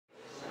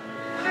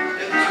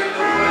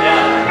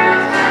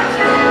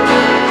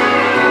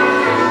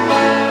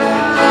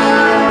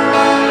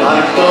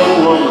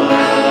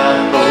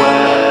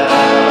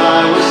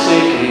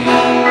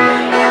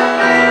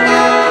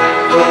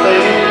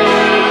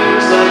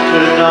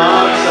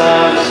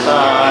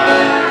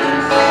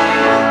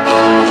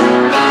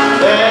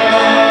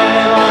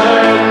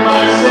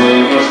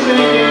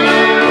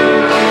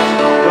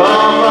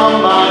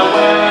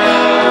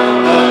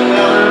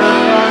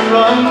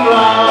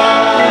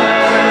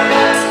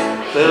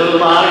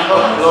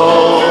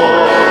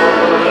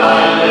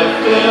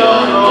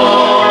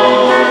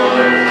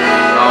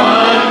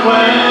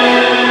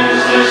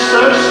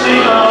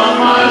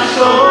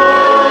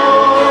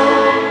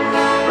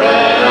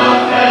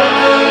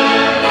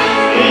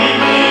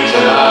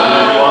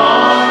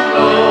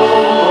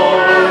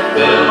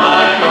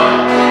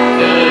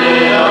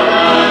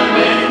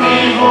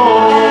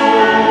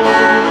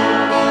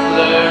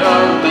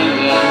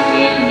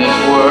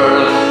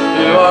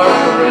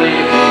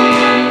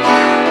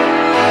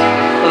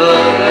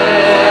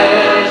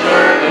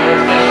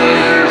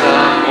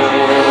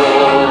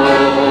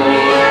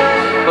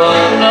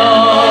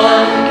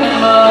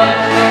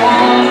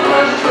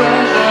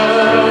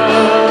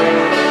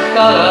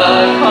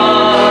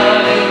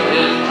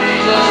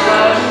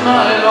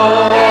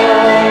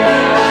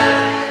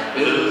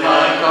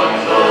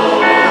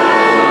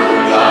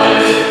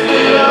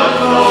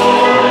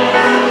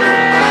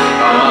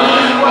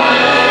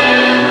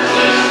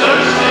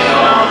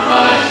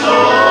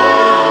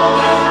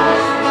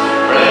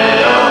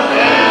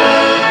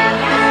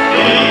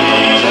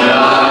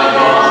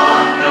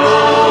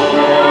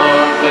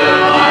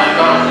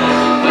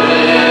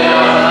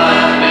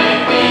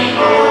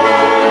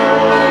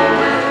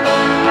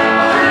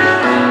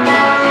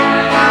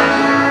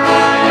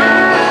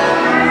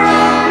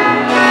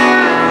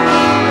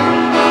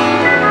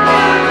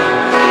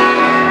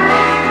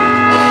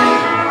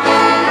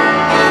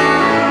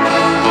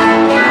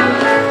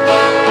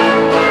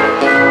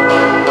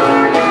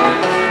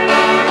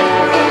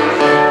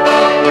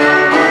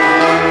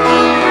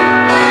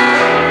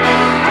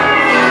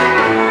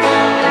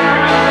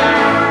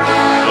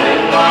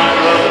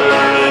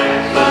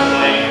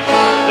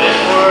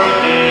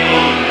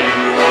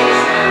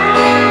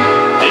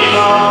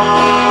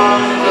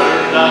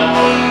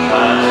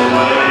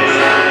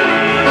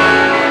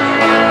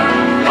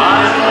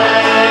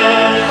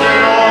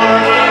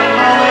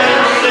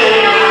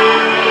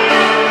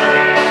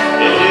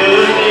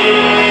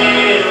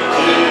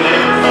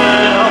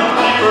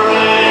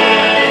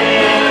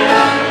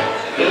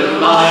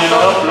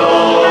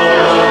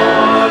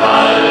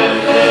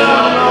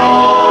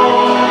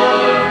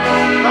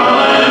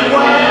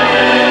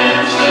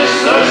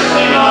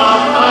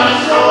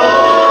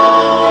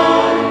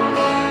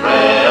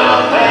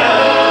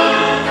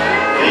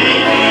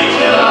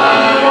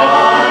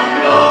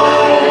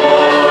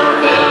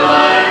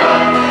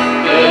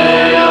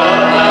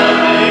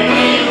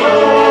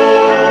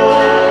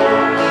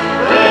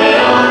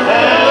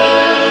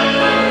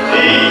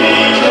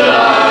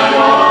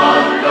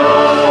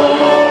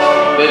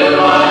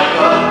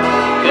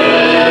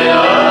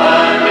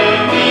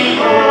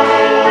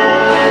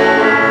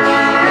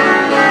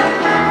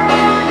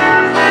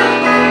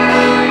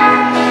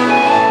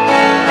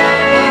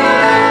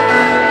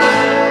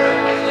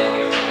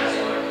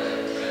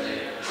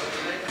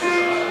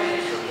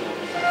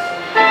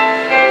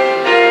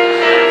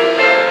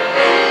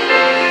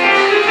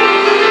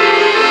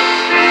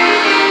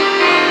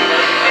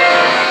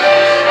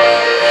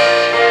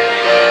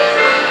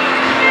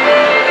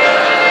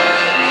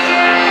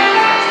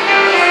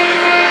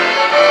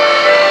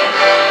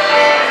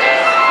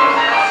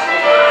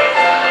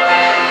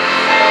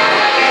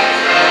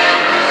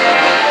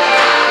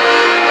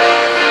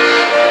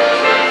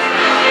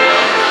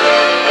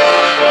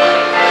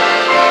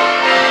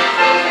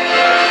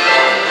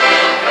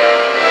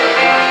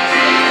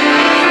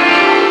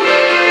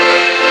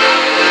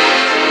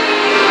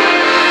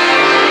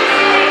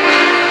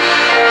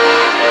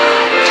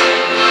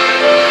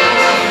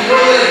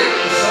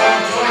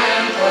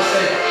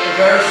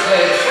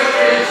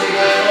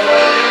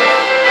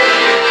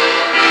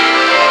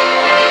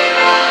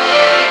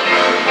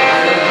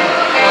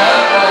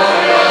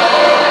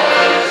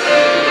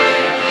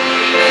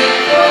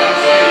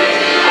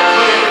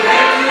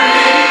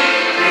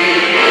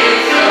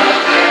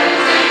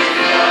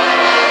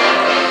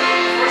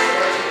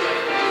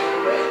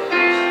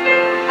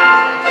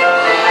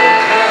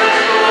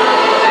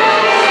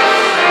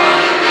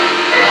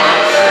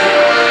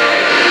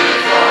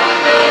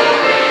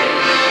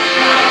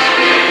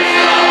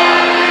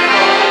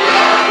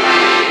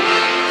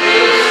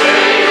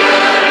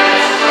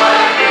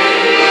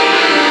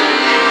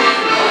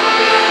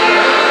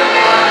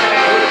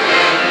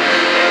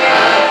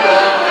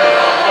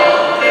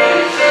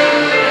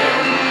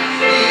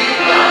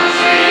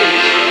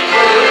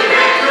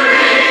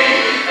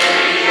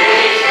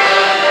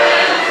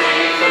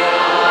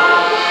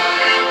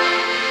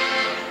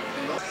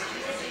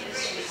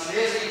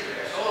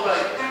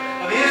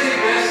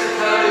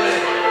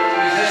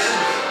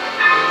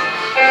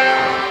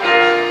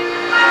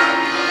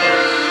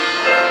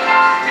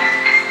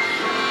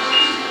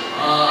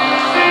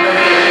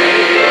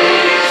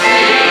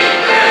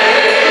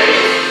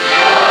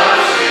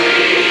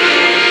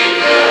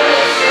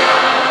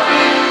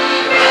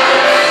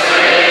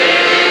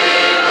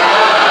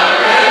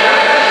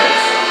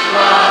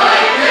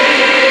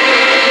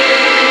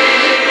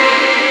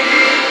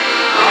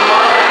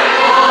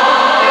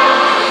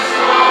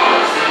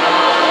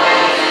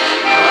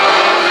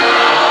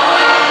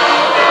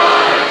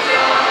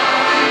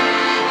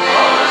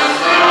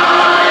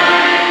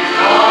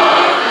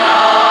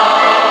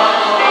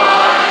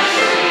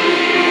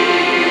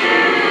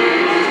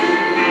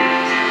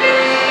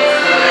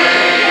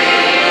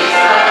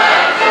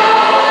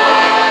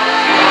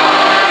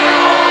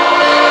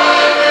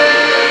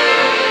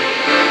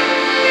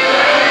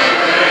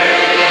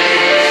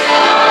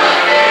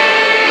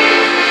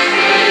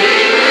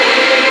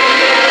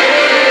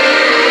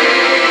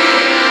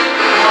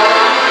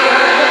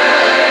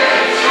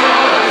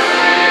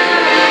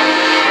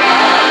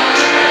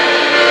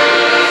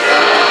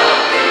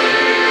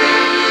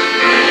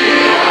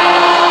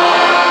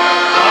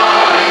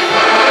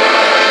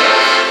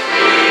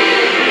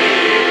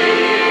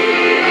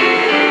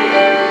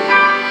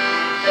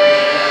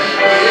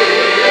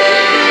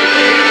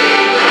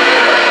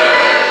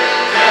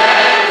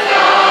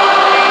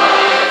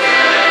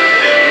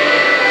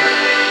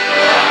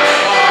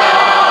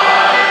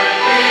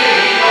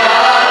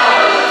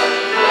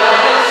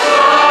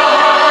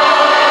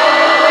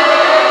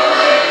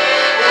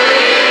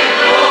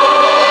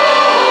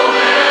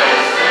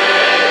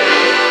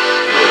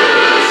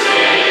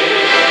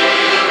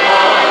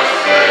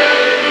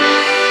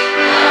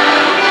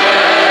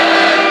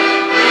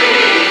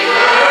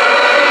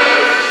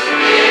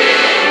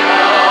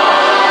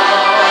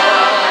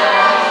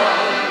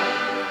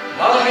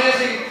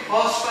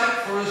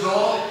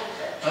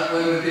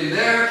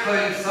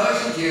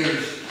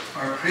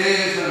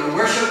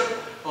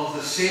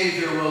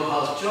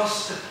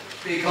just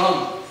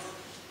begun.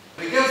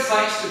 We give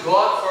thanks to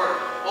God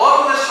for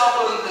all that has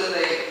happened in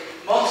the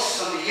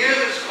months and the year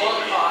that's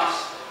gone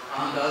past.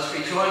 And as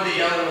we join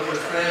together with our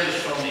friends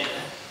from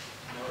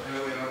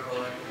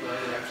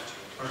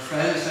our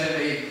friends, they'll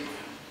be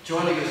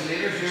joining as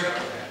leaders here.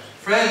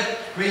 Fred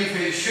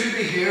Greenfield should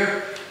be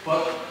here,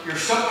 but you're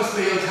stuck with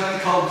me until he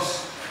comes.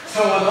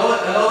 So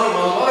another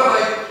one. What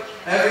about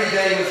Every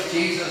Day with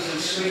Jesus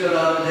and sweeter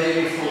than the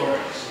day before?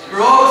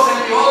 We're all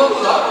thinking, you all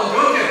know that one,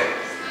 don't you?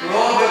 We're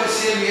all about the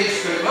same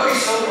age group. Maybe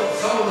some of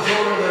us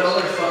older than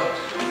others, but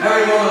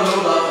everyone will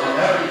know that one.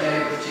 Every Day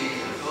with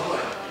Jesus. All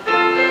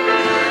right.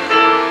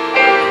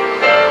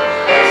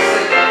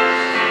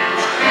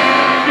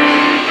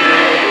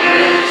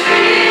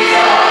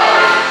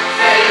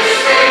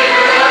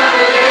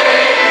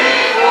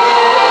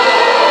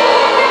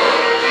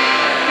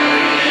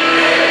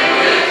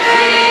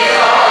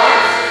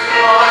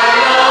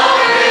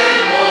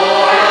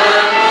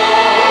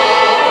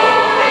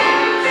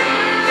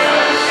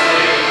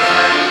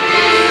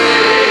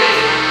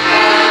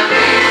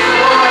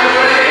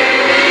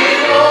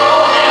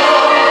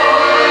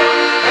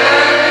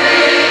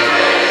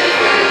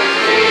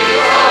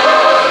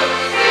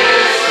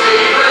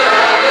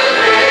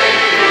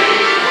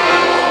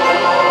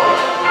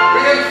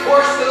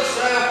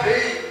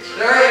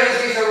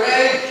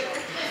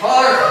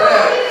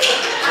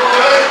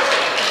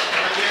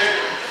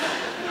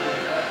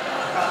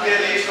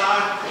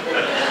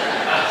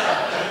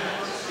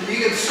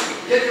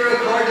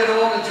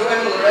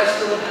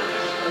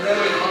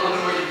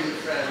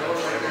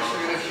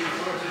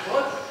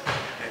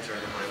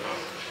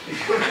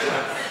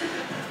 Yeah.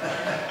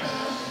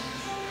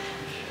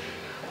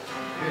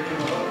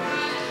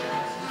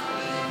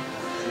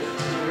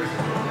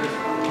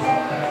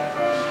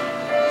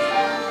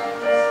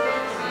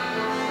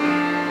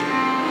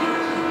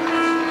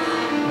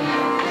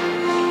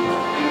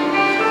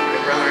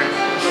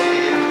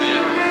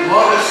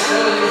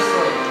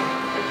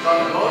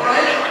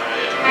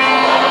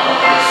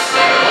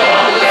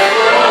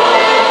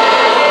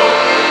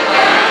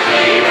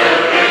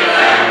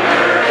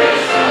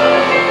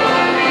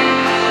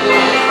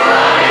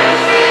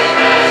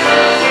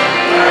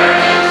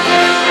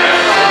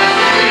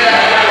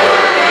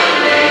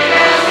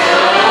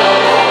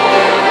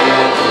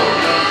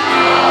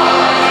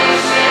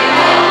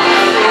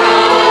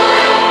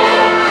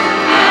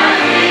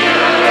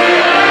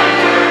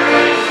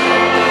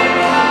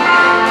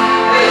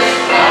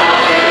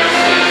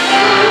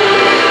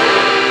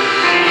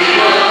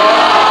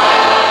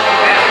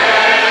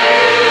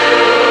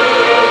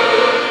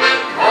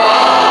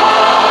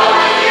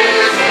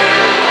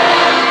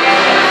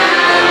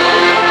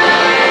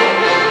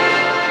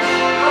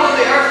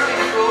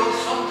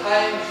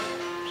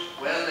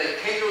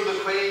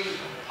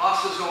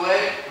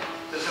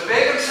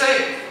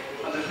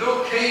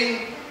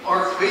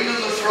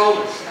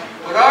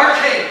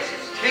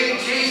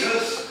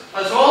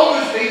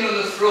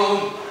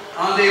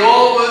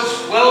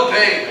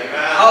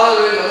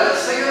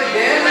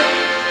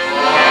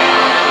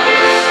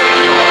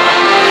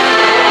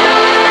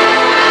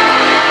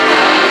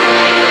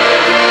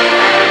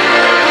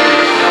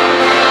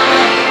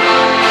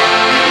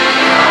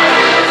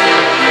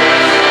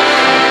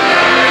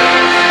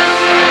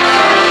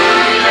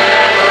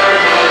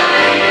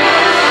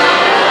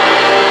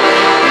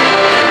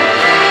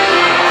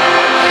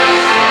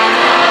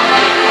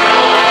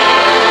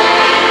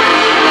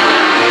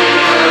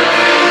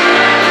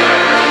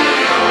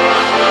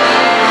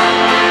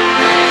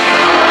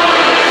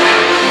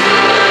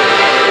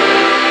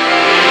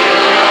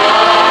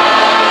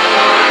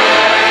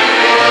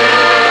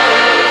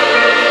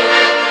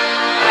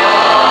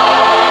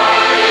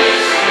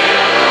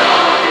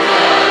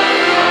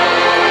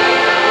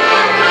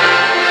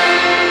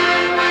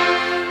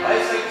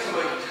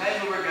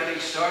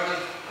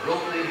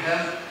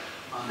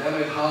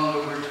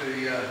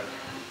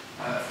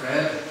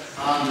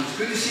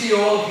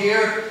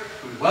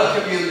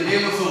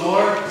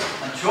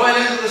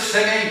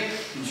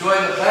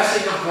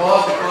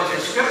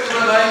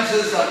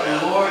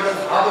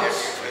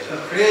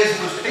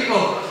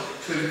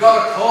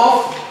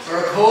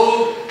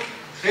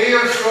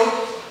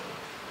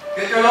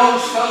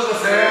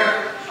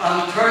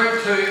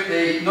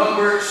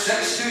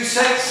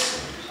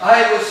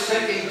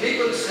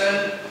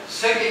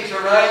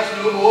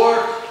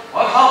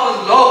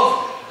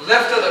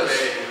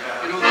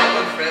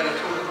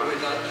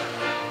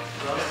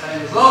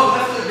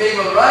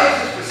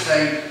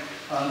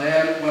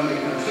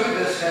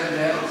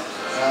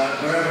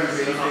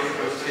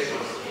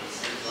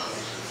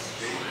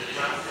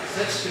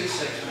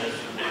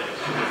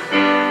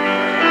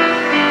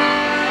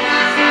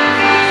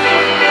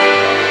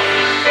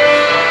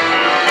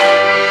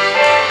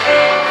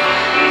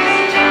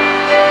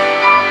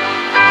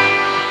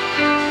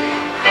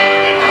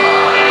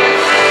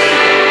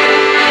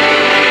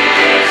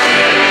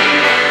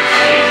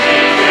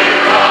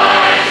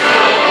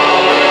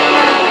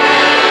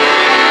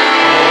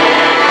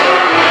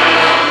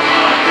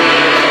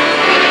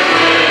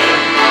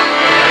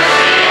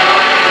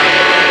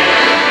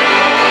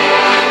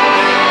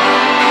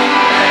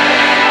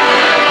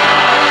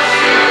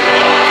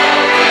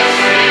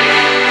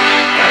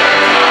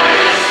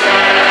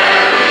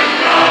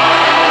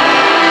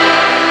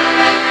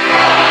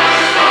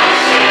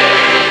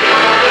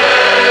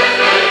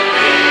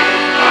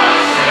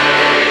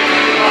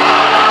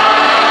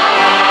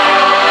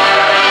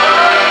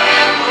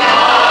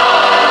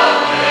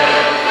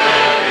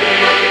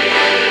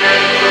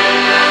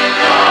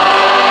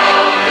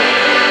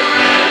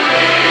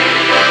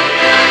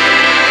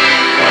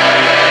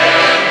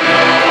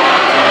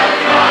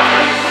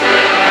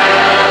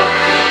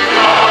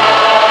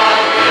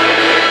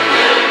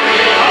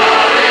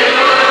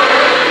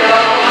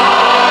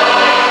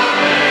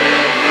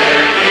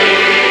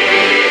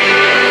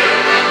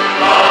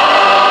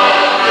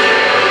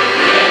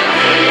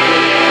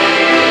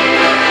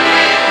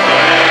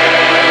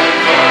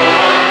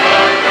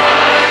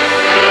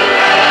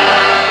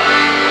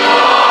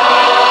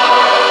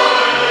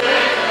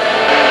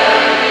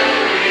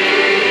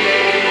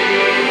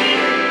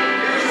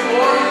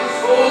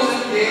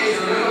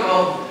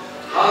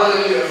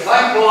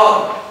 thank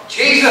God.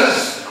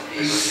 Jesus,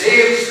 He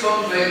saves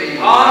completely,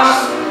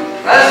 past,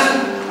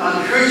 present,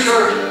 and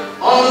future,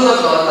 under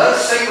the blood.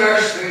 Let's sing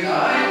verse 3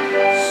 now.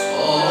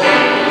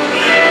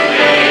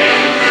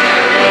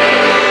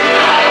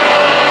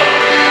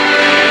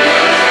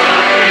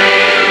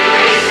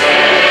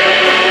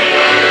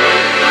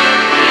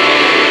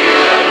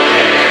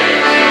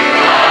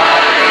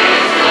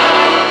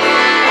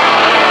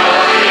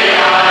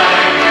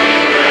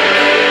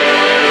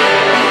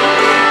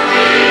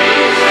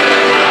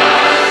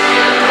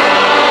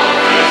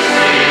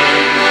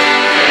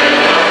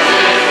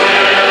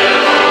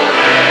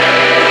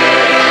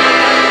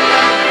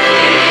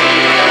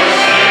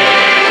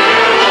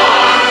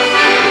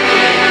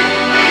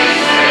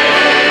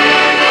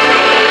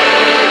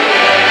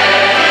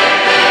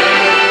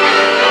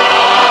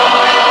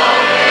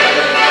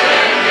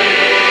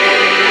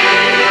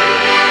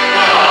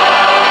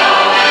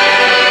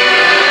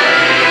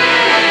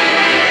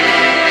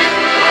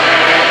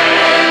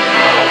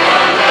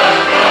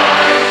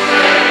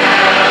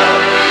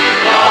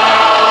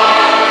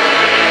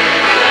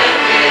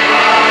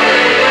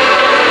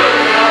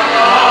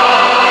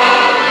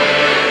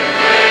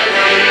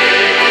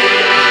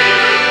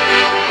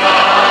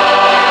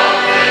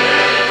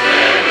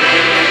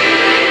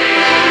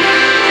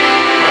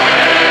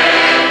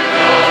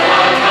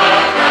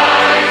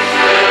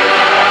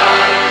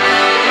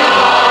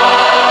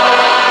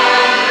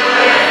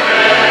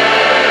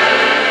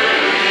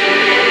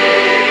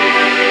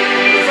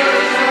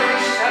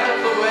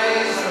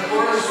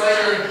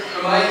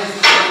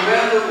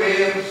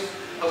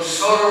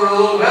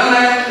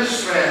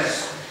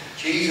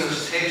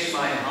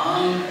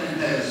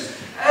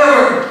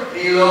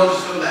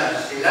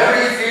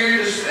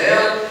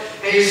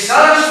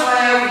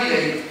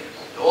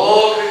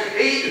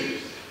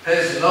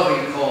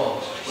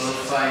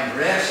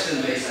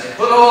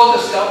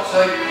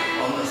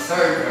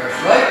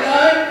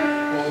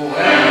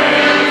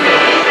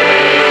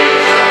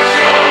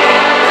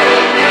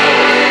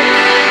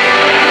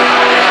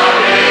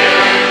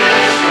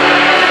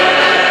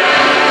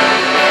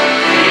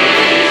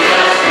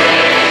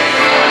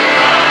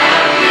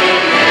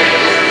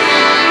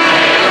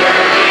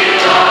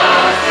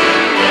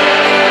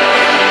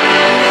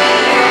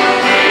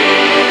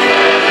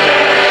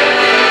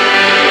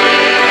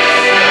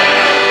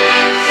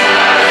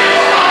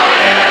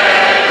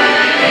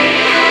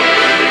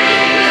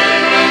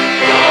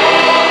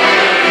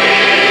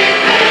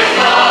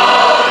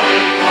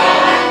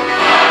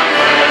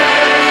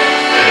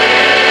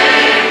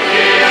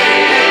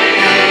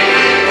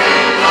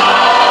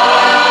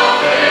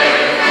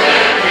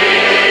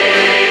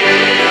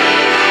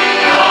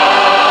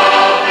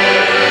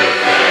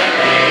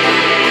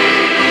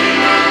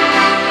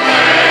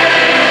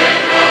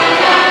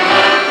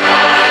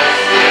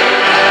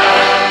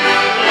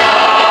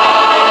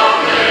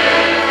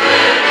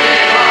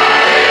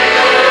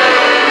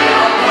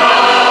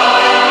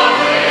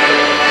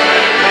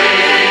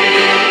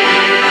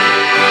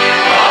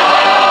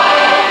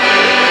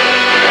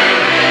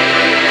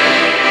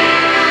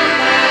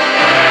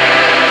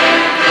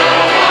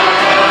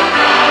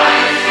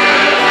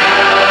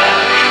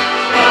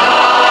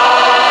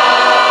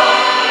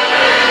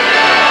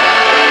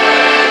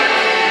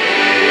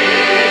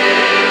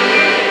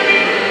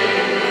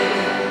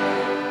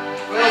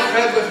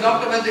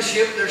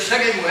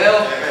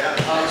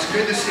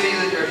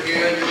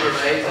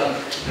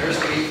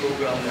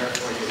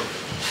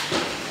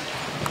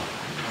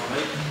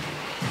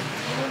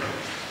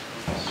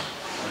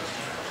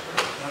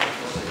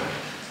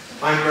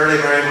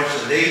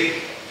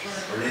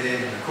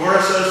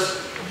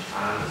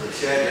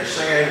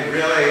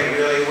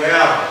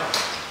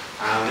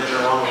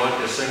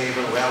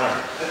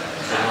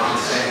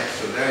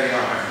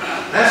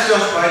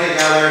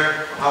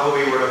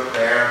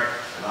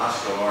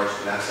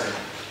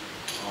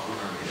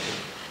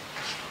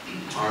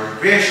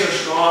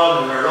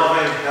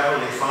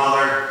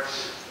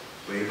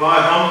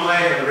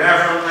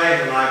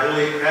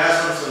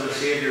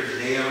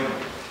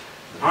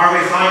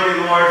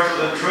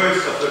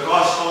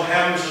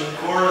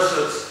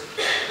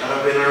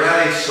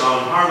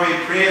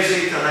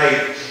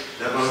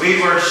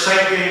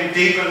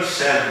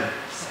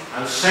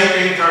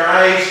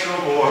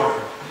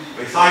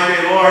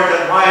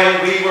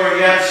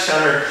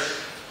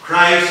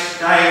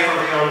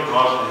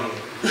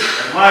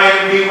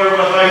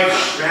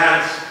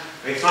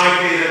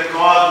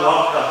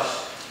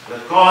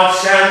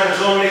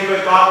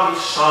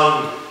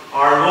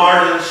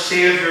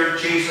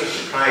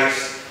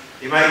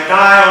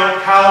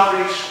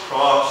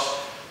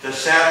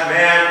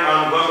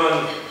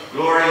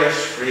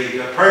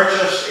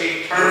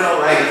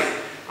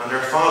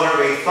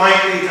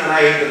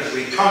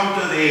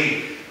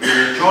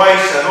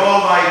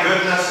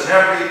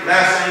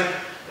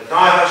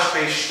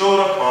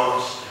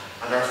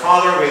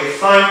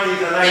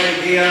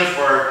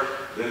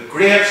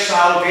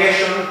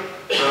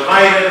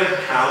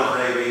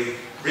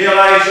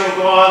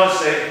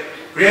 So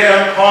great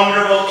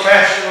imponderable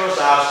question was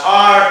asked,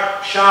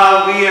 how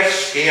shall we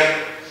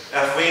escape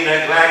if we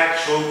neglect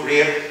so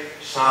great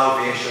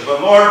salvation.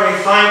 But Lord, we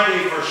thank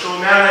Thee for so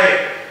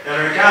many that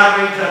are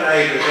gathering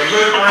tonight, that they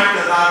look back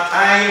to that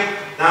time,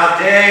 that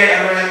day,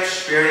 and their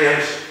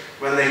experience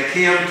when they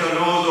came to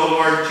know the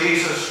Lord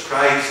Jesus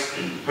Christ,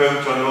 whom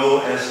to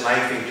know is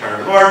life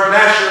eternal. Lord,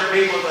 bless your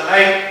people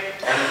tonight,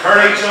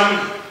 encourage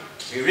them.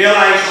 We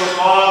realize, oh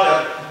God,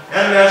 that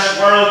in this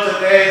world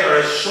today there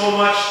is so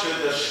much to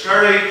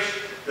discourage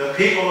the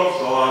people of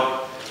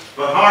God.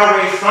 But Lord,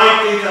 we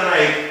thank Thee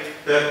tonight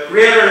that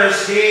greater is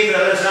He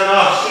that is in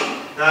us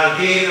than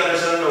he that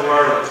is in the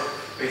world.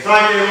 We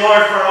thank Thee,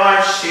 Lord, for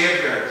our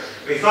Saviour.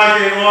 We thank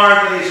Thee, Lord,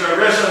 that He's a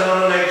risen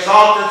and an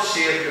exalted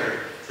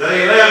Saviour, that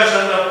He lives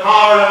in the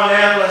power of an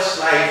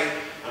endless life.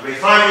 And we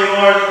thank Thee,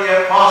 Lord, that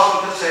the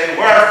apostle could say,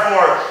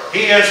 wherefore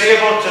He is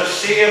able to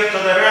save to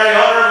the very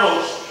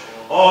uttermost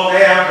all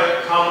them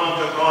that come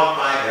unto God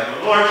by Him.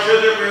 And Lord,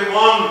 should there be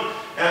one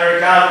in our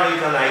gathering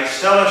tonight,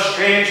 still a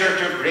stranger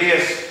to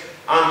grace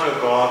and to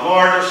God,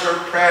 Lord, it's our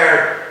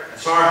prayer,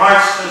 it's our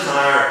heart's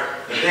desire,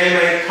 that they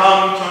may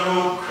come to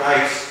know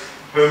Christ,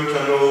 whom to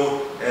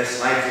know is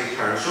life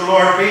eternal. So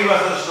Lord, be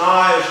with us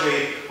now as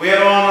we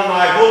wait on in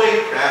Thy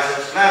holy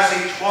presence. Bless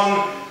each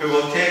one who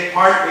will take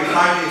part. We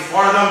thank Thee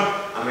for them,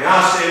 and we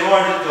ask Thee,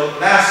 Lord, that You'll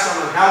bless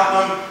them and help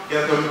them,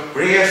 give them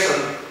grace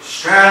and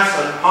strength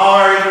and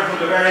power, even from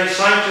the very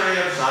sanctuary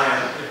of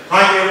Zion.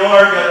 Thank You,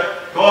 Lord,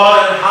 that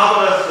God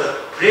inhabiteth the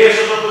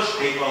praises of His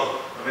people.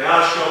 And we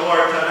ask You,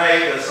 Lord,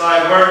 tonight, as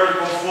Thy word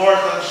will go forth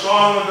in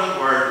song and in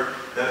word,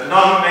 that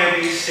none may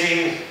be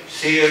seen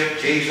save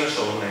Jesus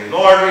only.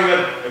 Lord, we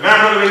would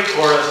remember the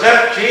chorus,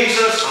 lift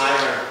Jesus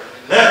higher,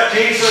 lift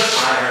Jesus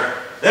higher,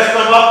 lift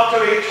Him up to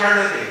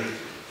eternity.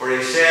 For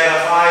He said,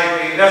 if I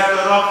be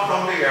lifted up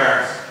from the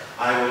earth,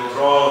 I will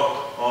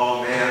draw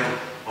all men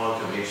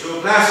unto Me.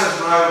 So bless us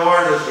now,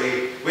 Lord, as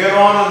we wait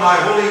on in Thy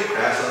holy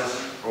presence,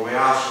 for we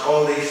ask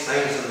all these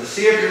things in the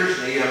Saviour's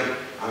name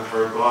and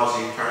for God's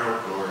eternal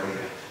glory.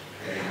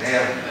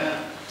 Amen.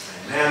 Amen.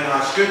 Amen.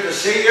 Now, it's good to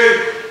see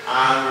you.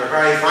 And we're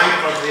very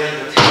thankful for the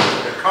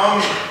invitation to come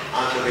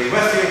and to be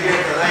with you here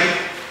tonight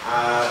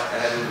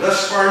in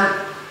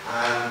Lisburn.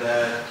 And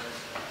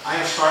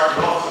I'm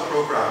starting off the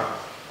programme,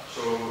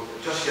 so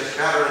it just gets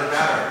better and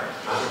better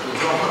as it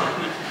goes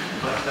on.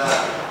 But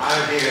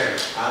I'm here,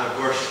 and of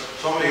course,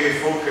 some of you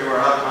folk who are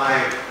at my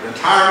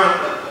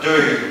retirement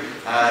knew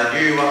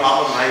what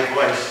happened to my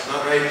voice.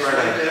 Not right,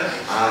 Bertie?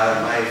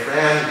 My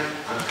friend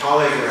and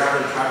colleague,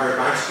 Reverend Trevor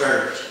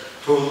Baxter,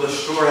 told the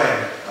story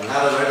and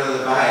let it out of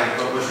the bag,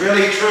 but it was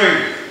really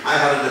true.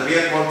 I had a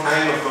debate one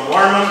time with the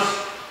Mormons.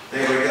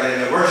 They were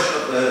getting the worst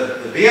of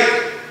the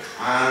debate,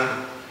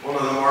 and one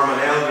of the Mormon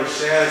elders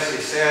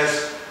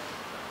says,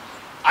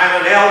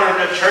 I'm an elder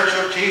in the Church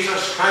of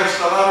Jesus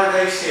Christ of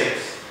Latter-day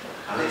Saints.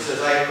 And he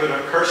says, I put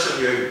a curse on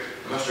you.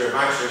 And Mr.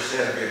 Baxter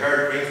said, if you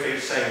heard Greenfield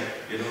sing,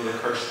 you know the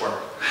curse word.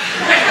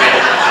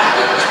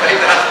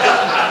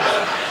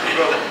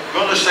 We're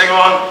going to sing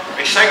on.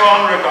 We sing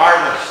on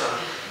regardless.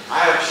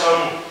 I have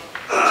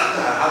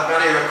had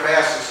many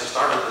requests to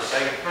start to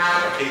sing,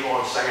 and keep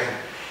on singing,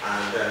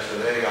 and so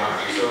there you are.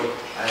 So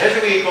here's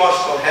a wee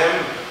gospel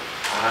hymn,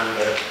 and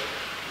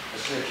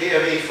it's in the key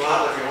of E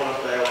flat if you want to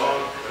play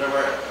along,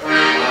 whatever.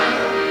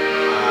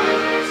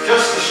 It's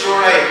just the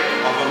story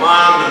of a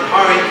man and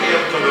how he came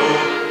to know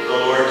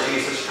the Lord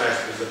Jesus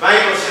Christ. Because the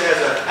Bible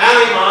says that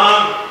any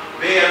man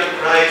be in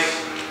Christ,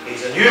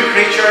 he's a new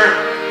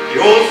creature,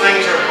 the old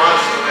things are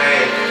passed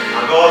away,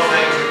 and all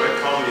things have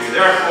become new.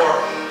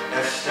 Therefore,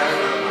 it's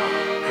different now.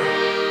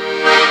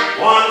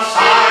 Once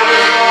I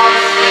was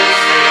lost in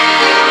sin,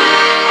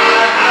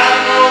 I had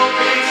no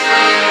peace to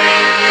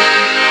think,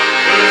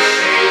 to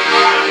save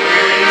my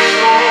weary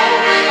soul,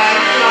 I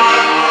do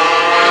not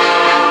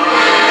harm.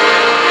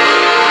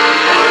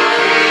 But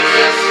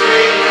Jesus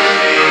came to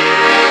me,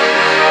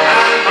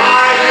 and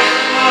by His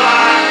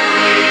blood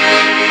I'm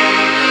free.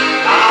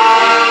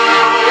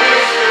 Now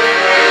is the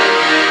end,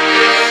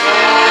 it's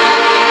all.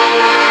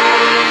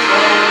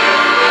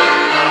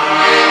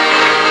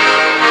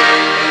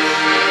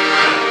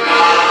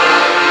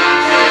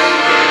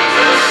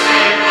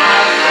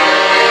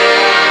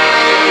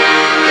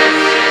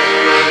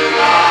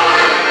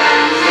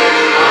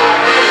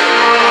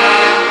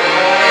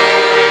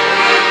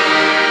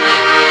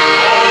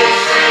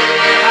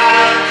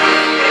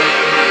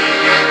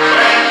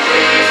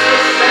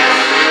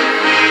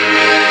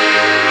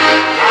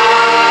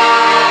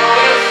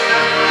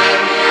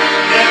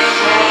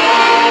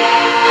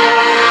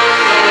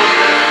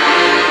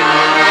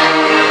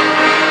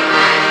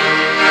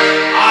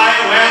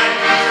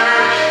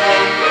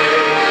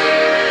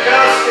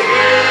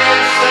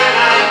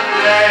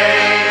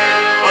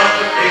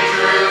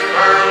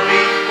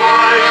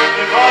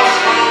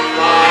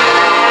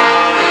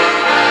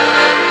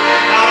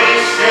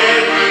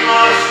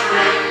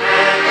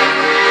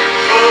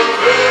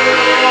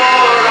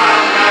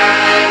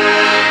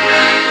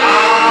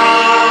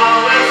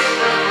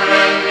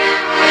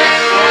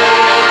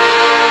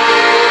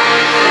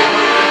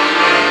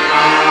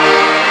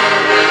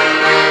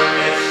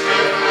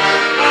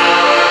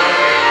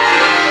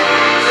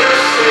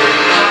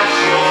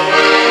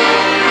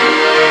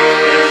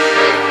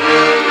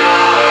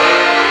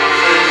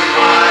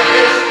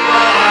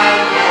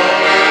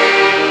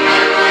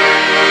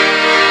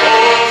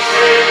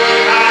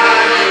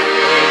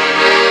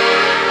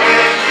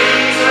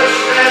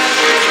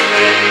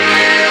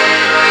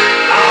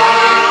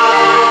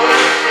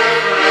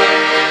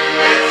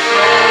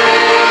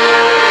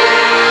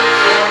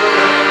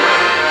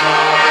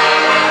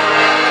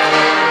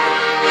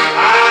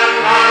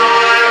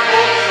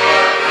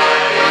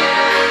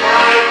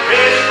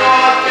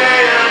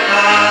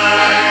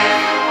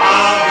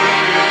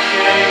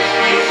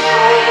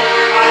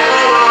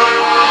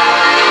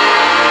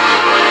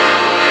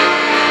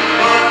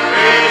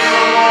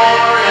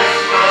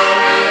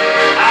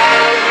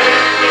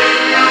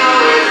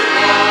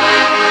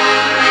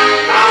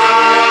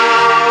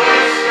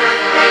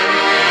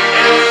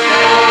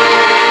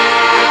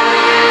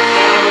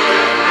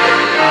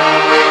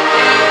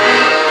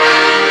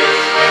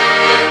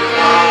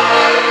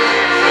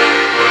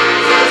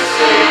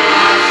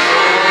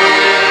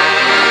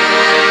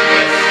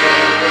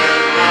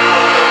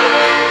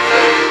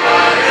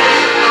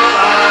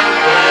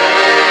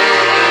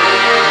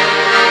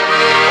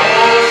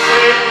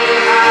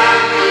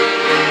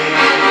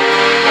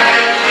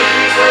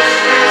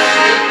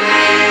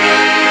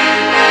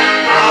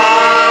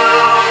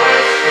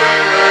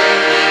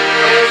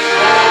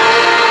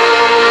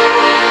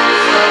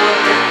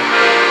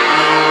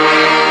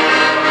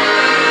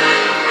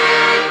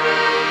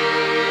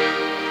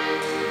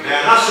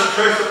 the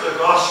truth of the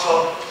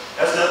gospel,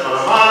 isn't it? When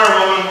a man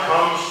or woman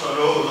comes to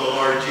know the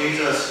Lord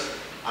Jesus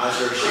as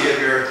their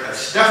Saviour,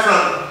 it's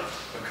different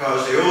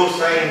because the old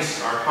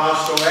things are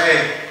passed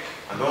away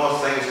and all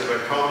things have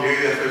become new.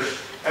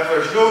 If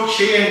there's no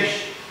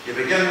change, you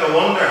begin to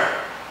wonder.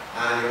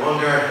 And you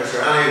wonder, is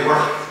there any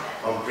work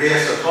of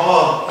grace at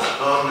all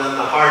done in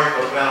the heart?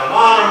 But when a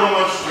man or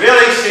woman's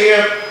really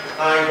saved,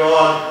 thank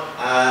God,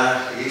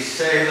 he's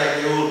saved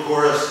like the old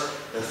chorus,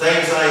 the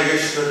things I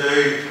used to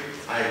do,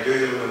 I do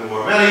them no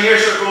more. Many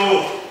years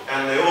ago,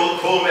 in the old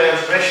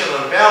Coleman's Mission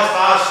in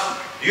Belfast,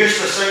 used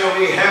to sing a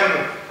wee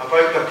hymn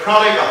about the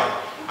prodigal.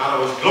 And it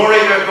was, glory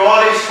to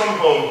God, he's come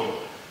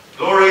home.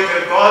 Glory to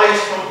God,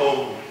 he's come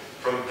home.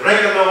 From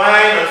drinking the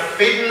wine and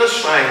feeding the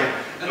swine.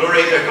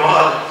 Glory to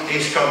God,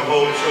 he's come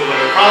home. So when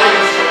the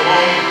prodigals come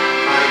home,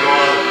 thank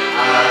God,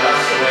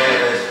 that's the way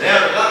it is.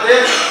 Then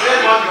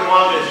what you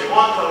want is you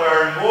want to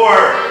learn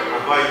more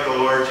about the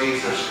Lord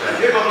Jesus Christ.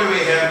 You're going to do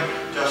him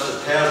just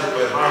as tells it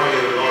with harmony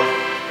of love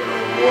to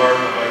know more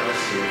about the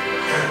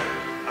Savior.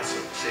 That's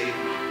it. See?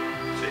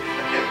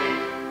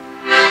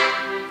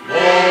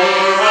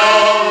 More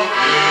of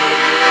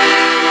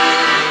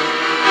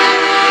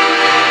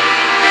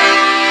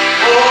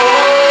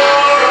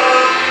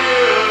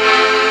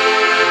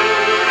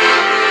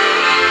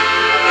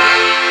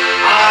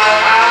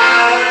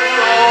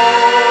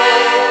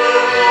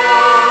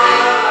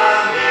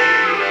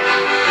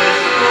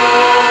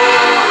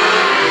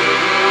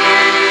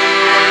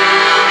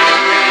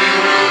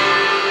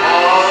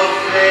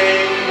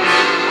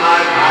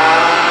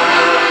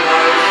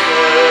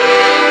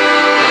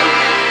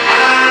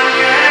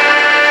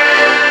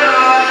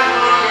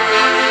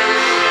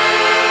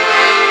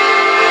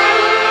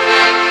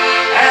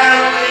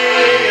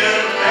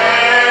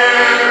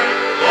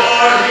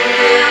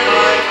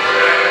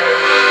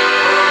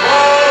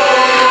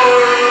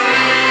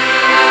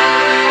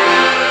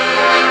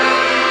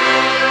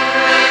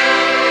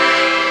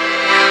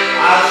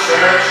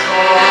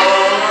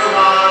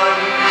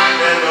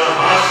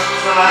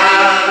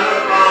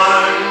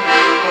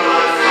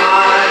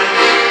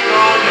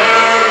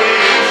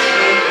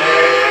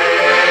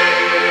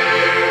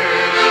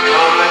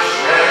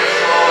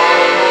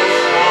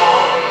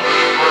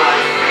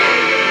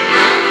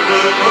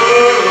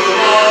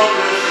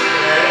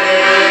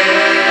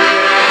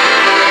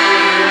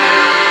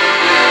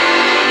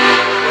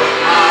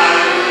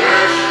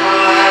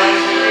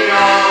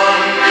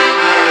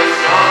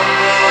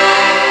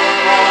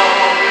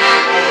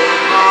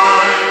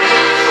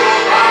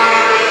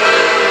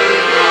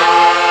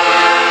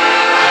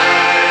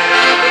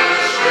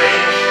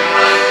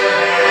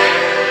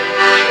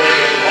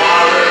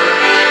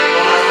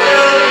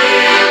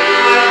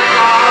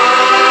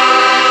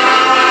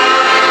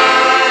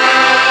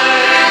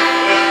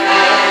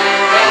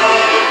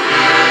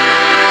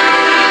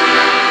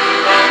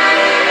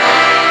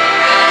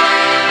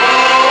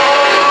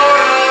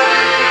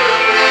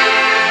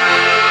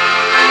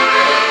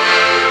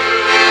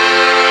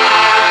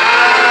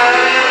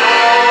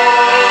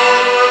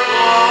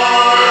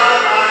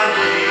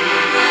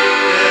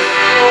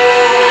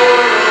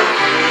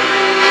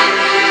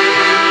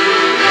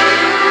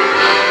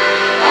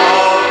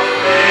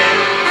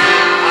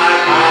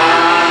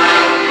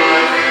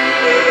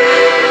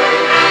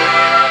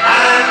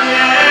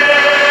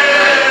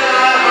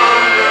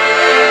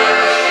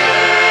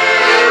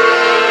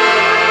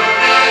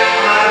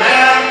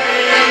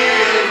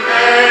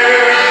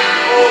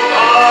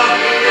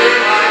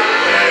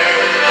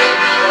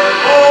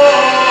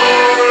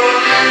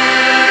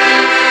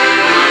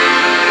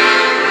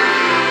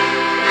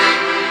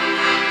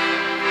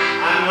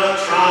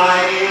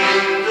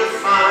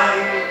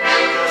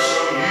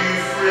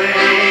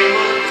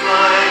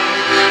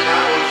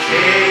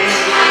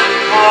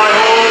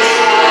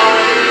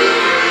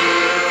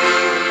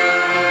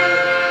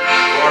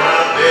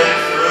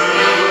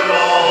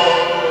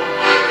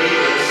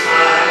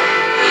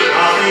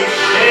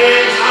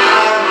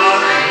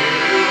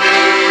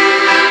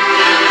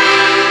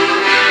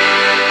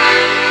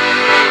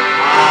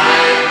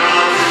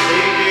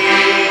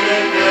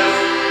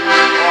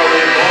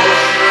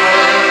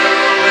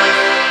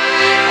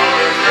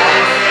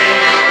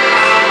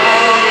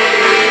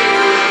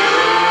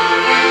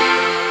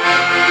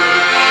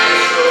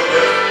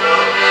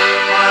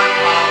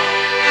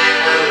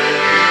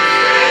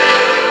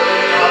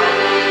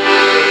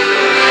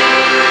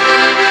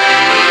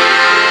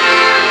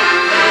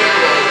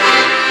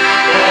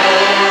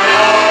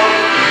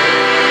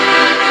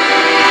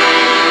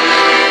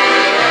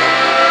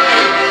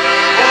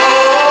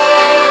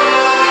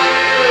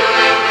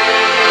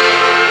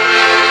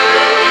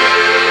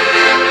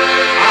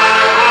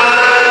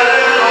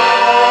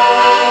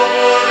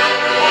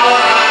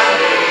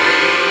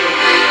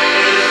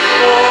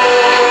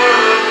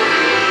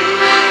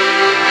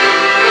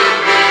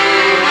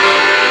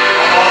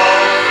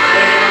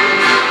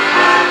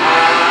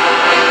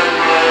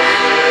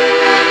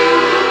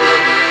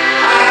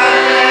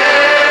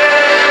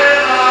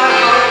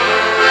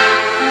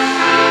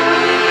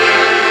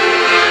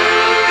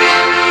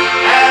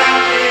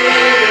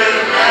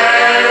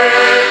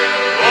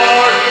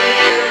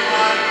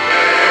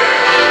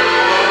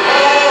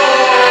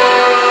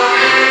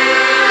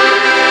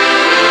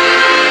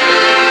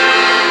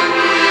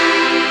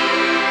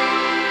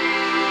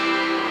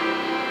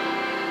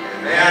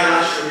Amen.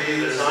 That should be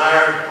the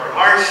desire of our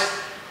hearts.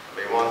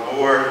 We want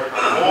more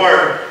and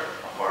more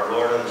of our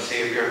Lord and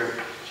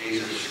Saviour,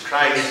 Jesus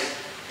Christ.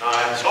 Now,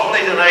 it's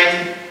lovely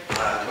tonight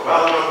to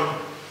welcome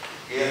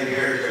again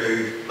here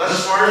to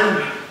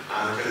Lisburn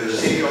and to the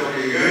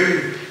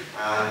CWU.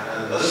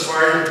 And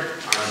Lisburn,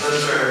 our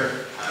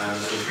sister,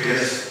 Mrs.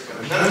 Grace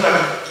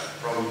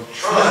from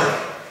Trulli.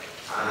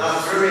 And that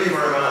threw me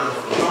for a man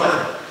from Trulli,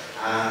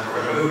 for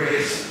a new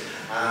Grace.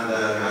 And we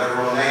had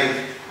her one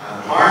night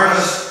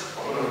harvest,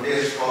 one of the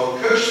days called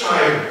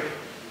Cookstown.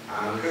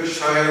 And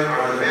Cookstown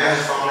are the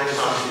best family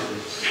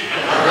sausages.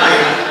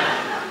 Alright?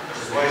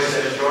 His wife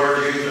says,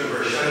 George, you've been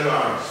for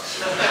synagogues.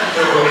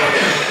 So,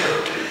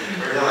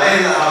 we're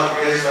delighted to have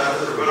Grace with us.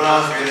 We're going to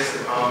ask Grace to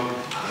come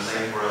and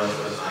sing for us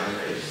this time,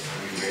 please.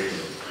 Thank you, Grace.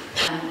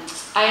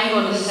 I'm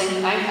going to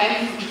sing. I'm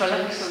from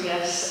Trulli, so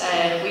yes,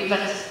 we've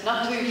been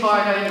not too far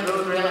down the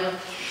road, really.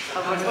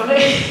 I've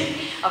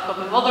got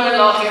my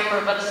mother-in-law here for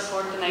a bit of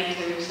support tonight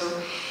too.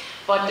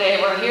 But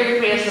we're here to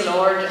praise the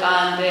Lord, and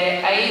I'm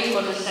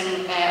going to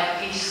sing a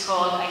piece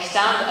called "I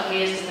Stand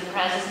Amazed in the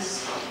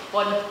Presence."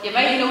 But you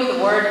might know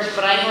the words,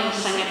 but I'm going to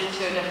sing it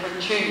to a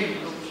different tune.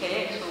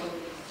 Okay, so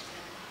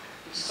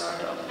we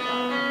start off with that.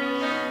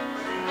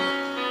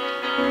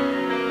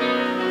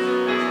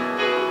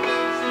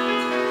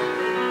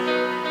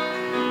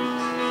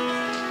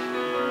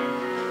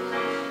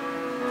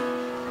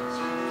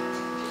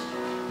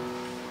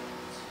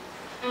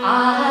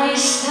 I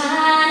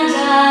stand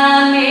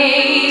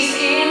amazed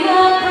in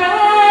the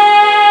presence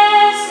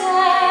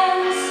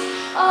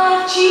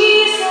of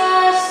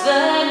Jesus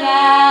the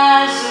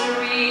Nazarene,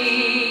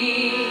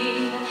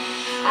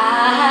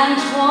 and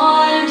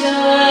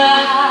wonder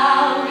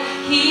how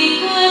he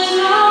could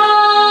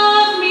not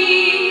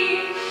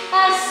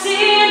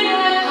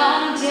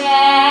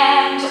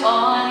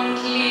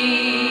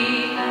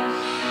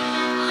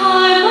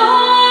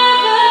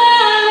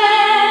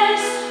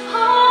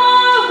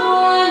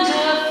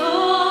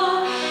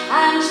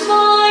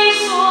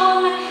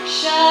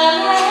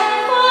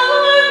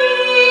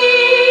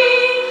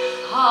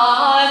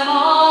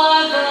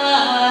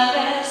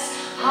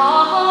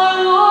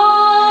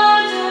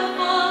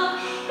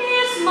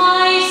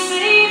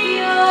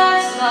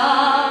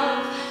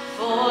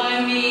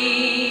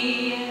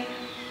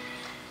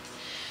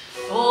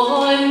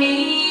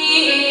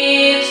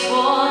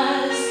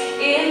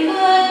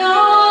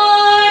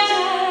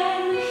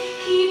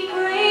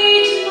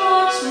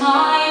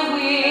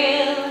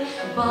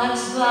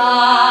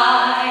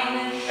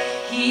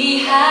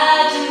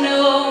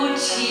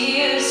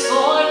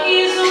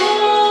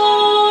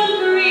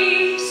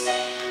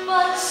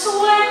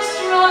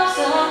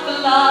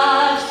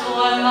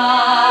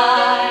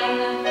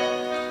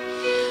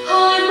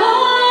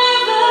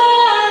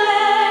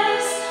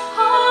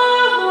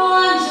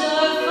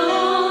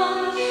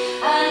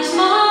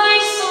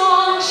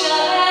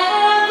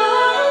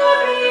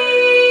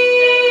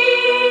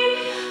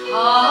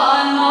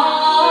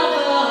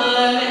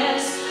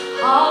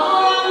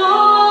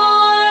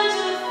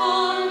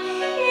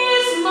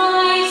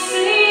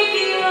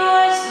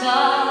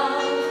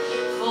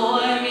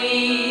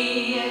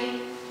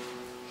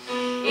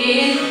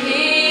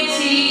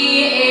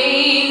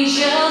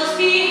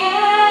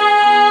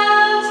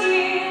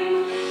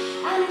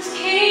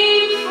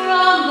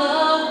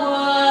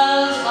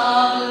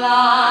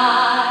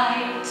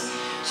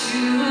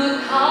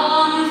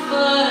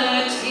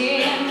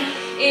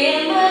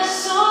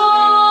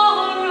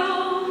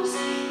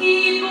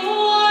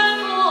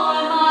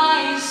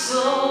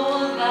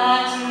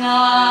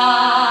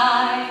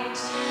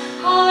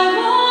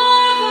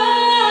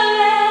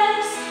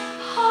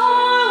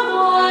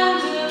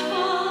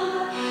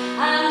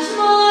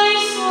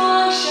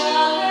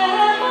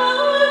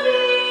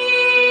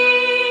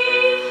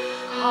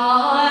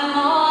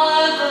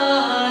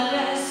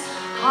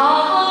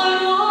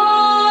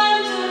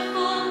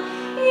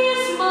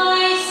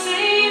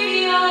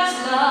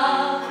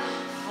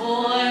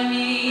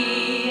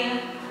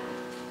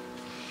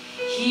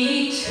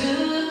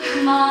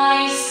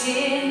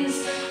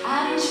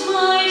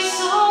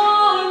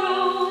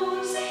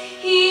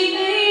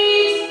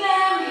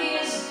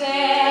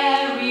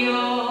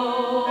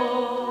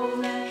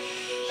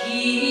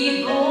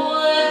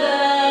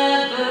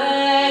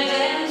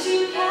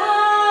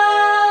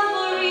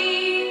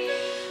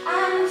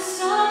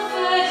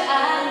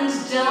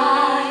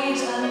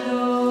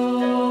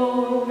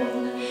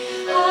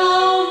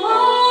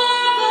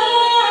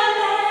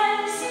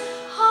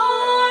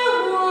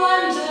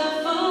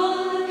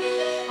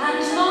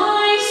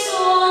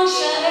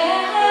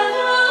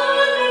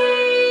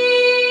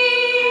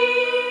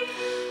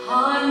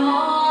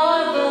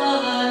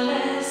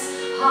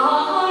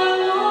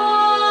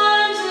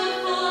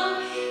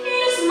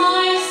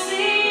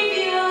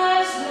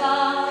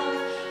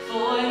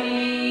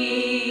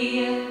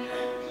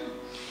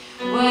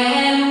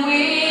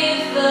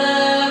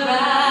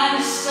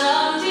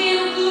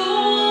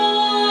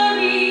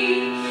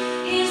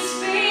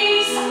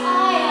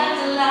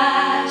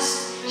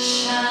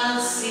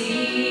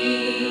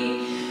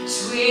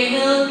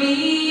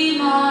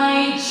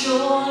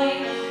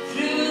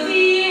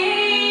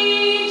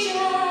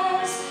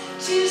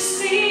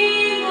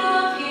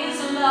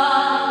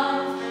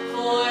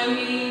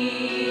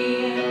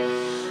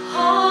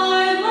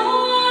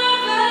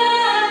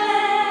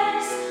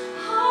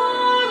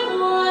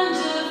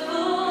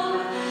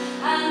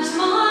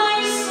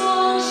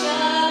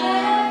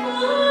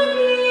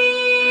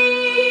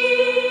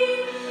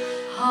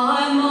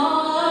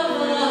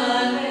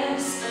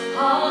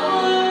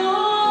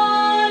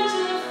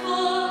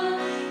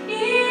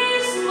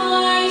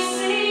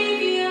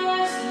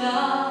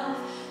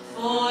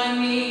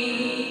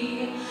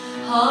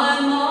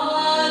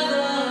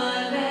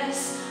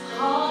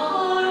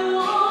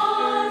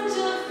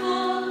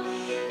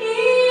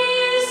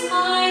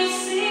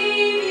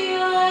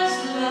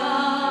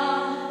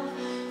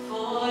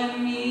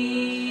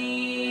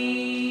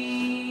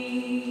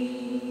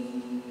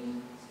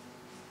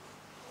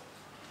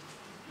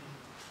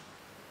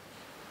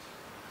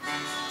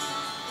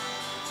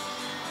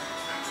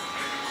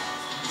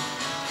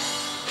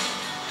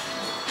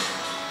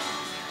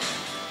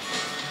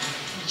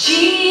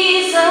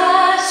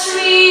Jesus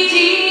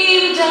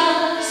redeemed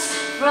us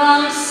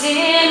from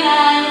sin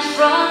and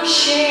from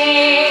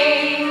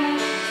shame,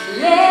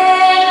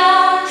 led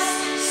us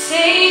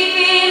safe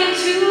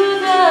into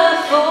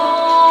the fold.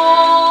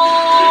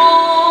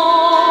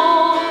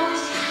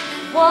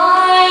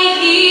 Why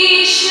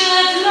He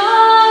should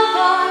love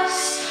us,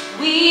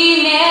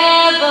 we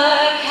never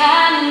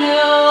can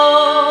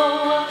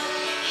know.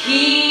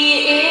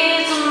 He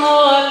is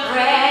more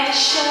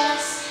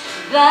precious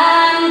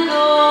than gold.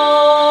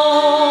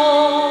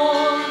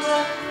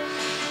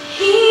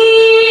 He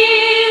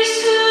is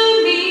to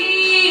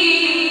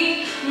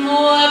me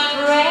more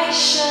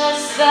precious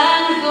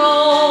than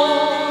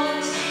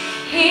gold.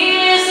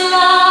 His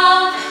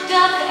love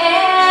doth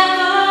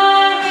ever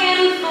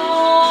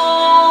enfold.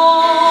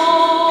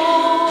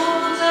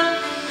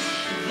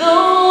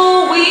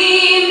 Though we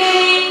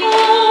may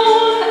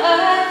own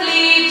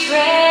earthly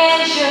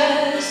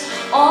treasures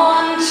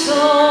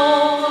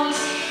untold,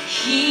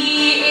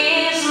 He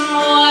is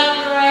more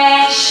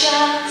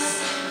precious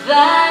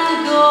than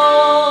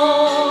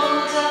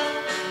gold.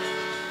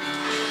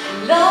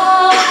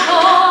 Love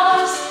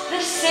caused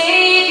the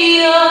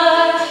Savior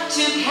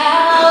to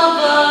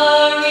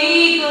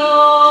Calvary go.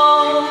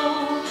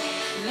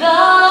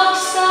 Love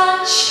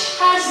such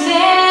has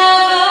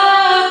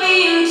never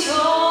been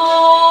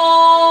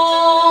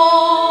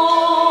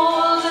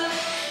told.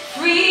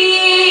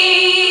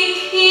 Freely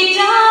He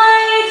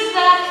died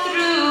that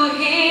through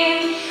Him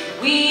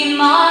we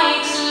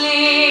might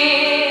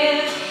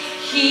live.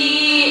 He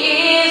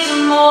is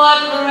more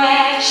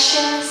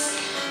precious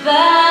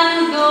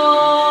than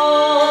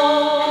gold.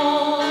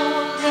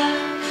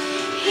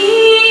 He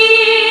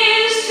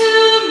is to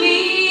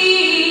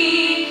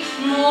me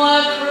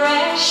more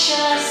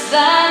precious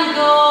than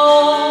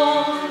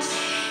gold.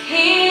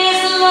 His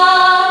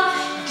love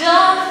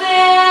doth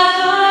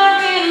ever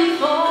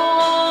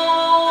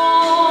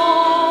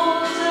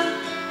enfold.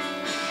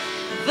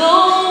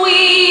 Though we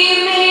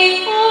may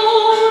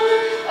own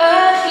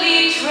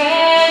earthly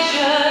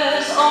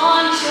treasures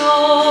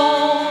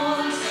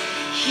untold,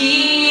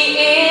 He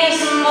is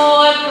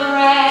more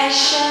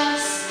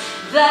precious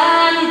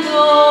than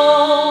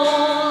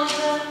gold.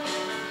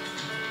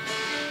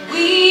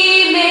 We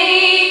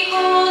may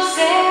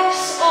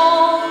possess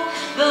all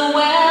the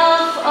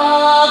wealth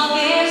of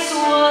this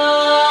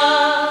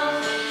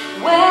world,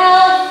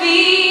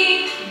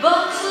 wealthy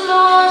but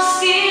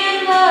lost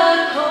in the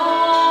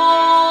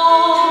cold.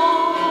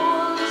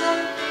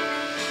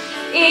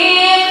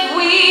 If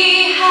we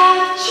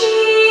have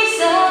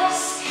Jesus,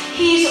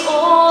 He's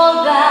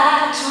all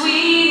that we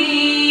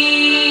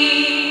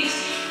need.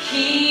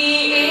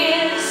 He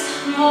is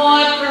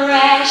more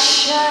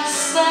precious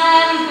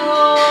than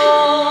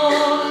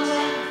gold.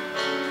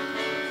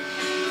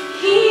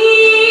 He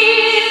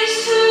is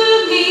to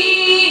me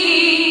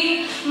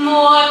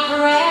more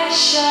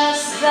precious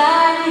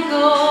than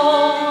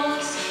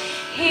gold.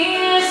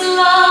 His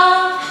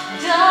love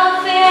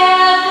doth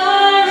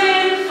ever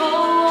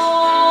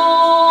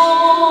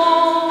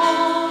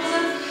enfold.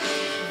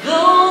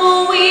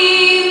 Though we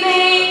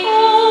may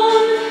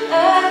own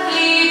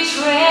earthly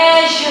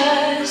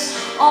treasures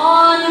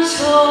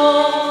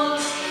untold,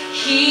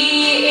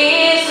 He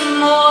is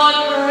more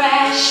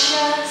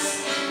precious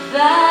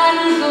than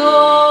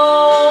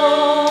gold.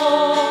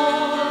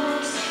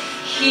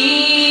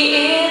 He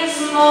is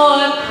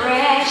more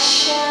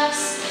precious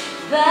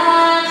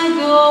than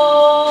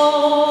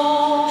gold.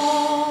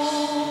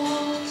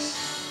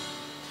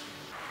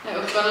 Now,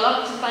 we've got a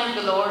lot to thank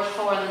the Lord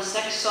for, and the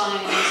next song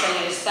I'm going to sing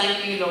is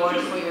Thank You, Lord,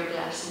 for Your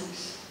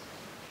Blessings.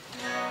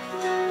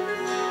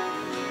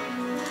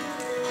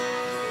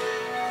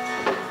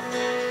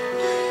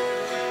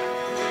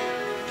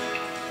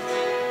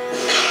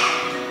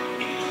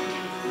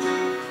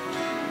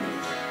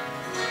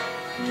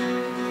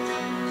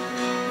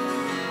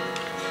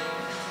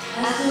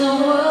 As the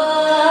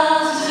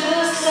world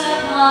looks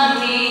upon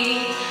me,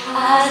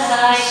 as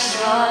I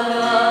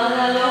struggle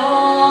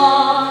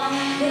alone,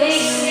 they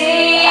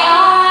say I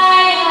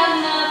have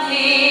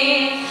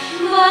nothing,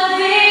 but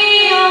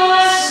they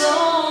are so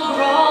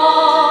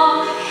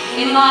wrong.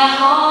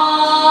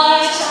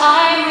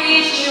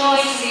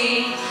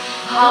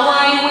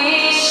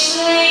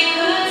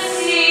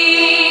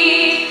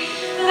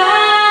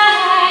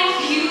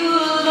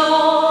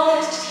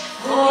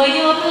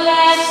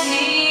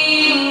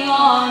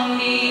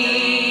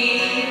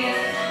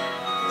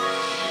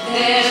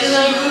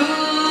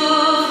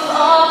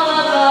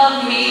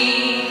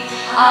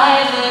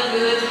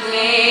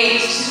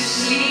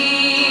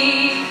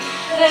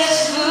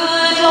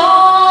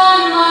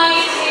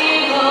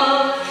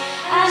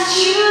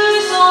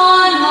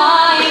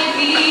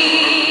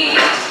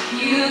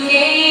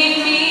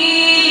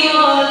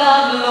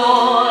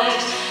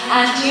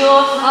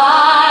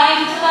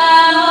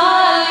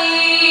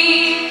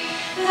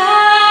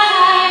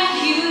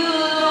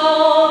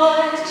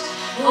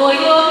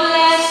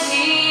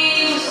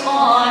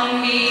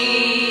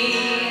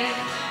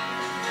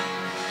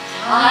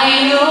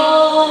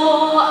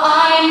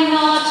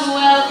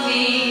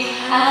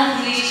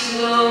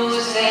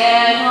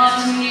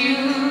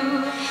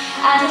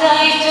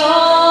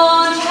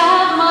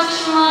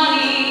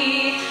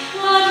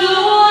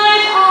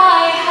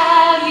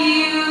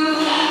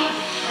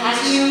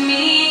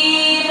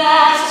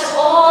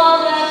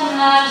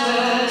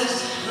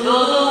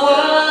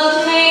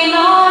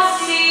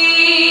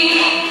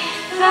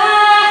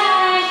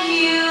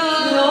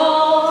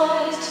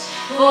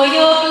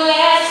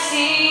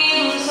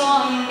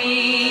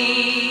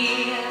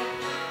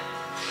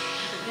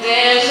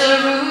 There's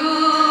a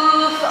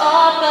roof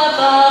up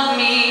above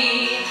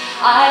me,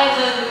 I've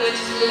a good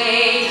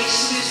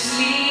place to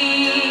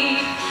sleep.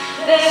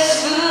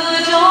 There's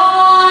food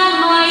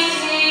on my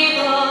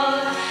table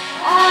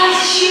and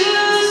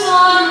shoes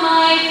on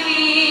my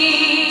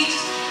feet.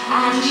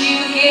 And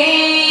you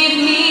gave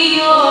me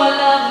your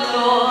love,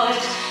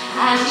 Lord,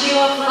 and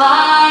your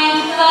fine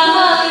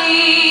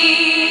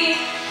family.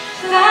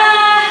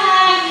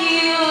 Thank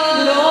you,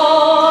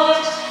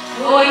 Lord,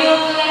 for your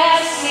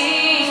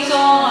blessings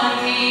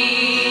on me.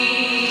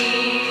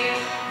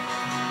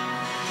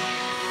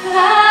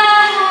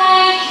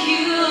 Thank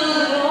you,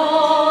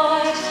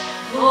 Lord,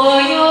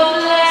 for your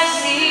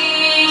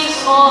blessings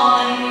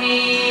on me.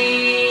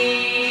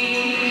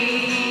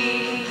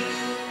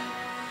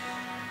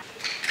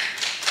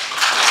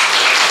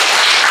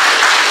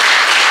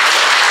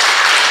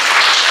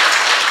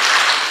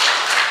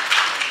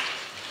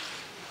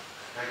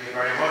 Thank you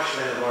very much.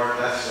 May the Lord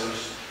bless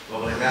those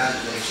lovely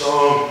messages and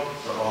song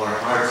from all our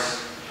hearts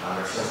and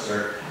our sister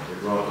who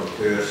brought them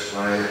to us.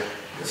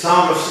 The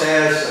psalmist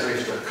says that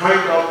we should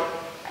count up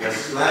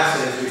his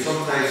blessings. We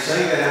sometimes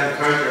sing to him,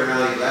 count your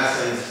many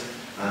blessings,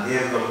 and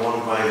name them one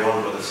by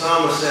one. But the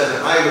psalmist says,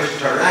 if I was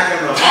to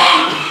reckon them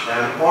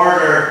in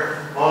order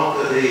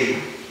unto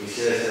thee, he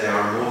says they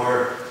are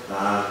more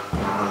than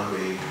can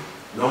be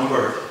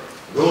numbered.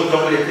 Old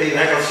W.P.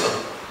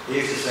 Nicholson, he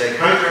used to say,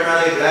 count your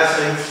many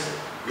blessings,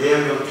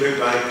 name them 2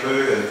 by 2,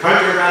 and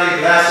count your many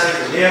blessings,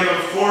 and name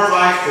them 4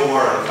 by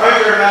 4, and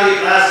count your many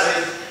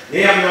blessings,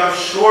 name them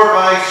score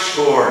by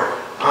score,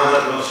 and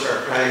it will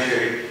surprise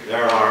you,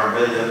 there are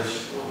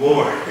millions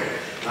more.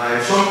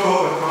 Now, some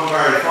folk have come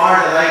very far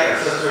tonight, our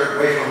sister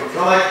away from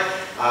Trillick,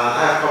 and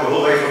I've come a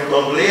whole way from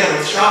Dublin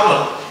in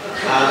Scotland,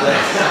 and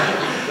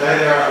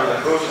they are on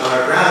the coast, and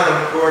our brethren,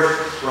 of course,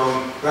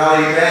 from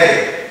Valley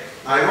Bay.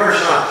 Now,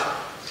 where's that?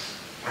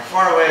 How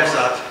far away is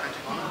that?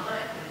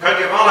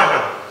 County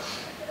Monaghan.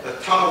 The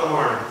top of the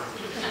morning.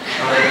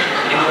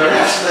 And the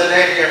rest of the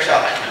day to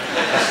yourself.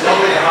 It's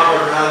lovely to have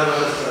our brethren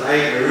with us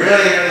tonight. We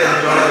really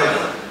enjoyed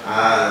it.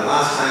 The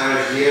last time I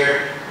was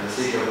here in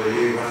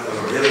CWU with them,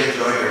 I really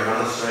enjoyed their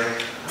ministry.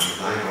 And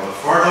thank God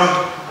for them.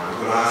 I'm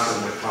going to ask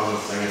them to come and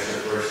sing us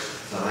their first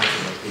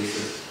selection of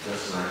pieces,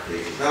 just like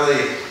these.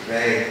 Valley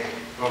Bay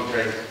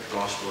Country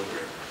Gospel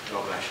Group.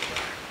 God bless you.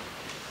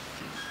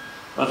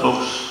 Well,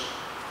 folks,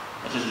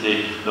 it is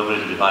indeed lovely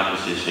to be back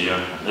with you here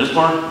in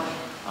Lisburn.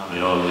 And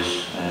we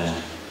always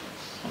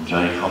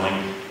enjoy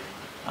coming,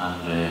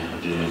 and I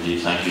do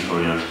indeed thank you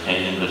for your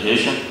kind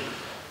invitation.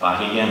 Back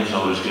again, it's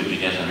always good to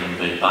get an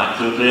invite back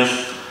to a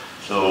place,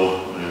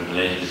 so we're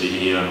delighted to be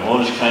here, and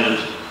always counted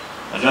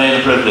a joy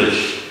and a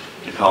privilege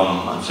to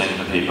come and sing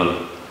to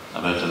people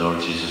about the Lord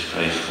Jesus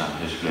Christ and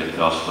His great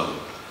gospel,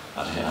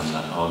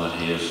 and all that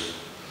He has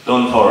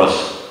done for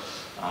us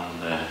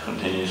and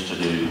continues to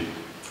do.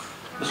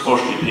 This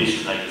first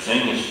piece tonight to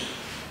sing is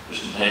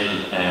just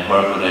entitled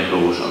Where Could I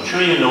Go? So I'm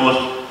sure you know it,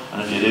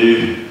 and if you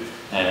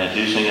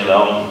do sing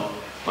along,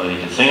 whether you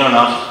can sing or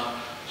not,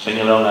 sing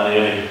along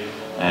anyway.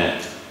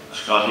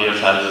 Scott here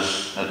tells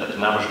us that it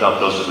never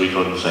stopped us if we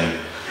couldn't sing,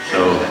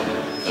 so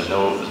there's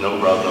no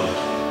problem.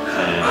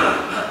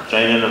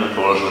 Join in on the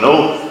chorus.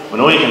 We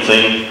know you can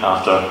sing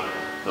after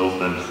the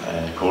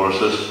opening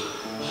choruses,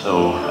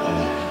 so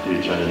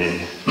do join in.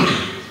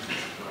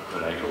 Where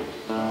could I go?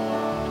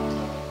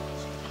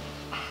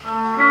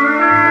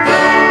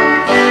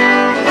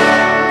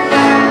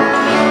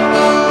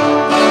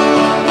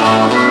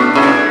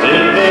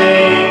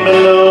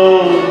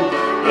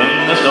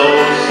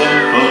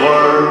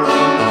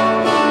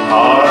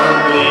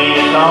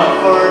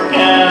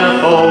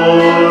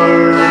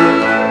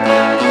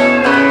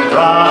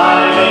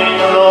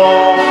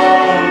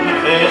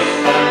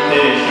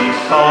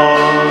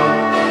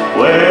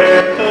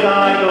 Where could I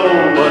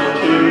go but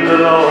to the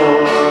Lord?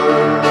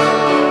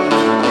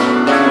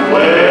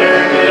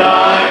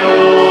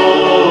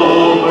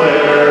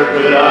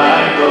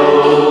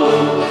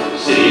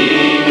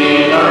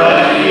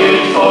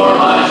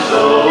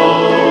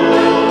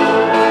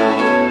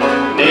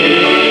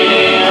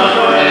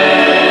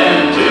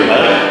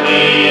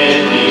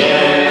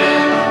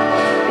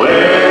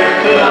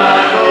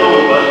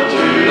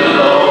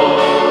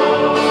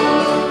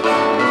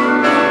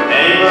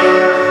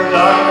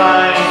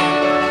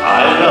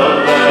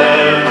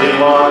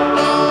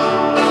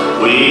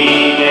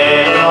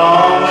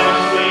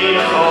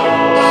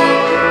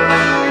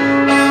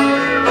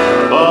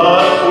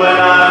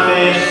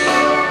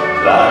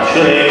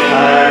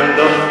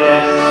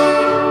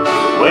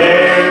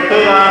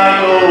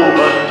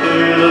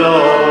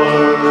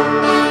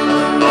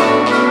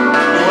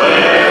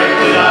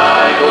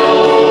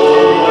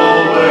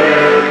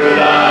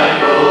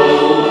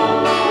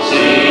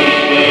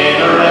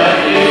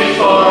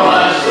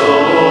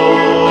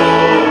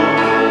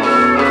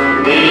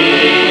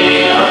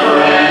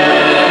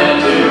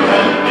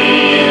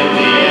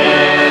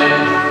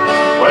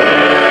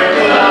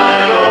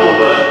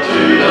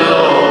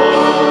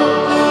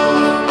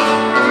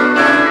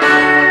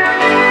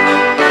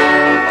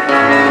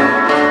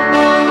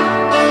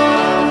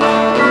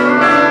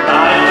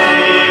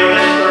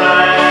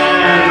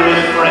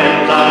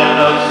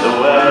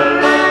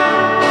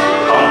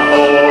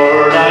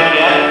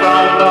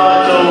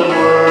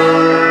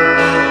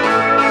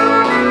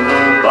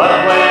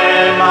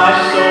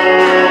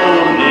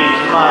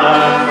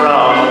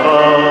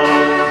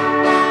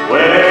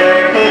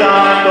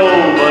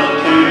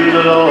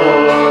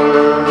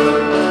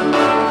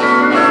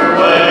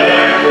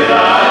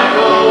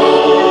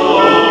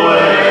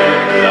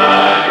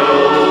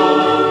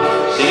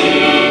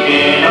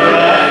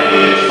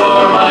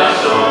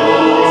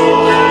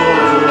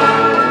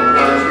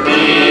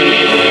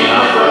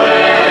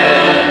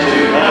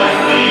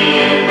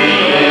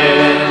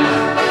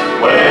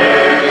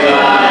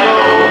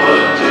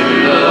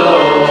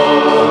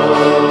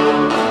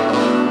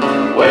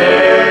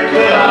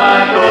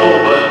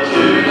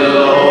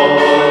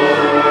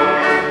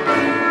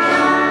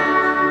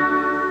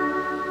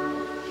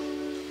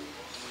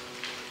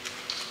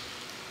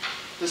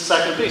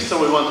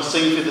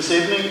 sing for this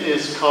evening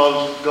is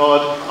called God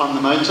on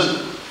the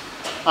Mountain.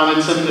 And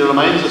it simply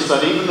reminds us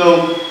that even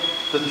though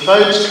the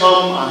clouds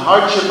come and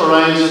hardship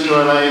arrives into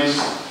our lives,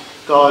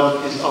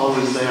 God is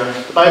always there.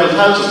 The Bible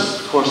tells us,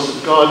 of course,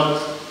 that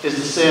God is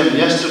the same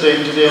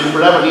yesterday, today, and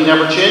forever. He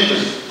never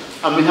changes.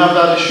 And we have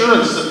that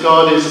assurance that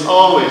God is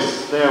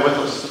always there with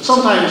us. But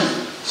sometimes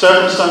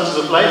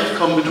circumstances of life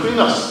come between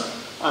us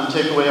and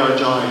take away our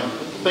joy.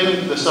 But the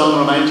thing the song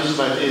reminds us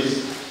about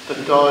is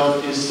that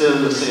God is still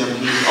the same.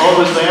 He's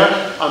always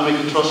there, and we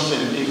can trust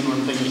Him even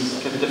when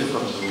things get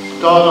difficult.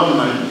 God on the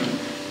mountain.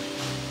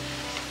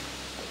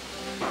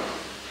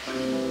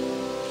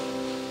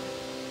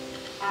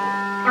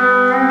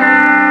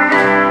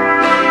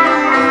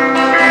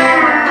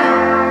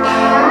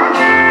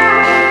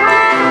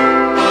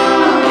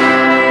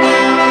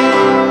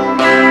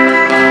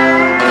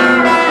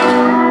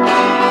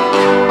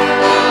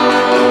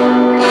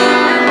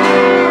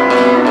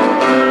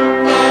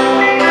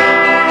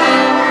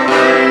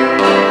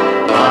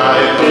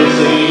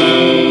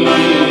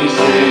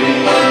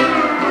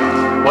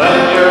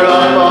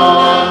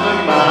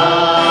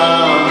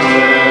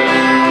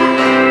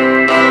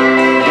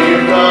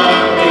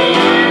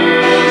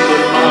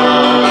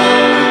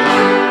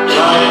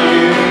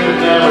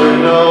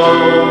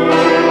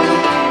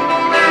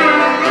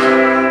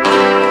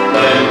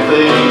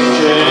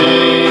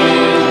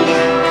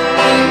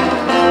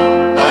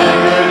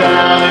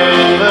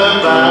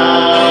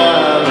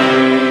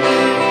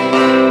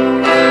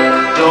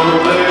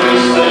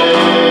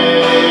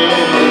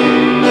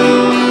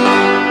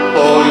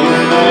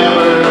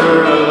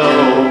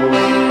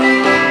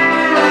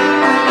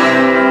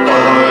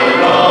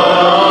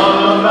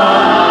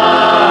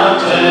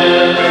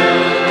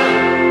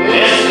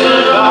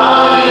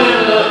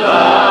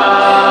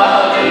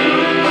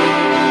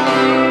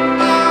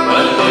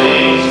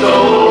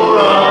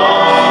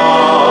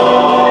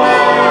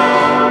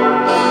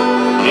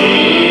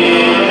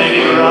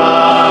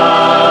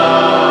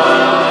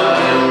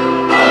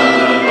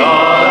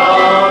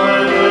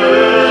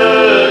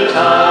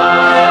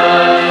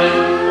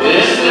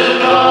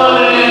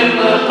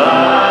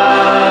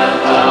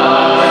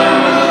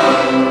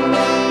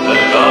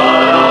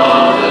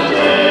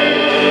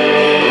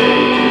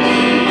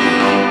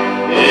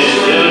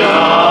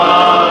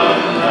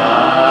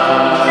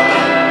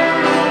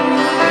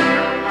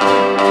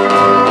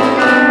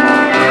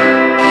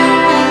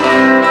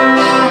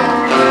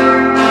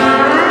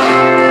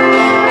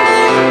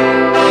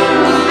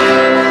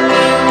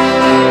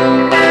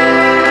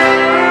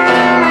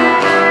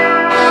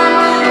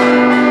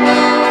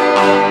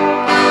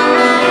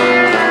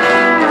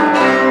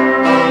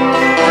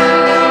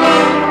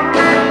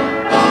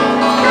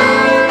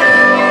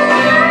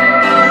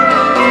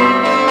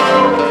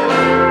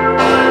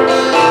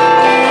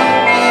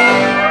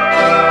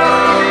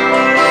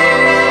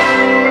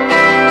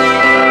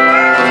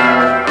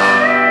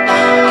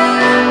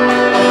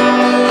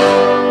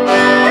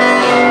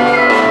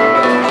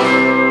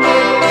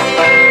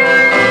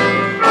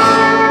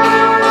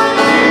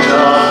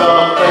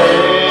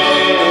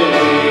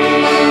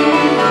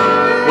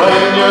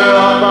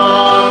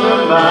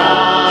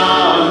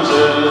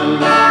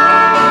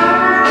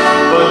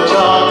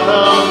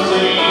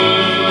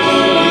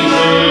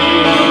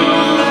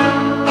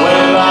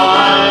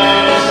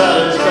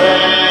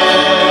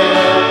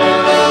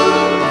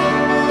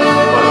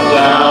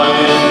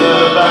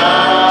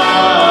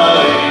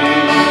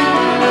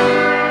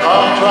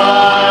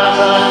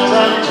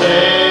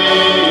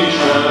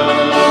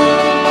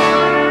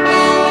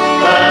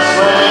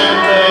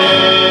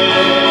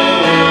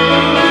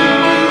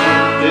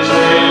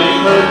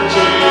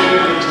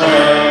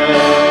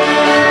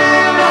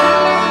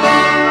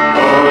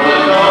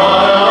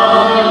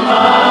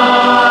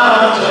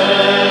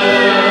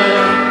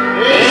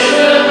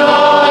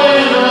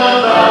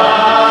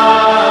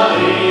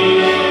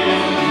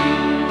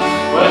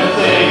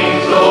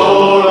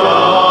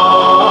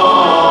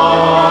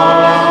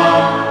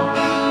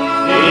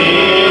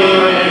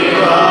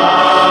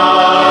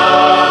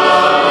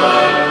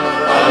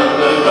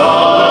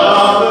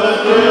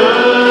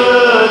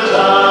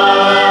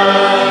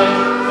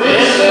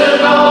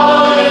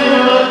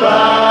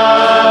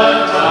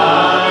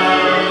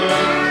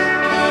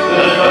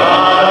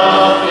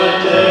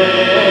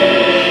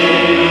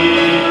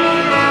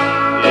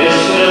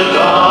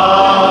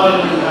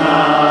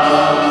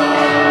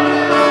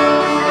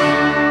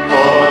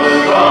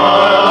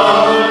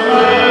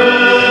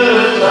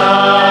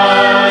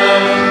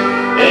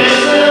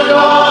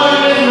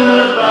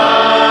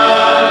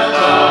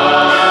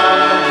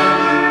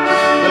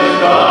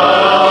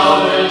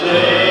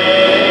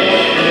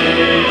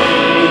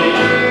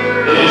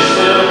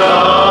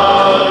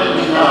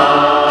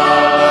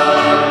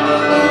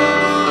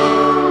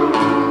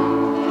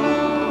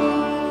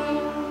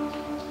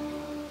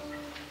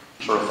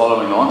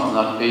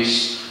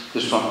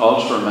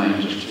 also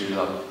reminds us too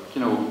that,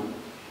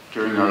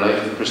 during our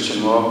life, the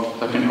Christian walk,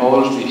 there can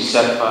always be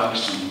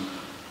setbacks and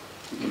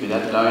we can be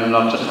let down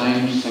lots of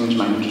times. Things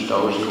might not just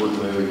always go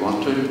the way we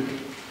want to.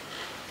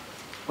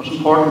 But it's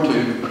important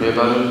to pray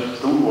about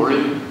it. Don't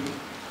worry.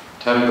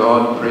 Tell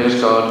God, praise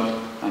God,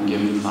 and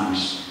give Him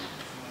thanks.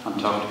 And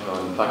talk to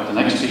God. In fact, the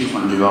next piece we're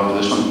going to do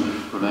after this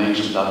one remains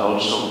of that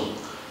also.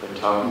 By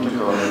talking to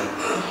God.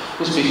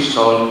 This piece is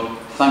called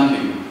Thank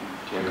You,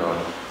 Dear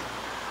God.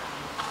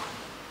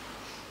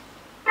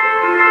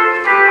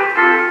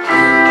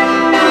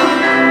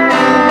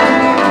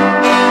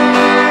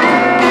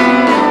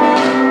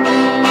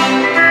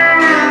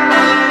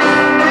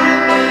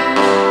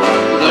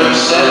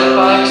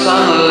 Setbacks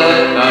and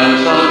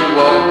letdowns as we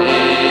walk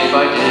day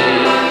by day.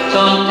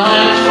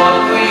 Sometimes what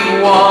we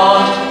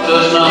want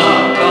does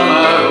not come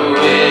our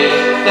way.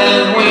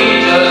 Then we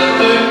just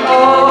look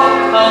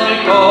up and we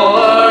call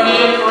our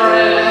dear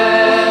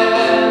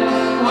friend.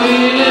 We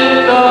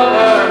lift up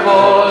our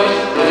voice,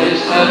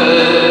 praise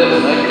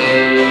heaven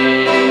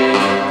again.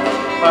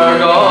 Our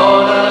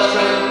God has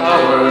great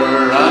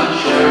power and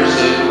shares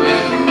it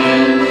with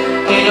men.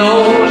 He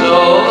knows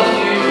all the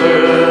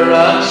future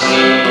and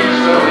sees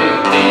where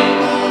we've been.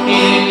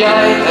 He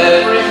guide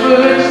every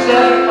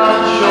footstep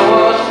and show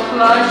us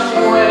life's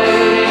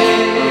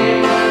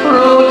way.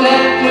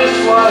 Protect us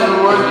while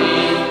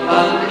working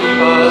and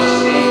keep us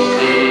each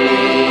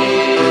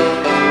day.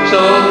 So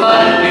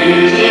thank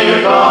you,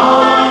 dear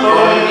God, for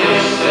your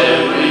gifts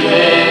every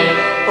day,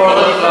 for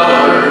the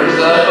flowers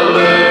that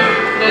bloom,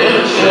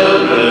 little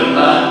children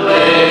that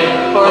play,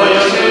 for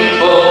your sweet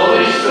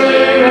Holy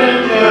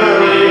Spirit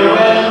purely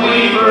when we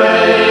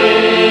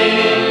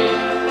pray.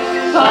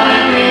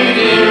 Thank you,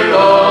 dear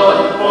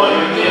God, for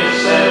your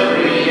gifts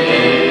every day.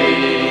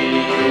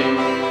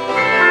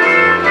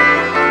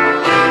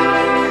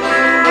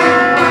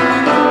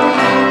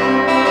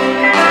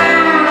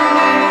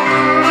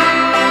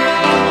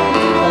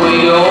 We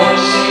don't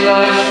see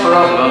life's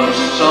problems,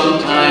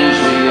 sometimes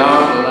we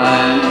are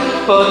blind,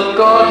 but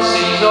God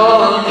sees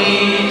all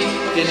needs,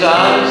 His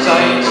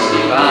eyesight's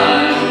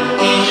divine.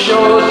 He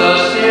shows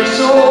us, dear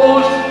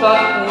souls,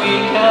 that we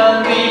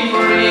can be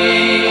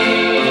free.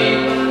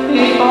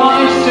 He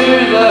points to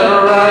the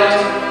right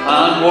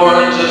and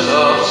warns us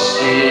of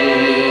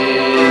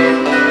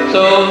sin.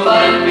 So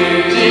thank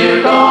you, dear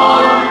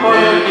God, for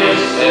your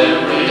gifts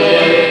every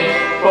day,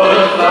 for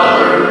the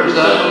flowers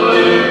that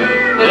bloom,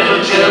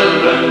 little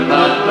children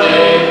that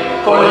play,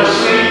 for your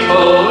sweet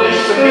Holy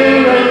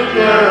Spirit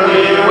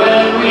purely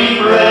when we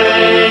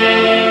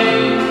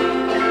pray.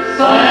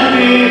 Thank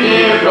you,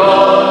 dear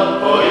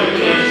God, for your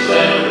gifts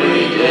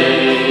every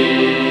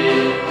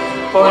day,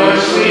 for your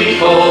sweet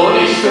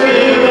Holy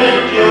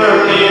Spirit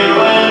purely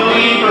when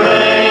we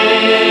pray.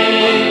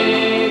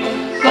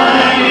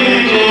 Thank you,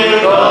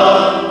 dear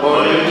God, for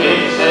your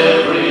gifts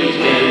every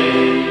day.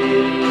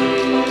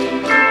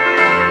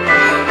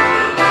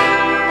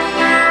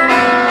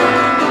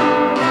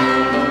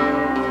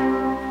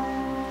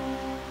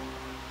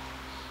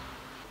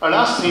 Our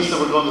last piece that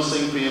we're going to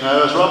sing for you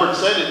now, as Robert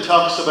said, it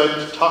talks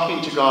about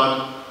talking to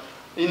God.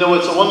 You know,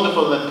 it's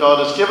wonderful that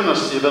God has given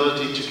us the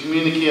ability to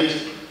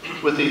communicate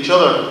with each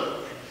other.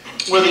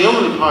 We're the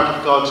only part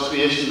of God's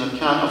creation that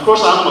can. Of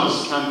course,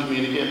 animals can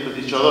communicate with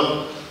each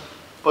other,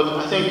 but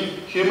I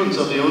think humans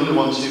are the only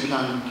ones who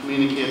can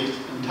communicate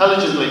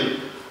intelligently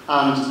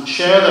and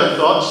share their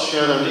thoughts,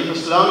 share their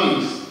deepest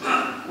longings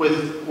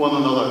with one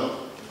another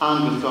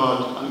and with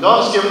God. And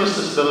God has given us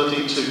this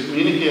ability to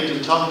communicate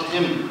and talk to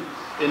Him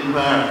in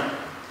prayer.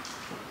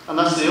 And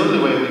that's the only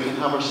way we can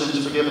have our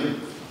sins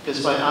forgiven,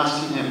 is by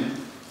asking Him.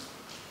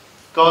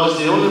 God is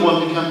the only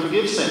one who can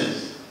forgive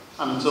sins,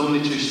 and it's only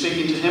through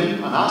speaking to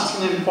Him and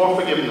asking Him for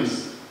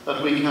forgiveness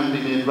that we can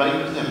be made right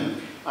with Him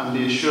and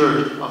be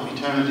assured of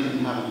eternity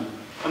in heaven.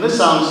 And this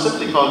song is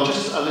simply called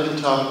Just a Little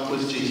Talk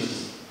with Jesus.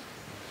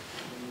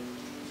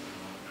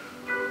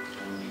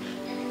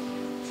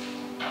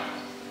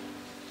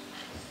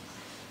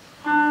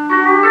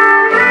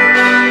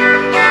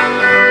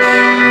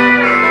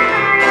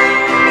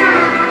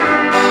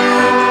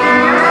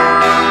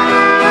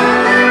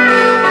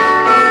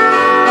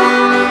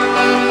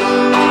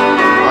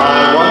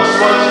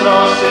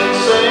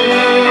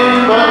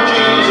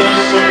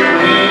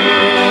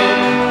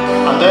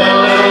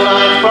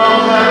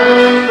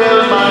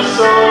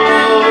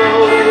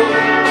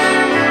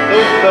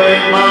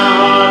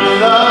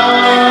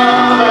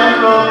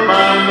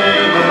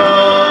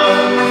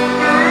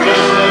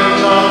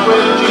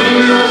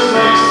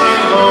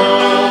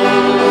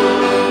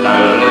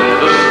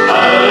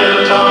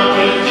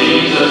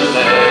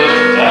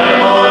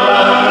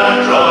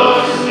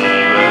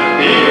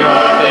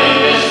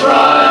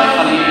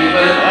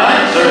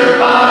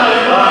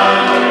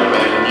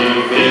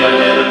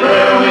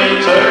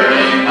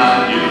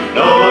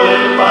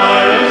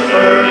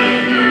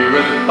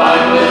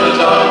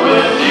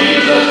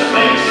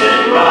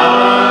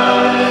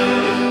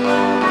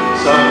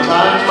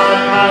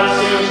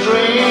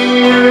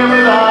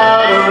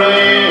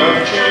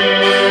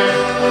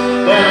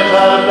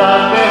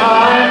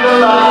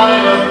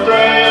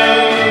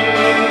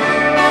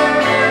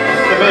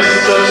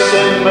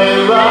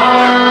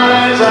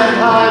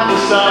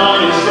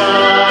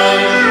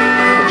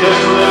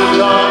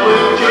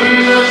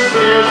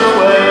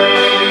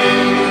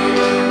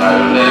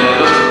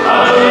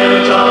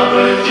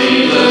 with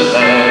Jesus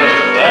there.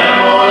 Tell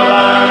him all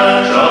about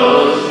our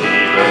troubles. He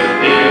will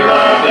hear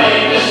our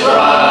faintest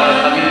cry,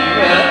 and he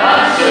will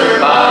answer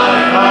by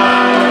and by.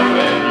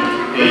 When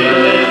you feel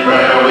this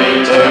prayer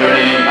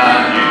returning,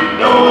 and you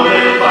know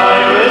that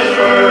fire is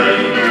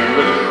burning, you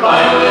will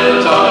find a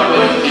little talk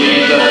with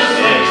Jesus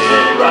makes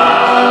it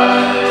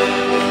right.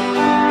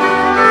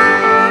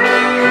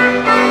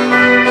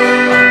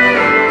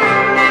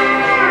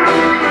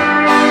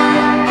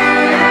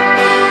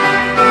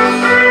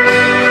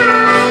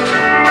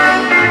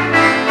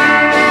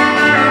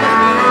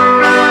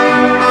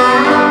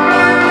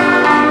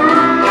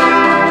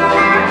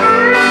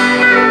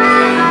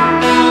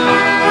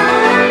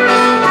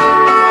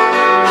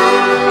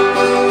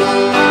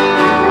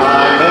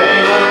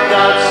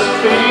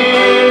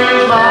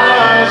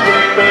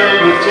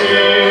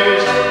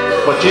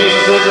 But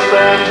Jesus is a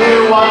friend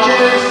who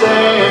watches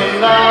day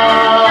and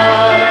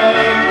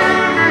night.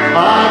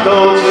 I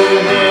go to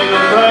him in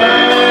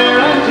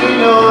prayer and he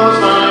knows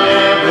my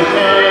every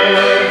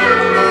care.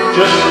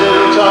 Just a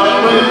little talk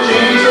with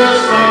Jesus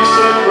makes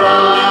it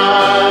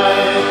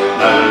right.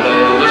 Now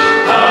let us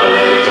have a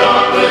little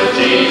talk with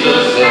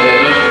Jesus.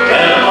 Let us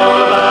tell him all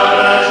about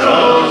our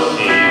troubles.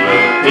 He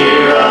will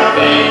hear our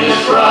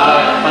faintest cry,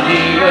 and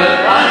he will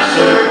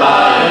answer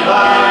by and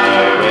by.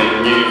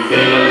 When you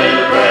feel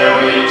that prayer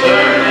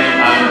returning,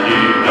 and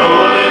you know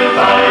that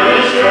fire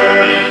is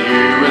burning,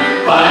 you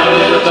will find a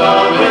little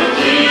talk with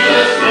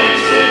Jesus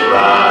makes it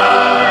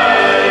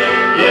right.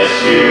 Yes,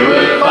 you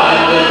will find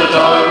a little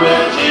talk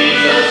with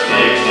Jesus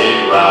makes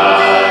it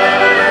right.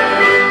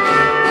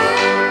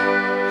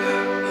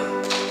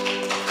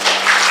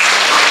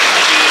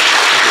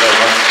 Thank you very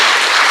much.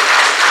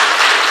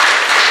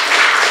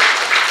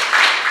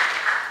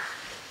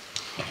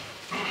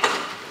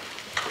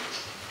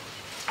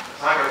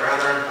 Thank you,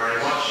 brethren, very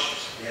much.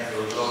 We have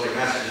those lovely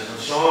messages and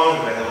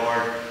song. May the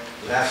Lord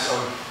bless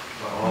them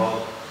for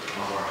all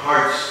of our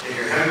hearts. Take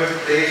your hymn book,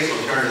 please.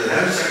 We'll turn to the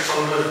hymn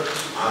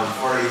 644.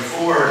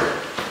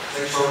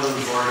 644.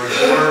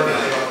 We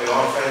take up the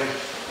offering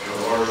of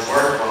the Lord's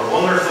work. What a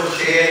wonderful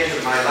change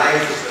in my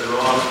life has been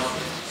wrought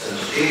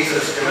since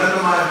Jesus came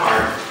into my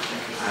heart.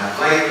 I have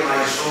light in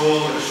my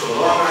soul, which so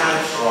long I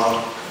have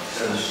strong,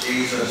 since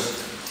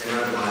Jesus came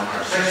into my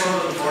heart.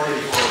 644.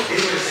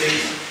 Keep your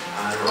seats.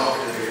 And you're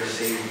often to be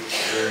received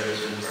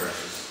words and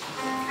verses.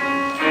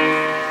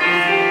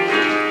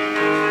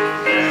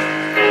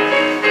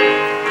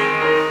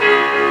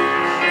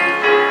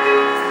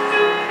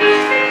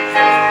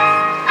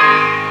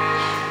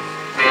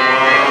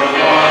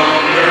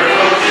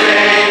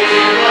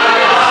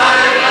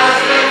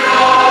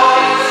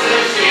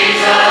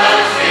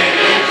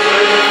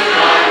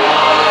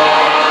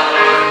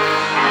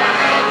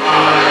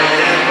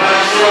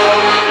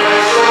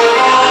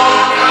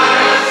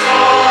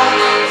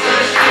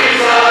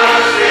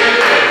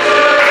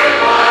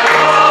 Jesus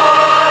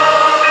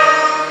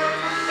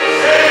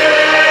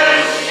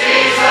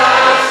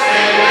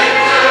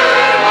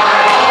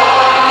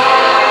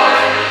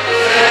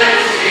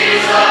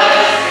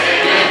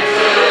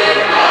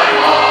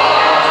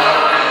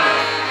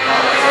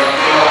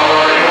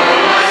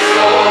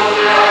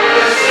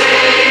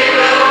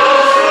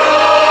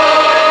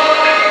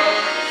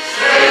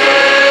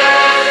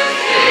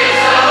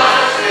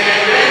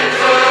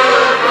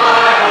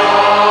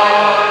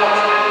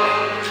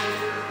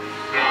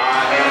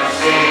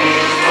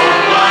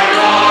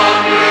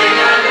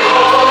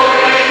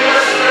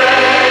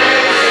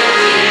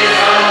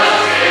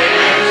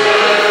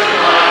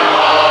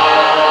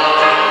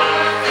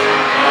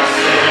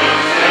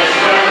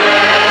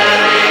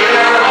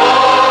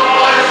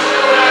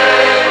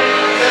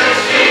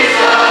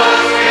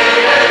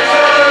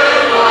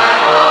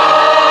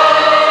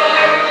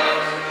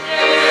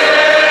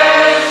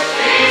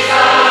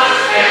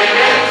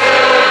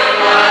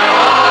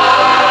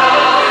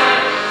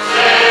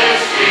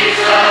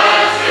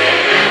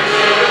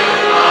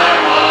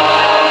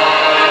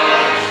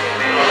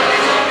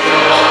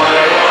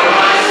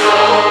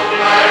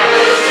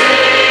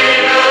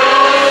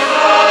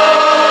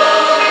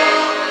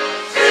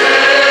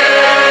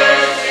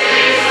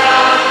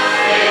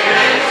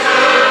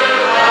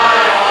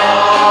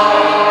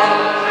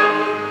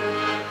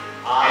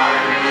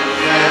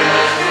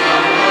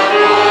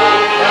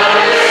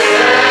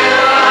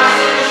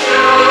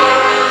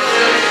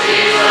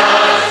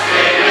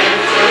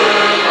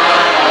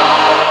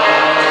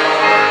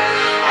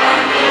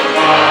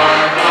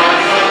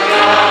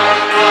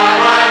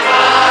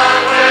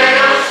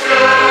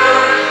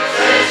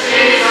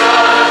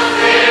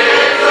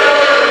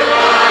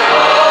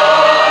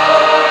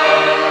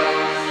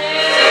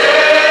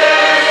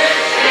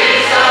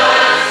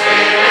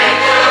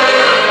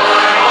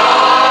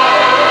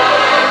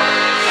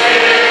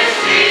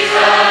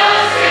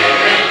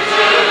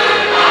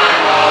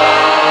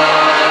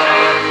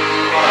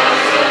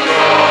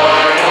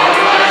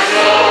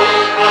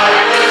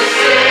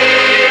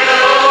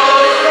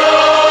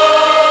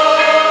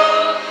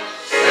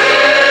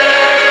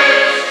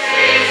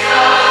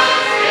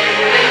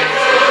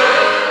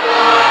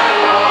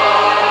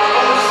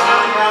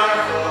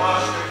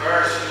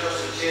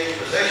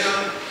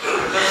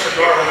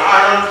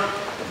Ireland,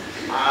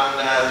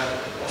 and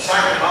the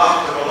second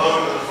half to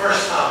belong to the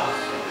first half.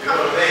 You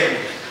know what I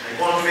mean? Like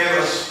one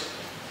famous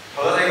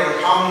political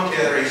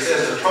commentator, he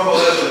says the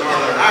trouble is in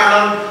Northern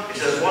Ireland, he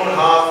says one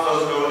half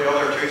doesn't know what the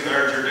other 2/3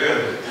 are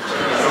doing.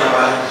 So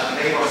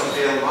he must have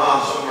failed man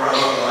somewhere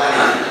along the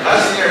line.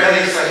 Let's hear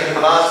Eddie singing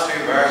the last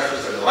two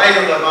verses. There's a light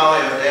in the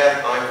valley of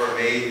death now for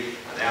me,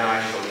 and then I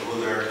shall go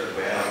there to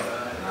dwell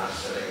in that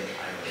city.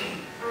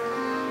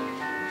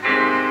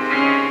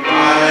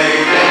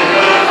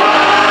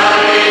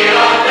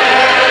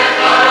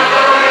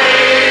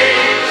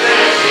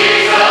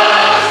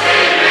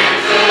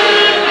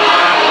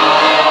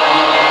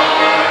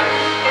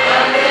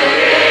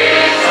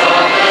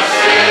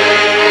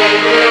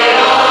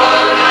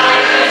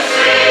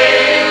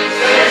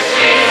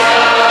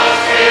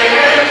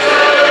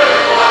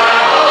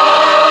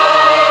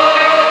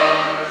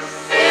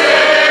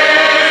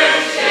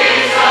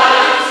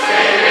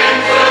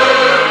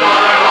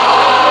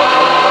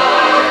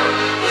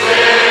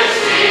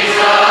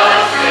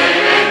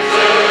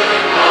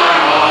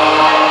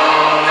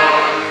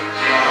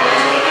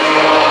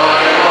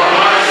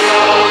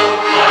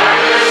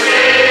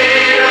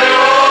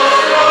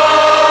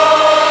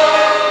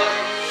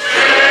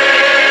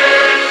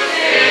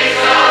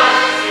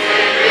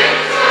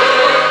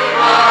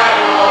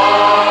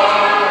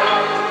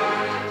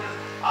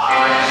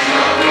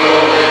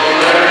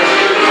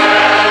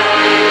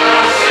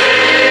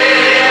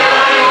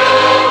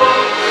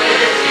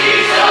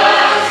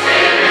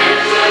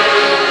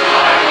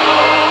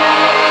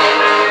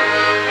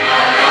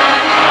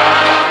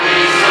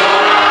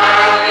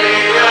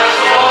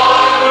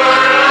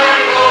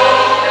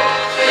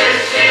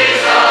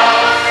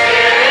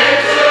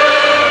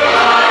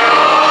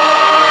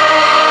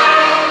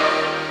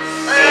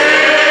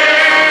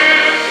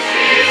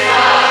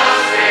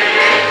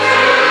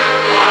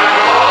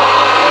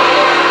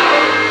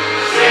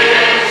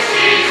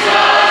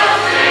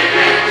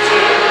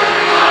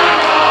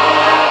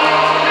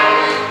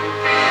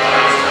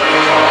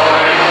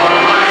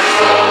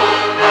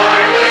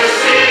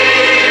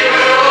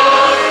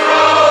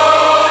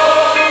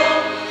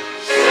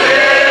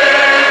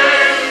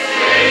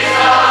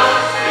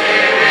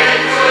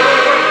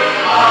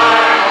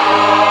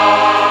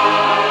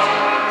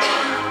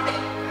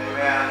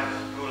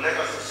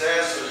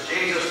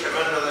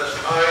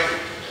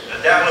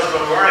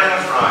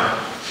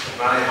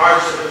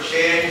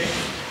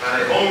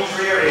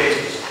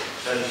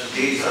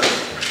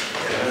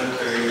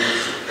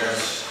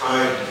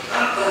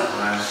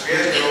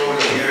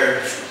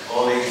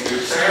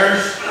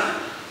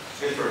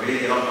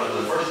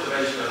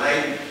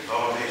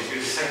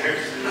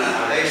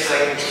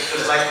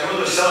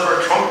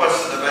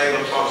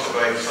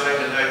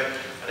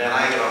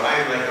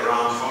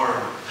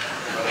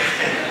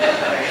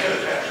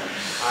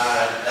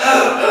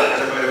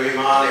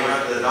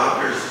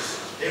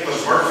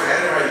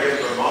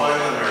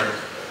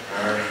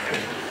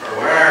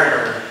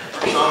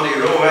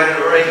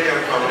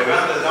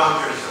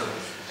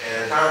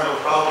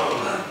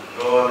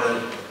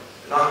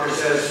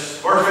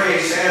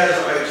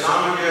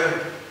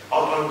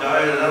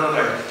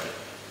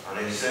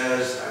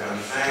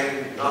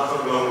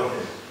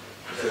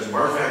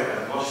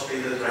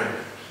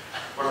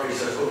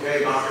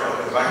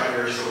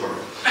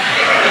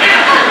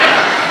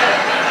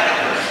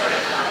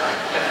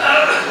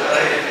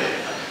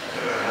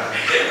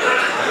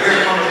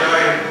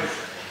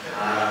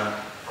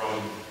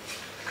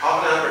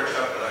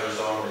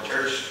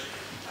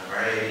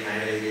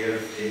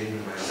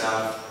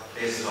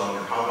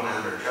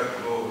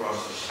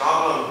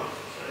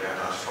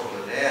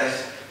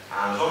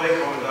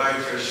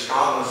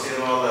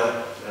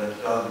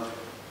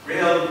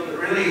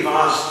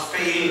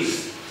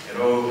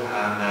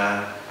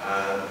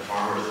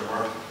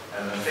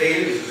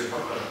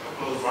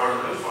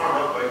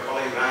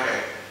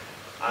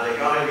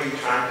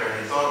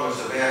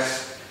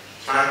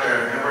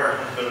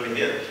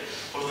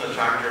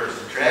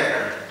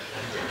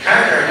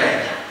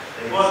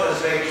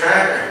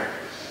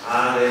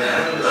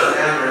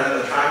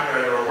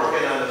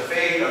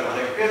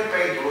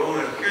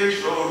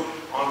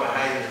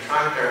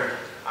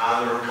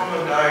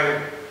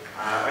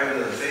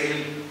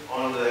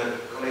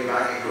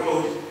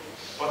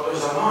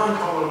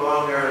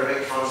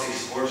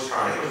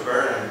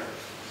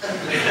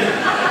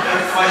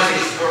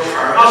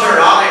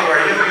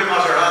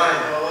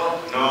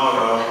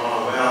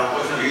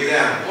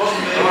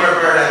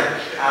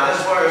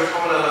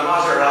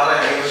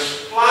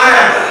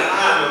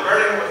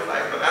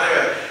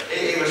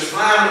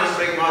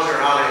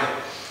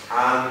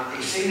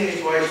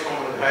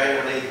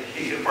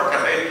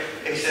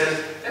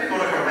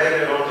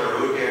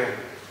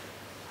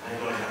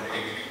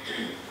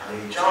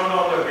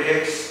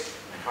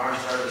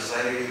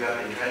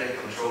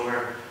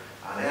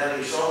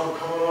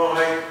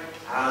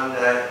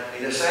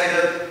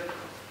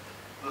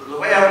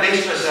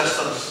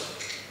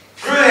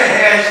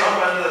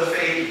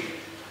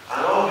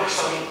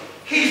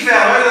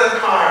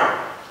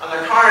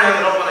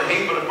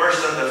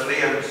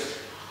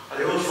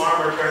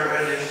 farmer turned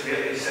around and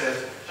he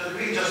says, "Should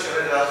we just get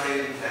rid of that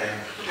feeding time?"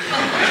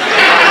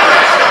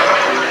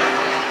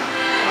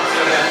 That's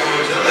what that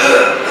goes.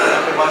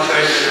 Watch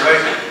out to the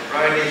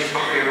right these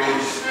country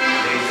roads.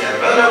 He said,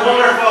 "Well, they're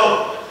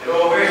wonderful. You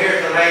know, we're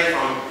here tonight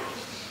from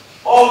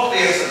all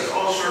places,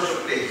 all sorts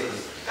of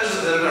places. This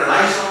is a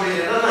nice one,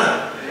 isn't it?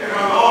 You're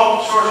from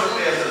all sorts of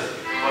places.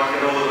 But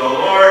you know, the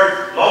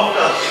Lord loved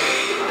us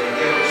and He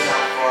gave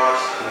Himself for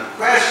us. And the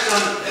question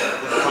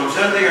that comes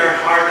into your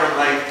heart of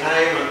life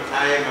time and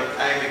time and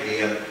time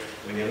again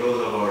when you know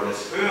the Lord is,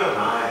 who am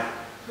I?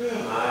 Who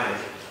am I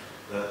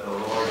that the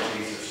Lord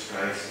Jesus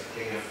Christ, the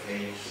King of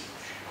Kings,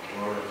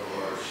 Lord of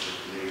Lords,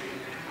 should lead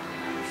and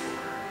die for?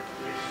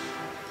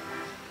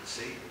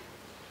 See?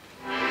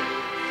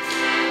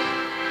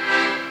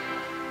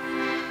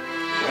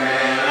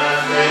 When I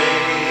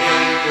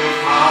think of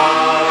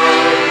how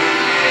He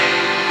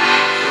came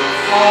so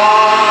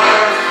far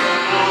from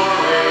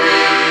glory,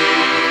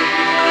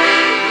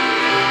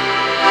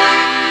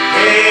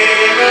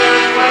 came and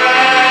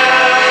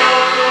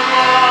dwelt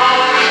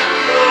among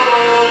the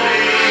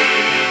lowly,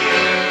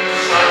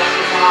 such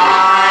as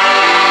I,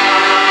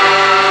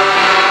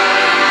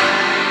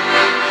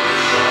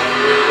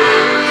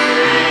 suffered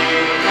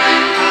shame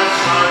and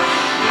such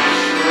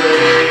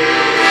disgrace.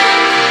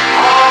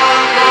 On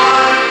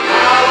one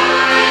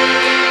Calvary,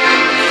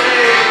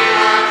 take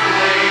my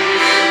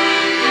place.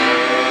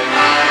 When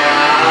I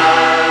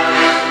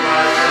ask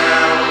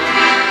myself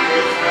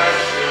the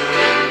question,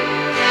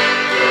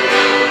 who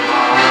am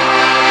I?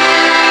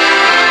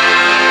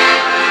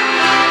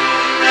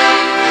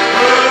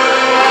 Who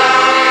am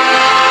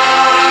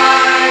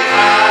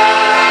I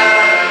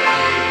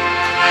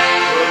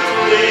that would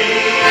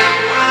bleed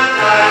and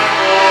die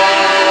for?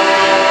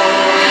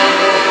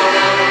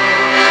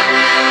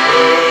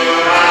 Who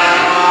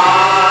am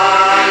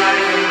I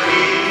that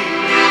He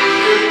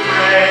should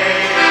pray,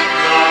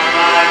 not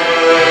my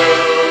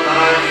will,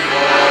 thy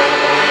fall?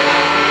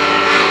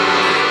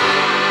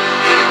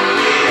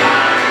 The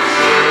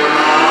answer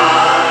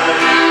I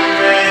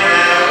may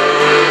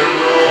never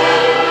know.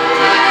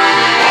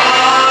 Why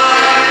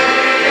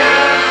He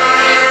ever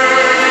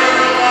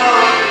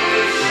loved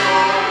me so,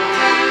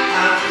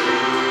 and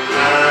through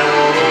that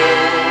old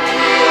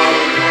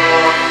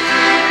cross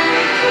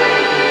He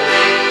bore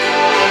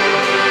all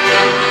of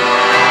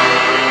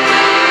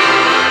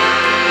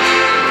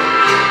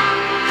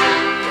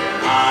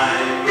When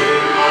I'm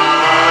reminded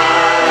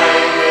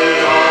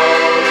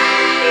of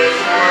His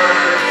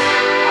words,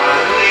 I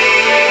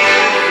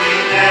leave me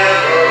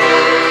never.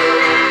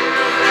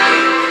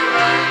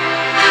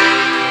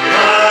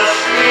 The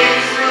sweet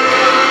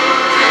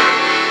truth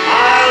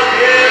I'll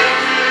give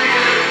to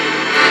you,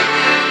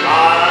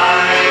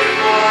 life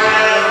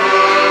forever.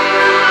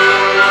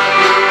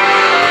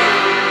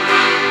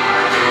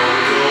 I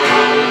don't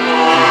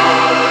know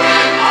what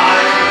I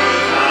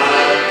could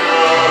have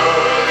done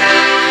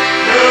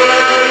to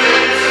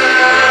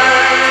deserve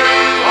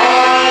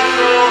God's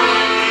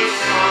only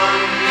Son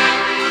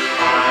to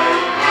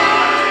fight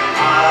my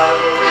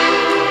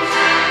battles,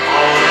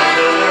 all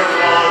till they're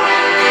won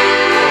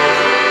for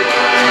the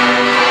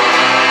Lamb.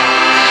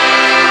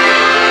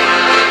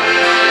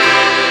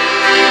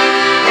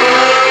 Who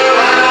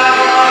am I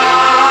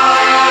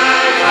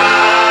that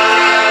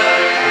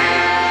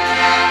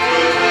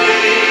would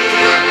bleed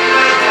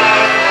and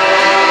die for?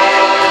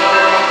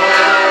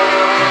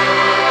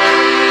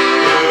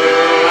 Who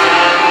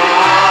am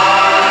I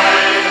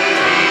that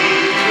He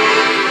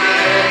should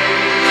pray,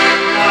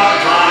 not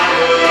my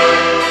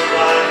will,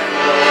 thy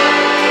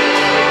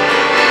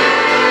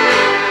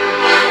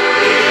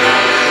The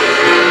answer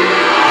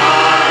I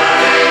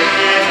may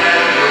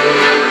never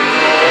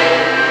know.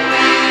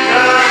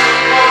 Just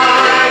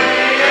why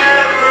He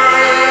ever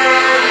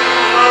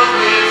loved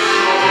me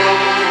so,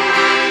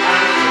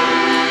 and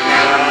through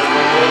that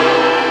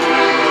old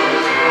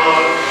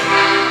cross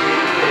He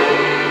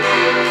bore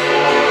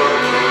for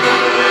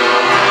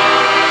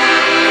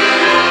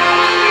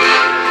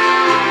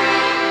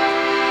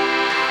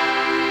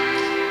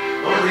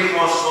One of the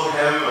gospel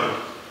hymn, and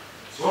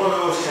it's one of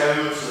those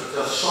hymns that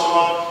just sum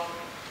up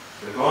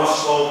the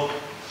gospel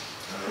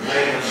and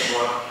remind us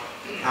what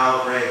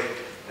Calvary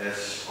is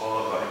all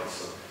about.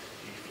 So,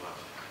 E flat.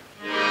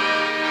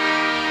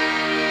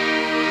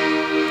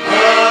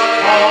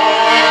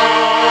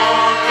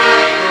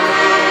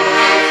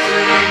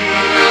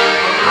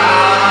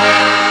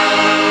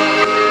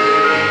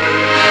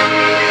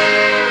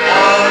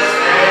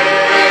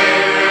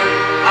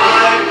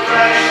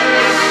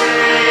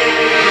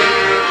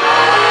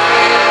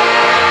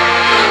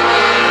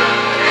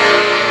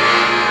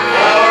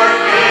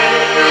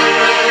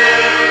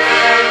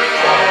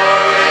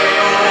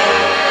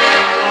 For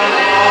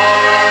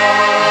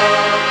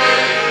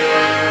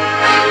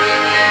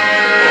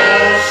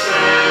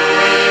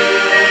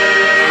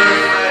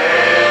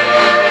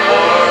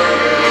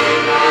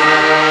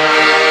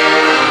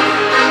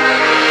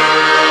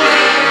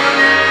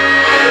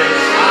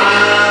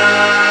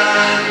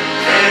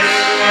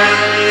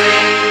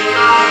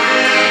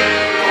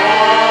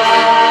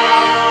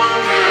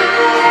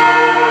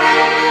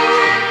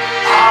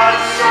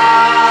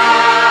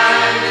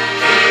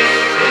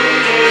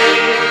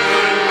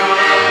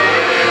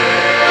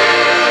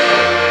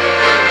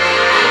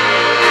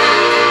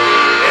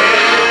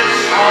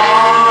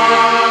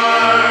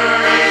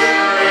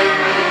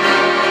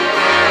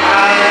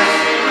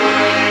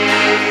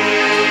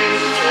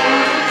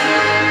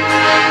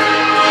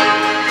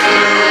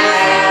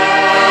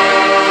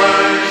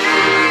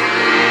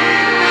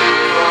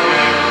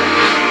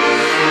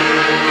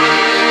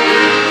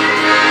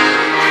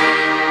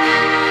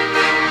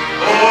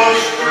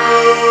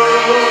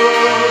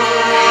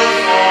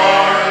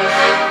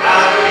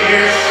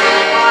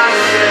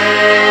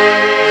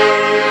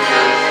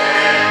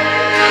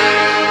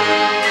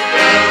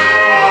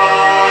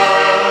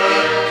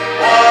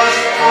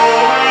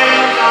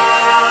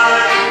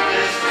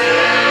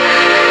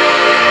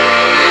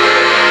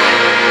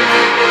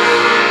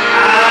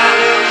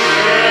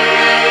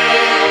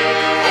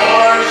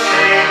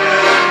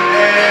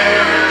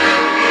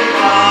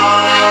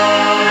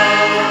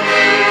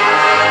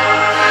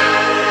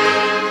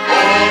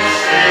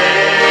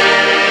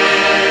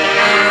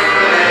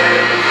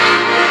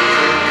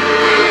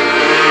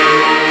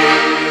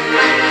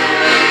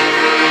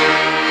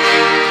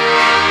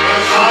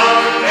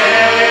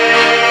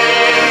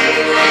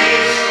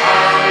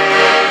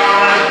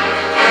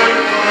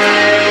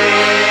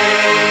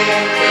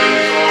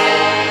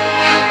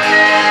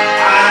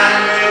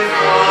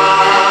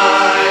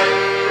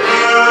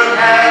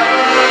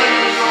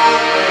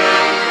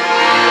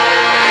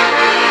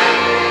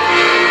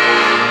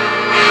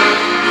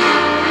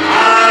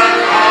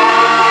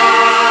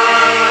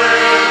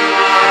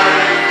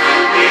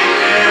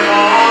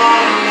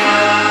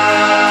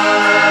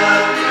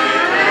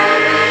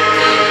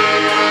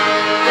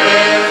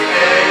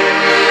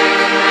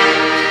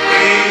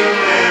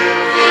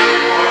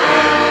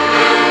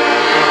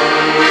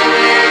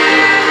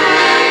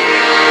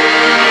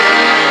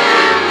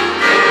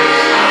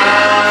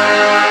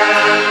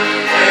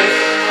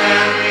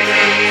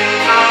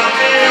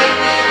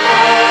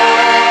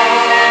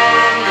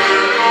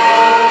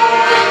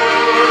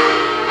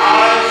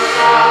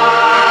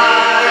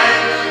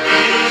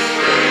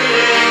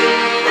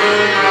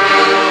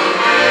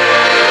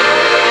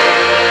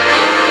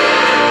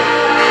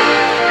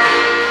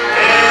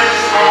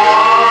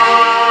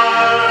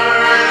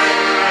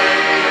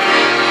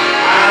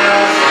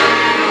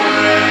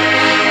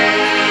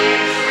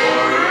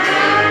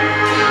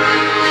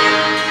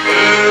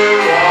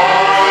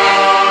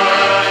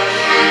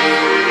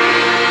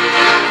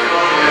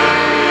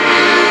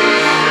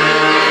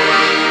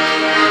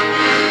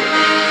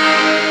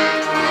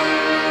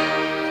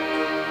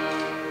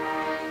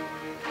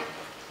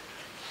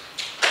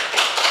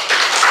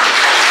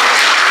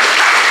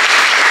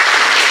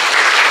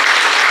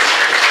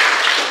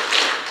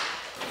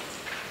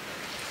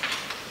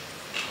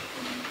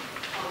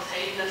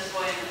this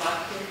boy in the back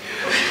here.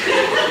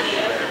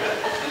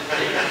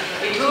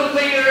 He told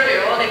me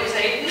earlier on he was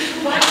hiding in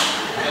the back.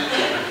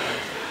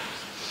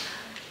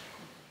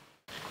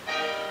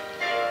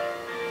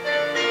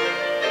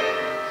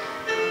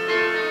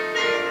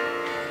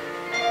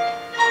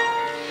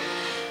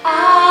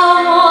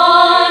 Our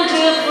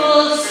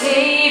wonderful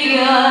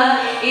Savior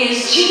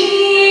is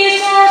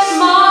Jesus,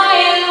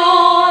 my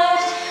Lord,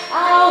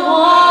 our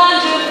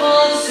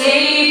wonderful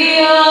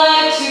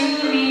Savior to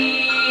me.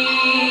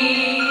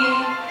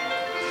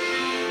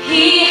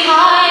 He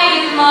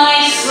hideth my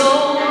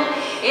soul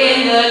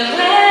in the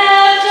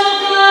cleft of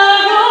the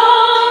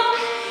rock,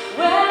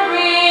 where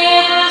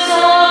rivers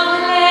of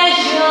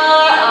pleasure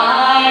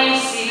I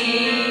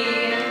see.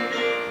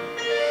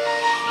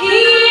 He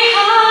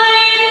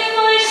hideth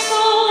my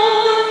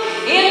soul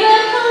in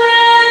the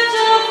cleft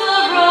of the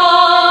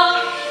rock,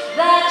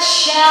 that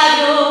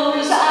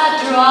shadows a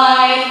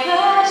dry,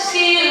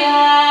 thirsty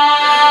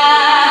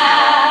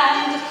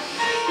land.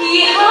 He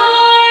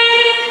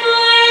hideth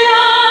my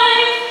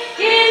life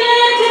in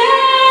the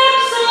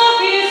depths of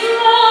his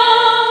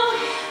love,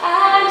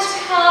 and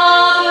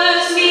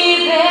covers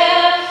me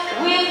there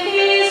with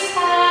his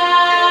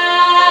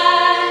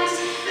hand,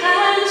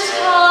 and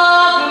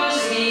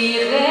covers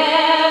me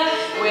there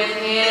with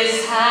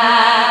his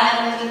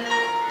hand.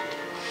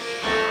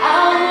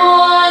 Our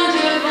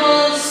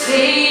wonderful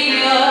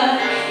Savior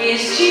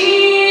is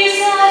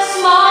Jesus,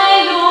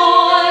 my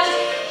Lord.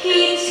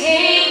 He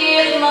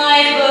taketh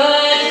my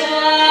burden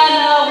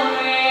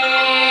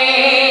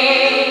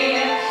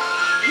away.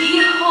 He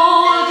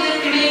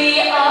holdeth me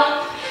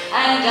up,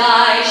 and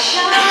I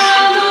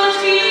shall not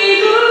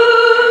be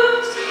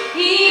moved.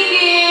 He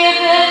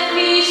giveth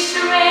me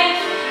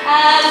strength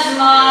as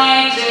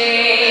my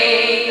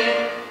day.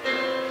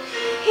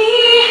 He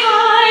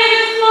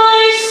hideth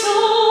my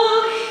soul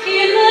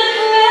in the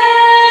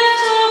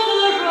cleft of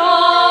the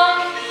rock,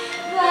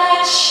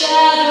 that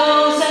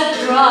shadows a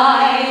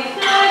dry,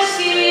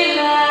 thirsty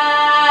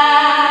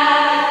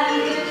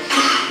land.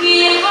 He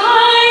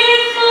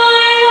hideth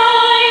my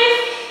life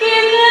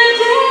in the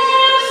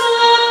depths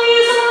of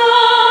his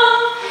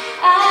love,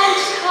 and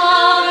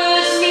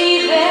covers me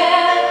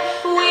there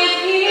with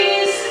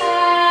his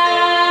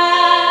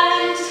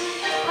hand,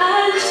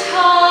 and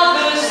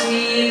covers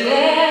me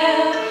there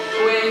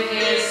with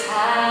his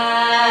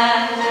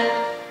hand.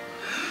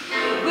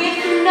 With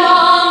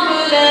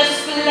numberless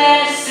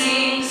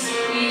blessings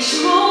each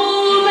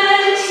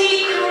moment he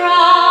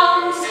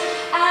crowns,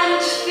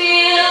 and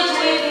filled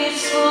with his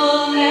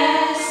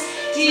fullness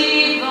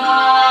divine,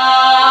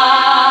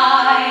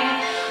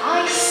 I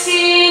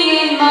sing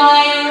in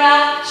my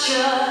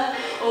rapture,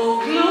 oh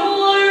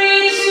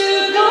glory to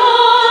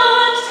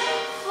God,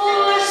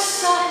 for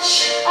such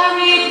a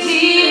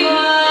Redeemer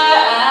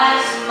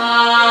as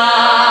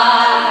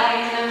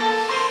mine.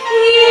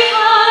 He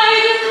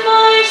hideth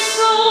my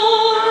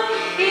soul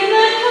in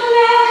the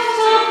cleft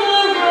of the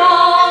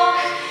rock,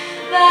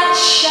 that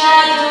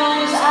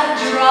shadows a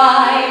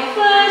dry,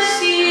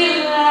 thirsty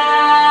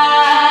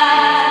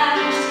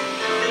land.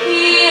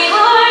 He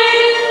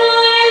hideth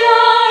my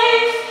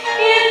life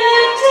in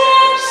the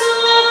depths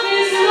of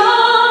his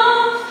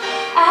love,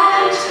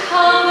 and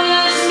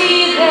covers me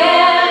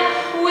there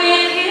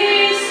with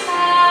his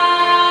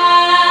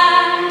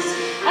hand,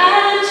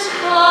 and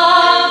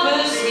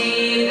covers me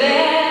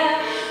there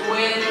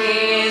with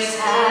his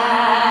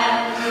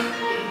hand.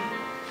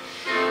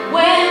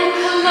 When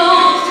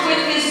clothed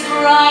with his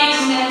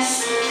brightness,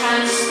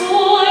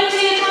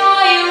 transported I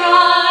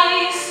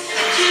rise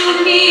to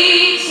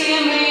meet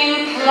him in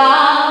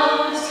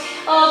clouds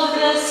of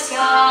the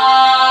sky.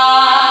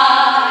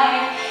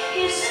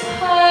 His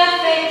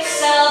perfect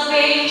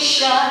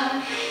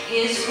salvation,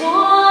 his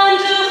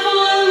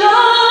wonderful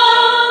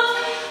love,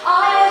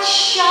 I'll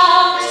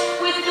shout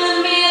with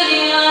the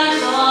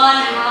millions on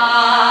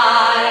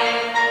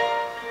high.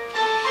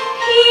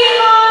 He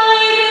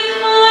hideth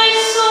my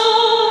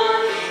soul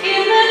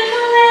in the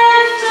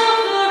cleft of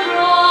the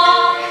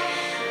rock,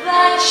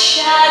 that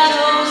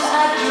shadows a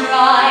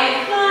dry,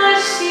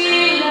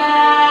 thirsty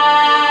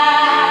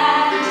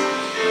land.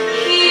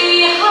 He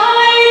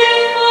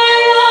hideth my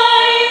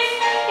life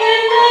in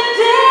the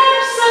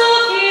depths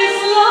of his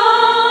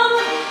love,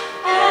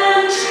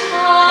 and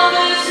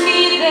covers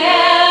me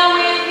there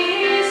with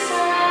his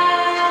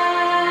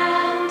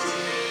hand,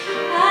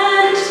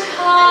 and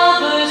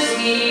covers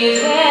me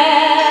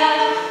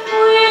there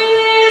with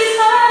his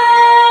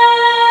hand.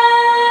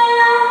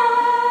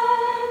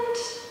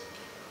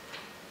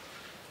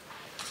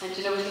 And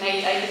you know,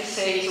 tonight I could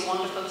say he's a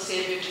wonderful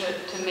Saviour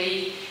to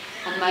me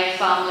and my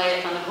family,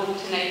 and I hope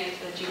tonight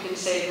that you can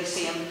say the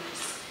same.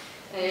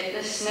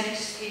 This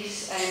next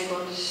piece I'm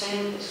going to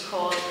sing is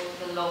called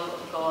The Love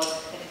of God,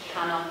 It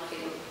Cannot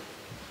Fail.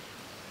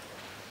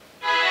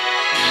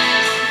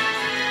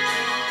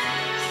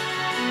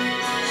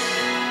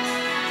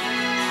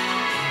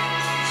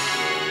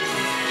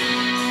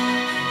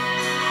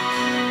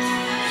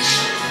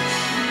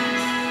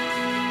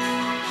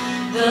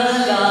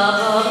 The love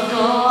of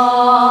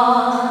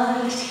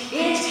God,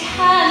 it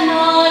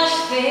cannot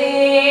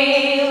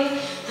fail.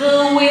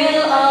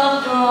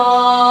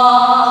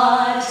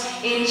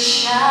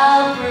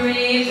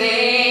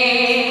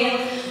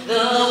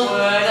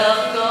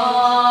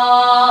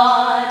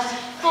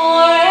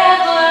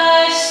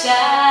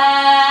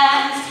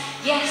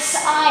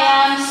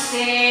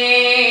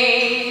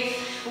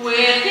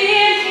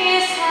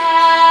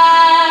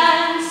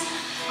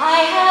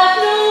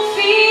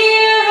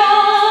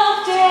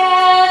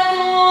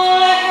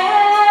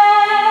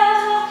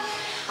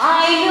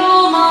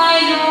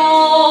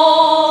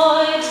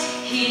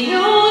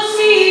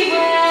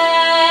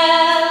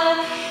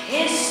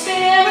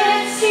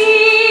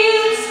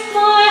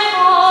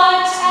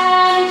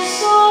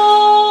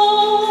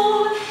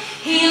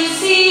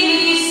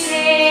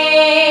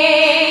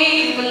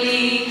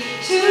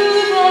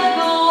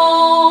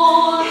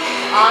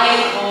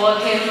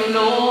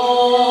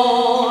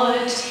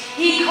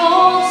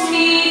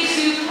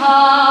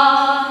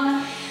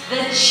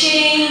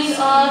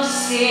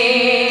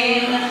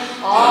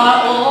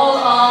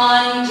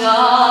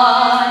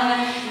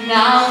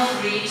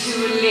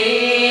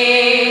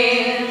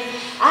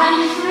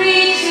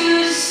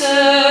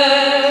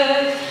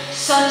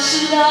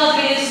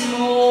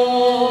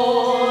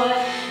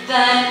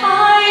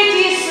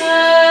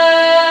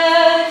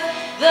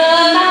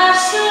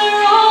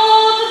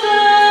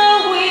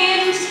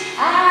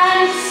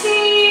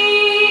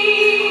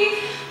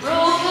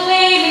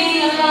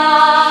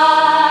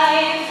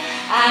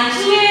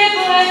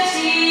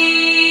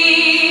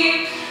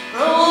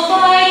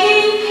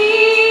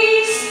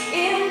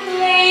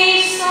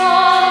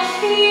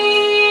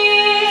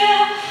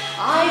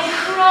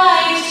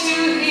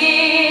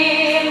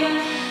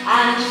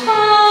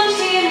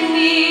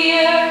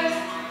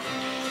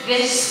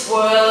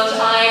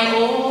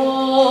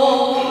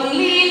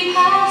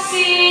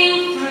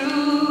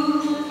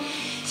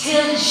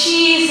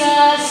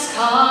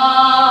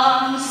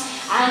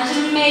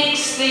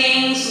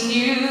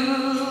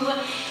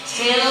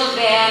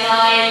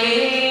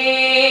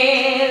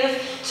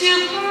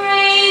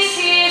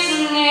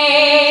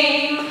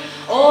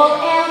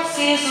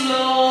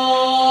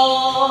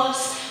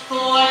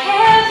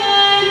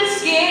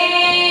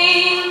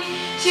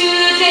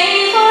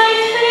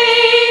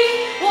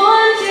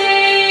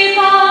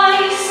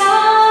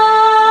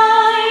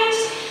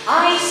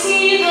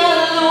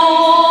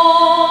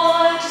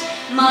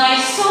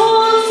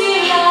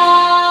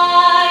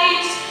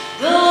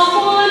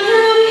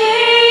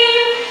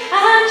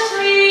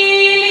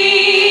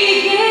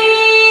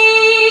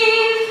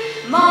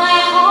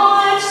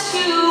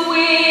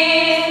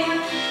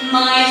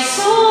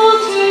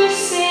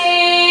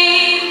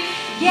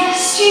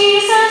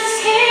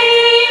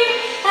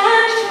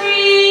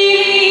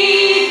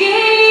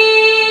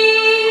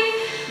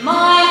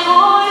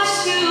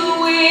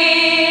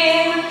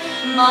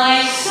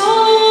 my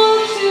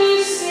soul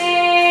to save.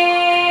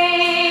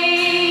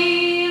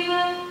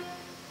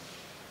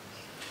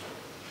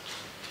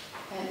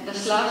 And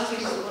this last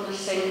piece we're going to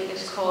sing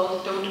is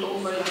called Don't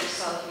Overlook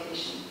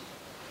Salvation.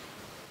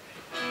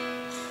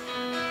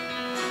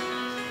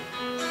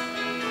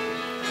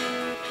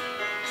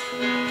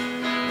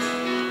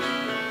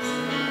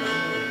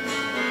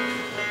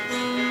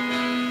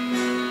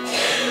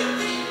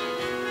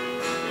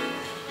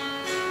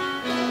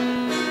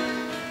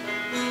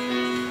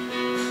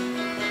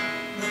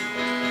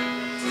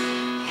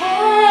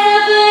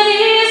 Heaven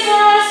is a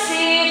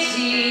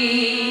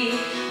city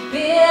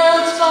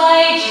built by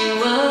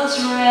jewels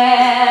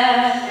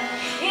rare.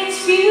 Its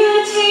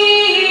beauty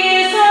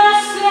is a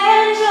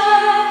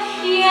splendor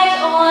yet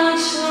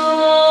untold.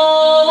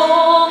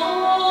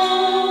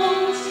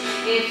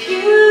 If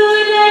you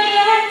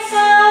neglect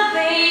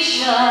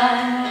salvation,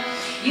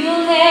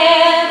 you'll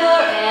never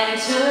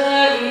enter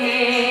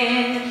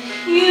in.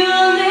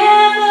 You'll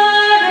never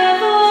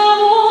ever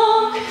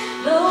walk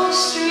those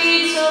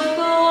streets of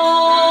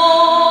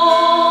gold.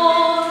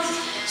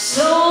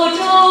 So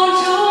don't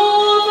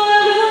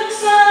overlook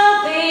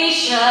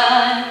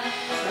salvation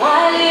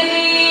while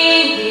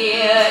living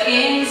here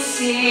in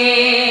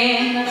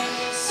sin.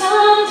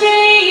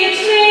 Someday it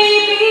may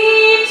be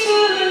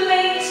too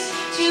late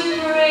to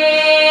pray.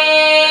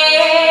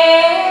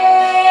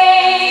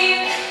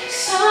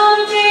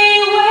 Someday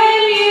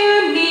when you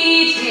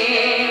need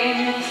Him,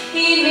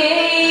 He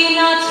may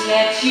not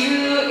let you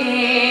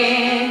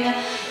in.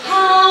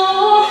 How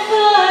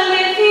awful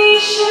if He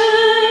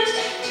should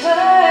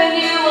turn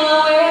you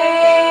away.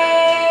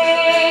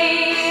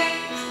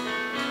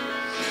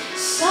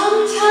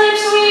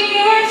 Sometimes we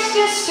get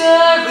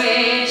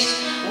discouraged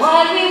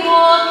while we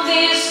walk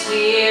this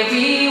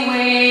weary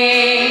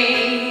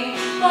way.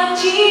 But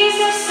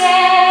Jesus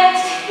said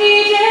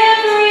He'd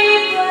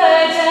every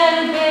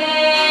burden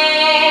bear.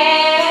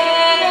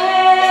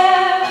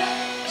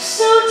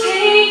 So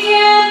take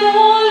Him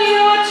all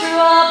your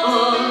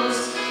troubles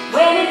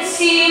when it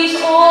seems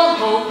all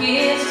hope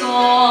is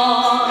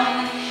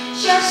gone.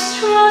 Just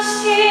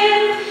trust Him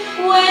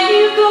when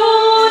you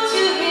go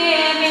to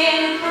Him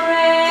in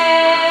prayer.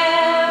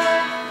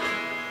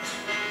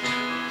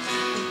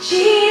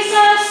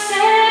 Jesus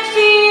said,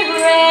 be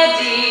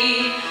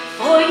ready,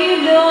 for you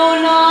know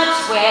not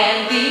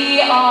when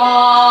the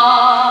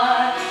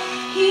hour.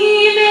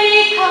 He may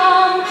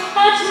come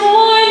at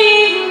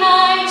morning,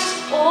 night,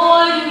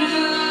 or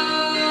noon.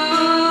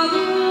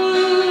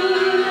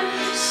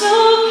 So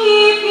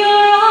keep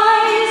your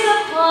eyes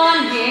upon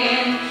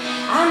Him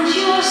and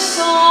your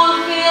soul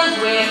filled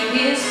with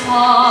His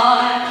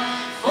power.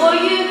 For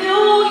you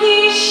know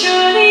He's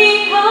surely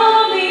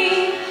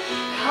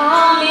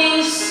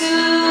coming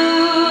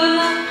soon.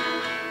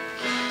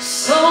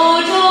 So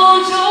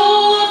don't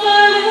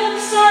overlook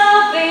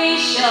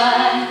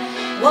salvation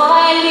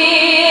while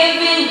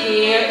living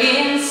here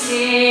in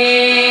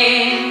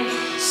sin.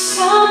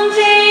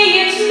 Someday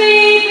it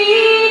may be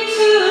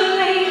too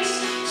late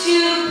to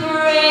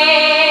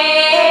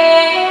pray.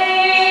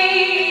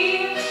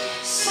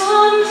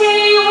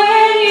 Someday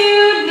when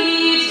you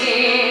need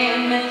Him,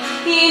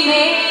 He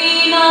may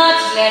not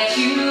let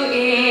you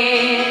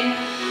in.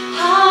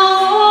 How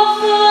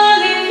awful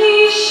if He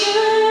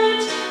should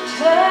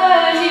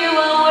turn you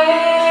away.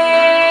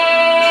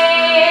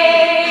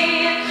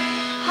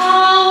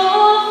 How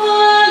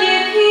awful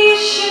if He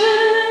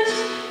should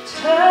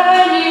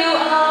turn you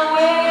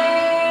away.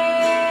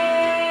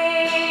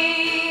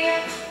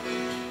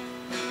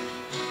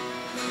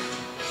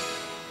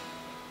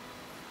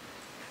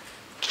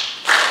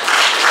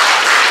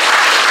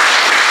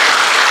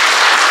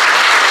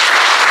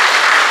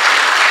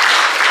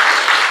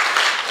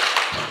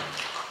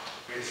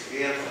 Praise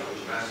again for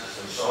those messages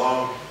and song.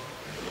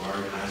 May the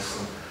Lord bless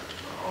them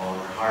for all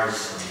our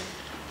hearts. And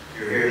if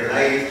you're here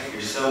tonight,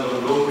 you still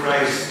don't know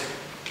Christ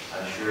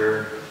as your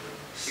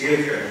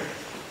Savior,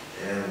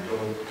 then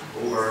don't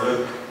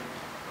overlook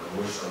the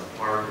most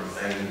important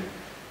thing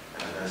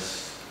in this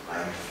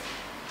life,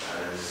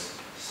 that is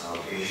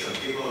salvation.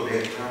 People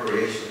make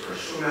preparation for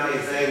so many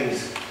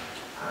things,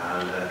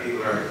 and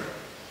people are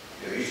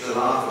used to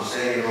laugh and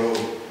say,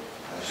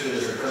 as soon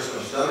as the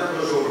Christmas dinner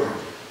was over,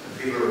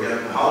 people were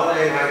getting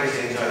holiday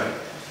magazines out,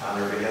 and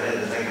they're beginning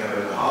to think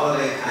about the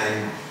holiday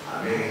time and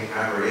making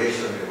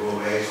preparation to go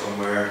away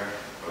somewhere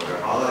for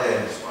their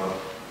holidays. Well,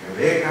 you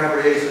make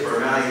preparation for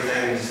many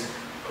things,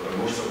 but the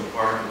most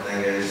important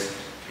thing is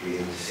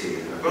being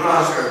saved. I'm going to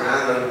ask our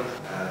brethren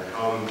to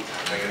come and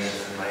begin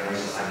this tonight as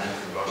a sign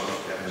from God's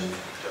given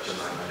just as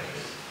I'm ready.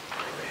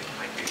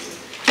 Thank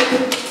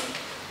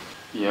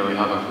you. Yeah, we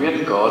have a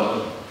great God,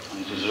 and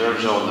He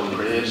deserves all the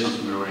praise and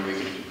glory we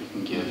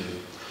can give.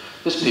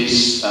 This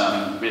piece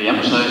really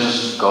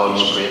emphasises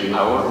God's great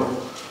power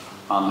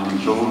and the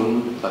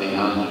control that He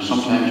has. And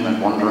sometimes you might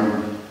wonder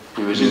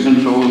who is in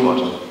control,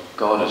 but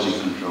God is in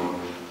control.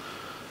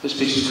 This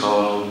piece is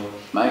called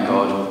My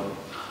God,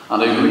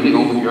 and I really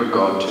hope your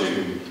God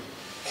too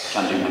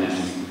can do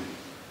anything.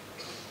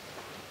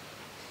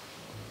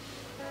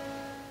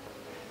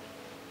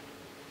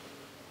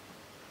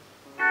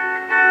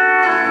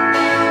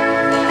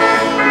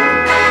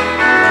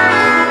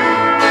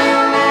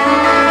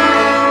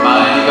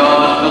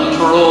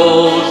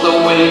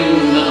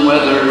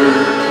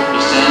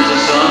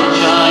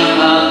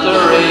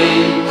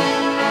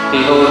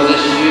 held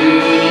this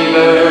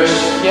universe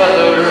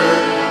together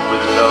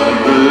with love and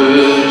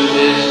good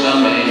system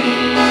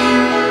aim.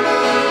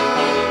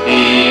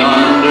 He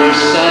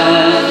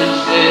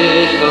understands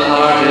each little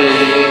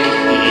heartache,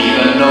 he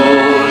even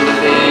knows the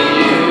pain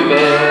you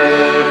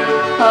bear,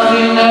 and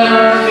he'll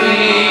never be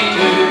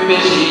too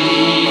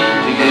busy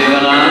to give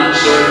an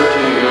answer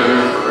to your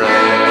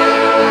prayer.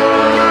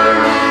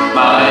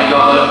 My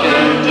God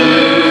can do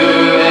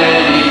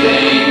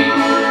anything,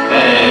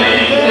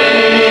 anything,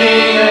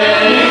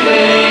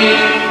 anything.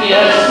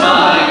 Yes,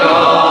 my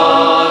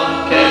God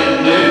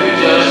can do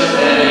just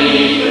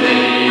anything.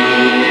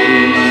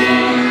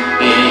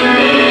 He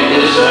made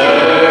this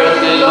earth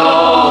with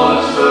all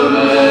its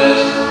fullness,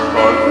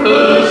 for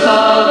good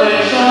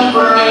salvation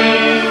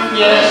bring.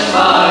 Yes,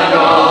 my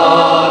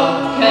God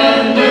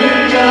can do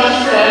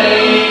just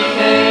anything.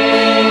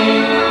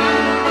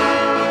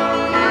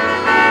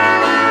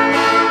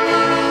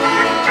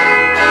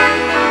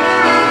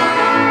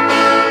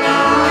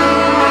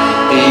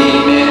 He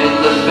made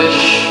the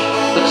fish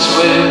that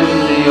swim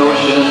the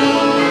ocean.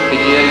 He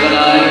gave the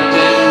night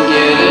and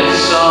gave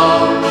its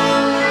song.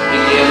 He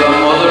gave a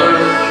mother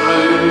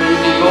true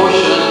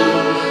devotion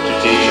to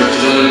teach her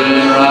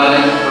children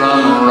right from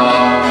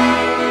wrong.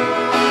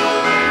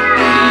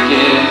 He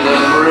gave the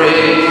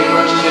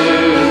fragrance to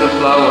the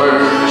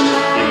flowers.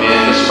 He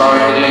made the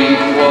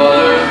sparkling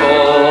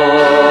waterfall.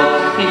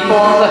 He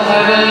formed the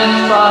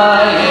heavens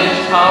by his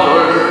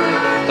power.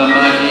 The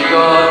mighty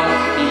God,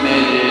 he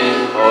made it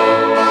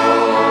all.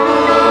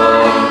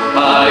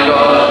 My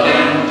God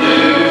can do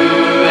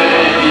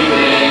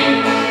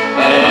anything,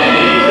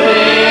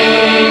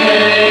 anything,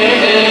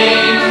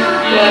 anything.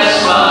 Yes,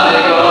 my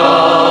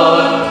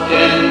God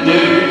can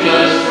do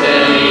just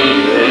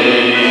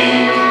anything.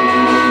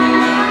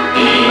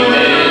 He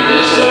made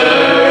this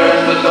earth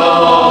with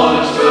all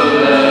its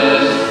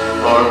fullness,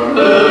 for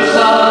good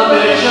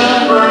salvation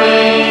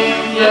bring.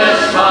 Yes,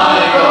 my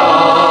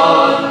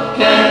God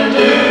can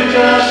do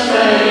just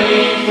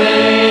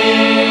anything.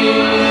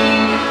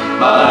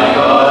 My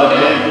God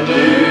can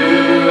do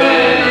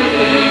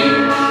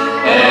anything,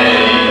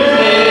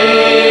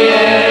 anything,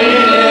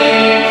 anything.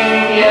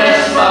 Yes,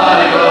 my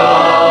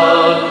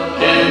God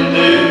can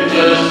do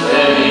just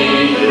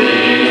anything.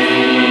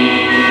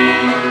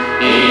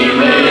 He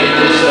made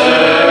this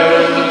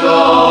earth with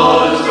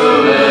all its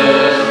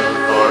fullness,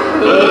 for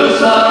good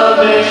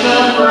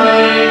salvation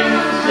bring.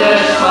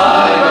 Yes,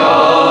 my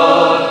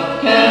God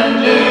can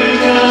do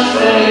just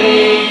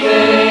anything.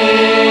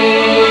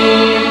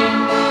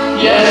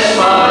 Yes,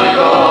 my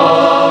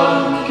God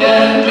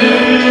can do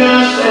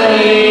just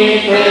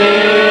anything.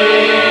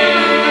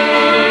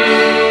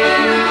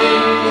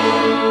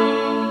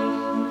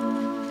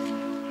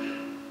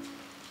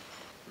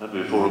 Maybe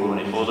before we go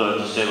any further,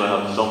 to say we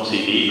have some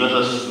CDs with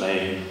us. My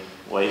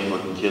wife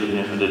would kill me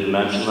if I didn't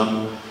mention them.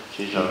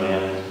 She's our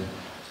main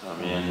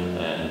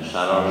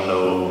seller. So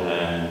we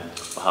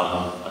have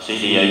a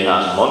CD out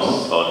last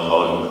month called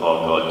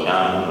God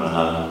Can, and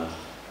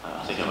I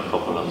think I have a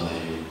couple of the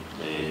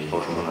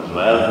first one as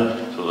well.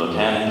 So they're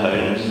 £10,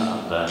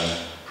 and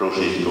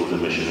proceeds go to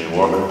missionary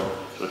work.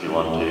 So if you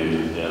want to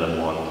get it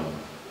one,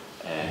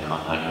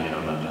 contact me,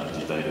 or maybe I'll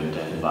be about in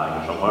the bag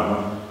or somewhere.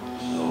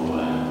 So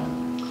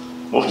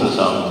most of the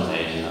songs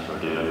today that we're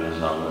doing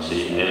is on the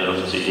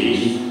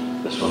CDs.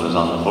 This one is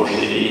on the first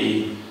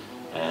CD.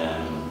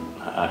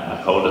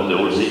 I called it the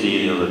old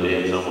CD the other day,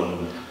 and someone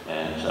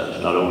said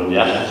it's not old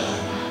yet.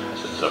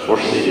 It's our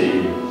first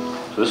CD.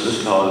 So this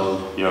is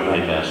called You're My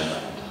Best Friend.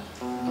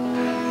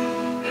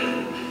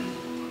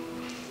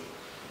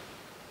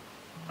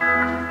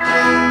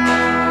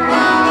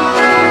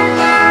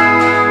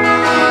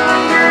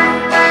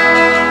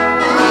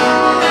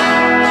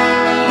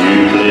 You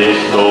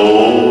place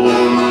gold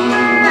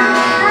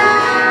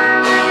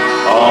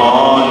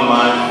on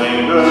my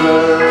finger.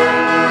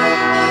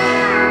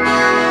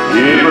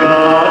 You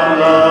brought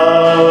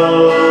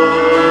love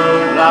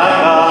like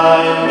I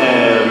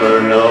never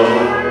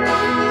known.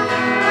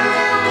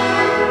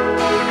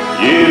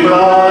 You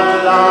brought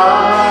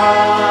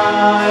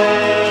light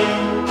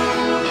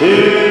to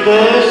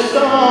this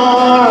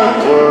dark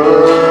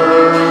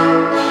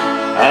world,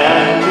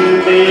 and to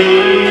me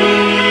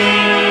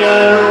a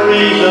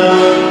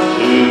reason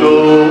to go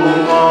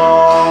on.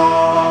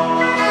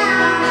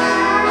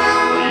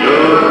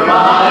 You're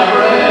my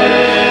bread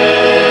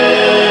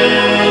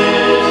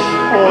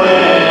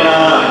when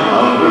I'm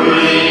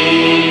hungry.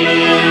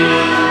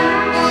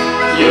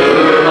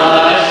 You're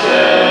my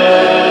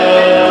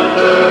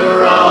shelter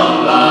from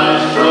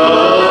life's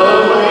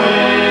troubled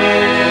wind.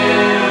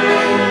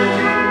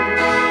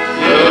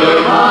 You're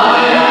my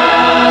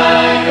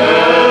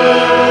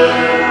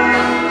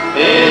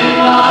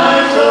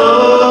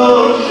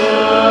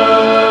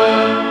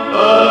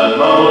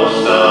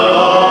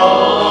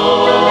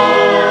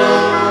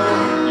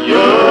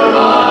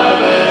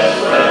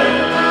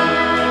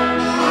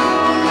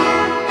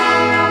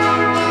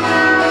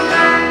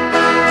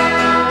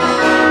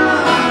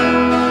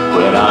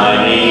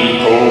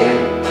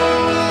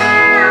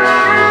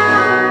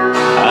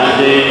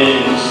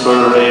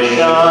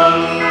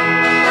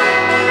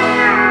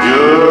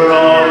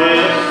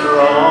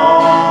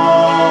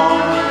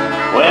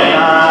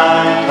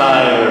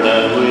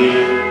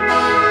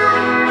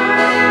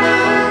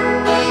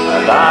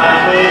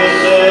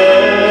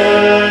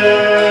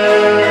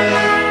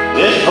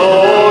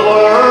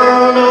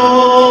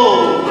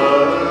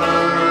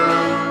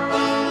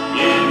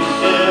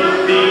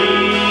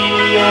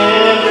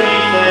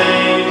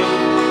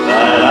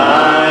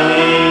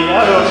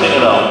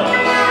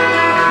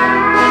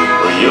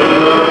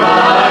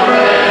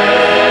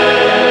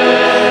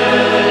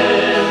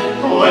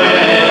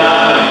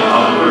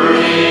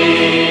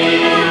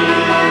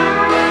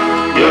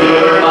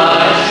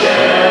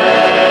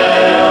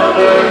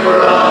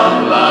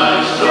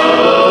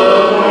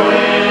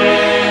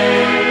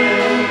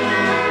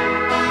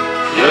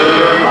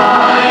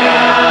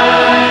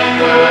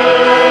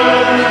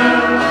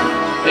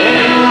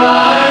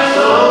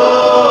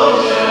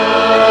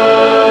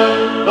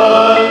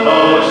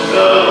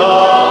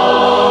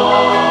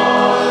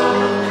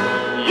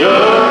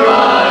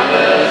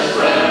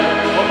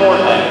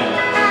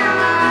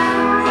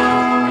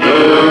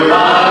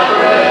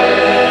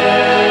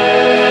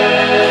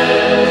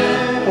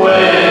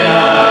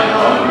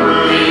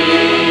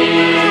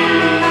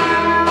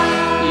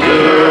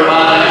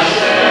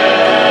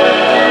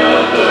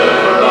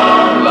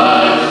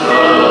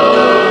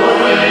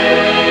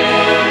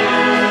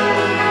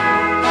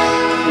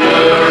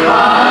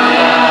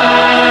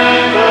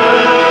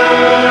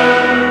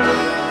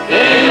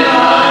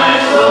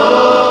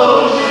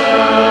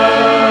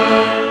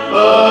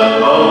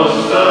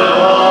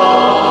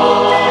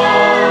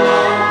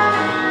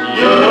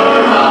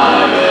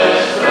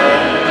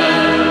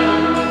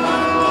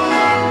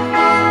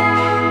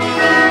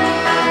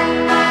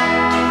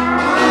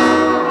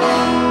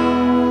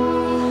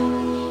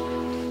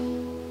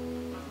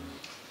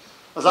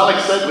As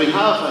Alex said, we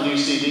have a new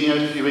CD out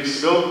a few weeks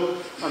ago,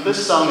 and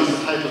this song is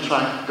the title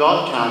track,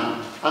 God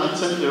Can, and it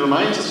simply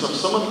reminds us of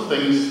some of the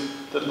things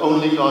that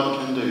only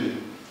God can do.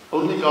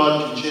 Only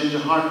God can change a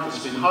heart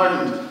that's been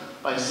hardened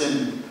by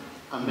sin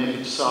and make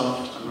it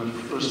soft and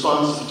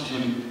responsive to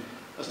Him.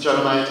 As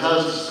Jeremiah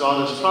tells us,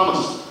 God has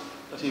promised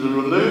that He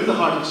will remove the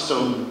heart of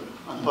stone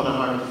and put a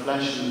heart of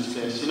flesh in its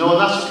place. You know,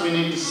 and that's what we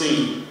need to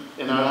see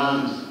in our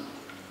land.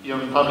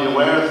 You're probably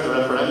aware of the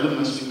referendum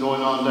that's been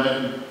going on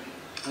down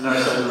in our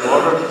side of the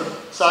border.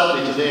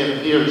 Sadly, today it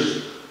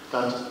appears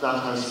that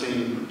that has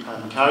been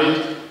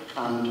carried,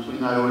 and we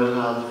now will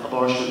have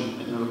abortion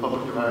in the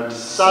Republic of Ireland.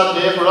 It's a sad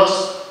day for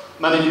us.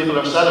 Many people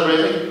are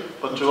celebrating,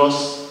 but to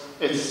us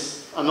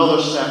it's another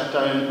step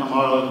down a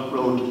moral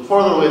road,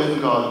 further away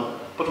from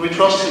God. But we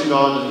trust in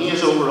God, and He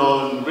is over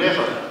all and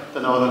greater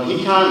than all, and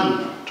He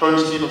can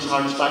turn people's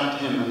hearts back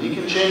to Him, and He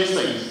can change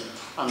things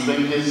and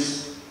bring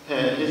His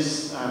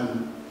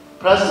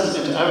presence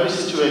into every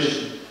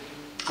situation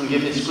and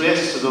give His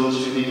grace to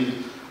those who need it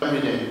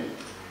every day.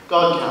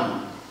 God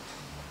can.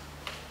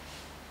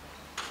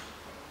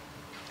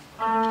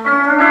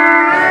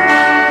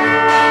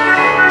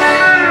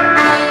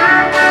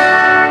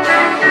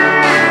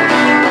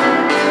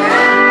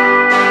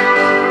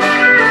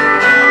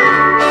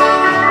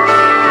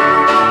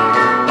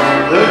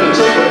 Who can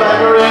take a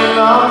beggar in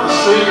off the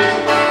street,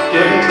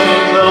 give him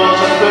clean clothes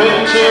and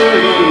food to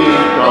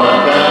eat? God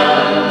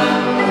can.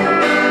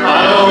 I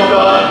know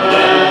God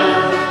can.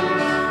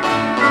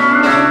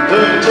 Who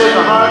can take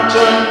a heart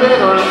turned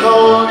bitter and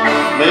cold,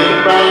 make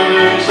it brand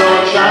new so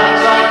it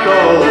shines like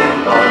gold?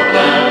 God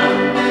can.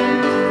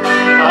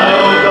 I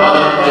know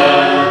God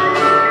can.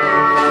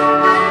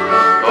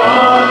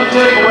 God can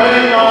take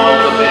away all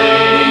the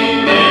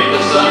pain, make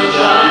the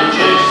sunshine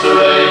chase the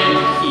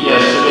rain.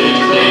 Yesterday,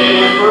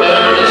 today, and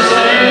forever the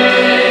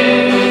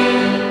same.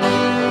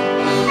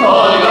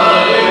 All you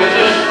gotta do is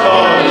just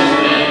call His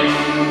name.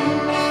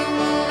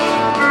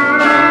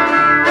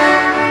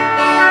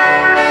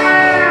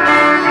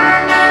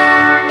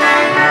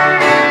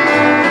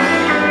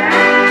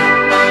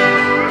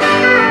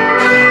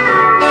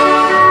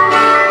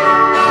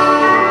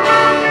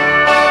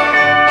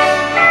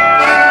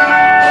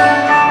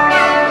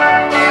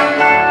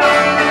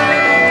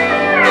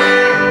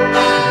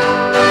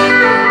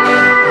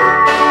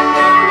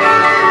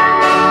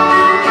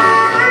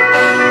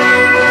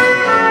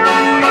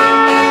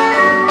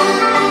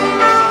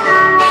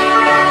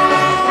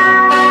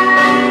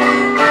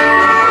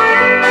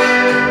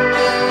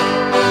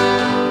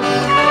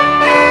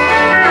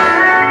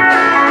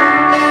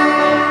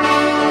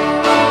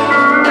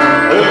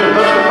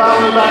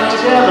 Back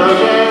together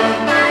again,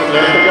 but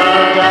let the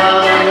guard down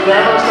and the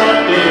devil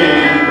stepped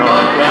in.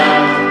 God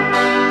can.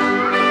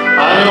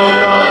 I know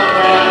God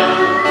can.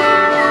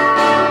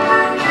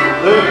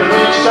 Who can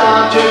reach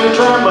down to the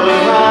trembling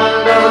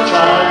hand of a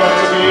child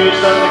that's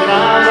abused and they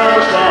can't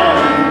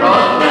understand?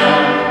 God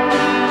can.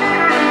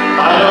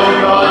 I know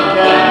God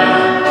can.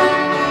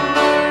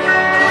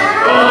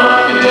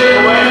 God can take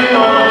away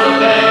all the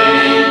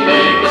pain,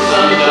 make the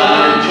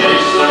sunshine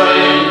chase the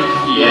rain.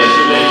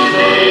 Yesterday,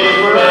 today,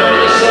 forever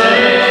the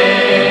same.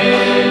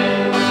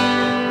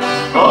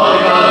 All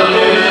you gotta do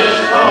is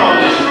just call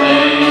His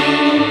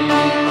name.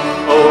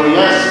 Oh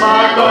yes,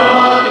 my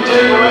God can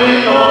take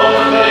away all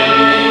the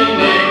pain,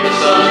 make the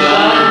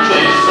sunshine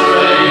chase the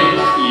rain.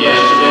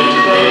 Yesterday,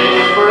 today,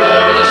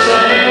 forever the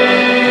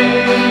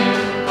same.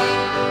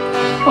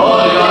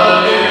 All you gotta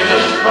do is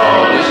just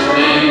call His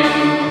name.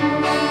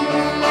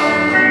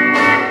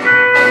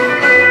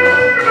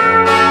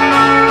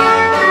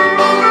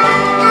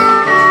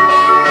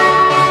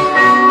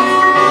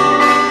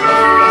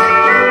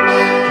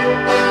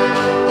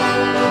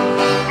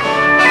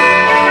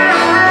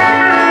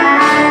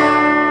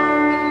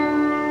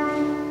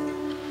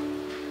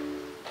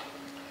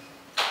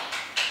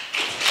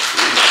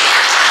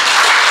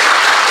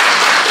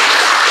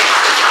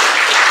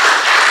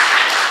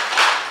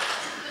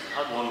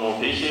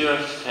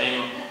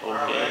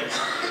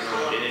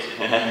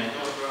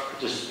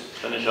 Just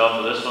finish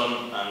off with this one,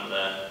 and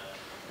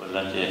we'll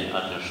let you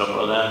add your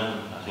supper then.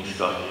 I think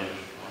Scott here.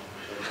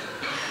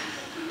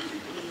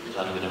 He's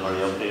had a bit of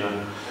hurry up here.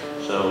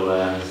 So,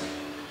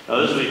 now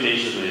this wee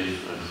piece that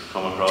we've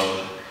come across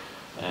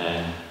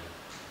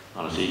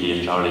on a CD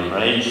of Charlie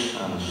Praise,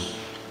 and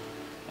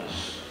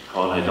it's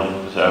called I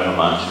Don't Deserve a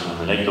Mansion, and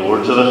we like the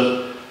words of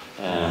it.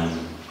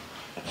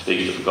 It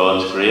speaks of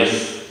God's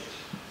grace,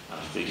 and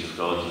it speaks of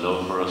God's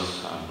love for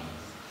us,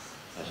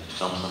 and it's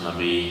something that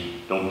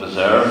we don't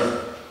deserve,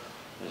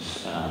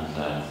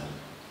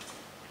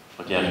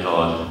 but yet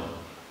God,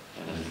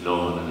 in His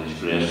love and in His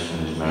grace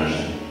and His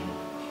mercy,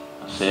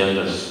 has saved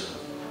us,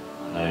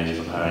 and now He's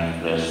preparing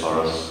a place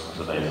for us, as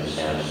the Bible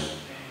says.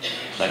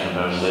 The second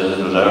verse says,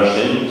 it was our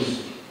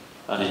sins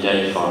that He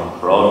died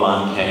for all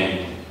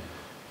mankind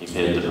He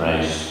paid the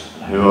price.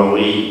 And who are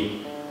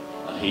we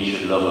that He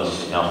should love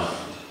us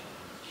enough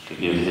to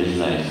give His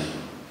life?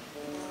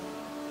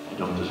 I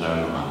don't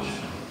deserve a mansion.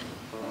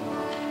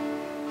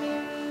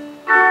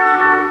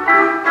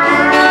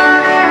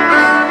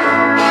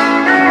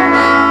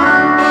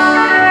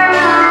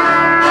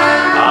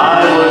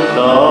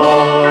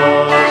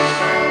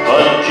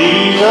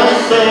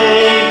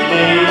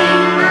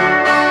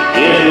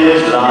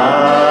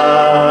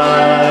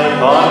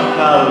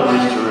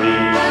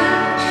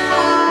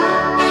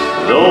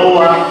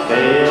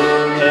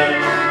 failed him,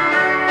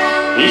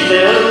 he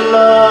still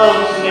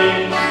loves me.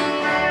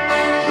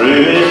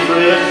 Through his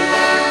grace,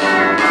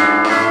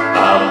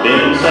 I've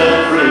been set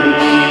free.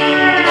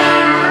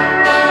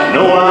 I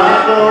know I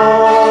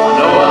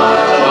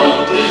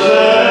don't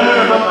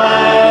deserve a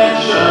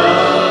mansion,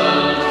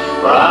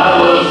 for I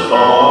was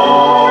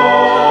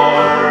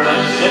born a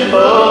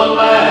simple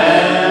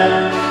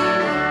man.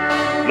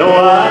 No,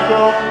 I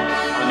don't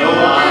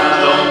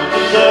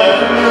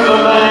deserve a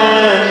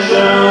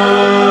mansion.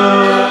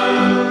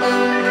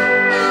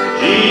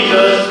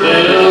 Jesus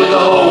built a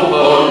home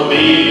for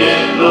me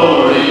in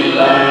glory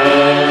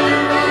land.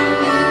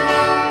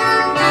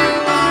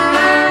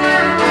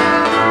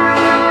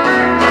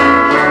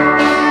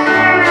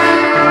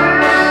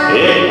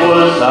 It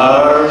was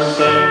our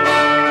sin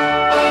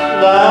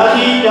that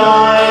he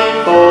died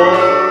for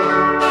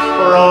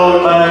all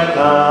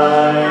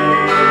mankind.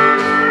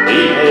 He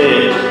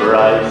paid the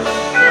price.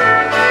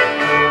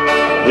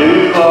 Who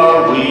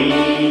are we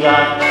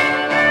that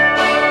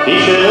he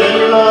should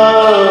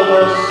love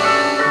us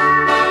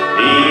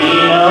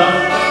enough?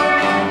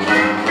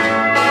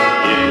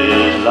 Give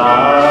his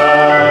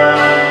life.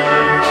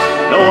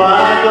 No, I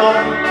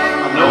don't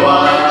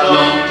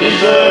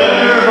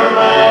deserve a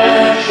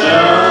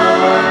mansion,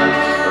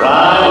 for I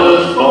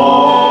was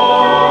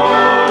born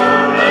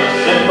a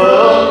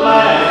simple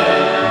man.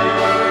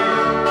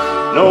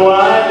 No, I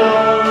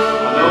don't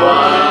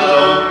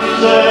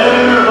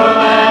deserve a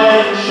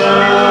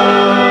mansion.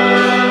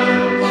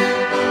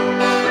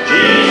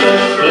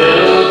 Jesus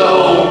built a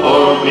home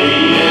for me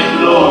in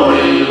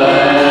glory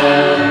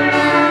land.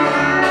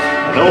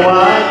 No, I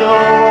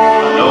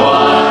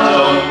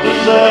don't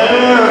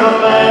deserve a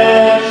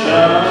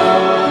mansion,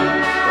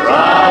 for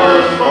I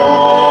was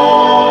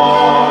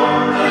born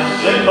a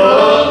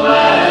simple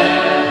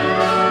man.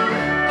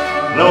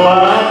 No, I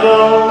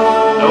don't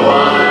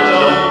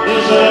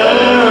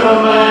deserve a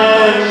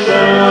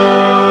mansion,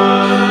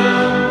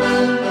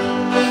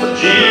 but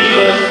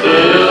Jesus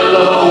built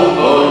a home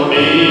for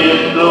me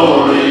in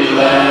glory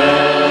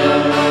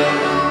land.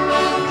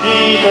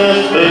 Jesus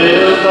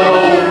built a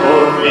home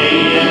for me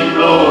in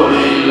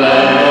glory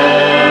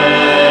land.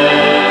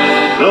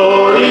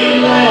 Glory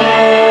land.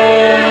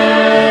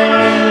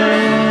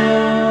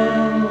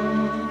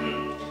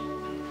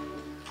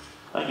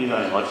 Thank you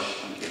very much.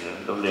 Thank you,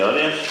 lovely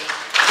audience.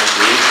 Thank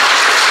you.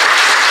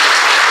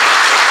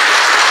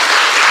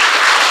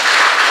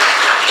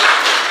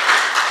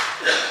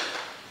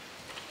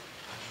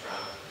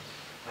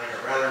 Thank you,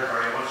 brother,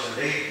 very much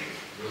indeed.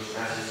 Those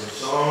messages of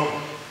song.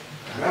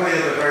 And really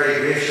they were very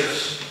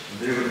gracious to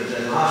do what they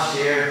did last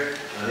year,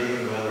 and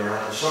even when we were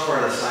at the supper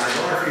this time,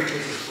 one or few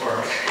pieces for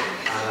us.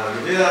 And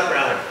we do that,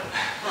 brother.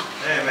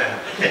 Amen.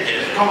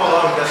 Come a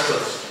long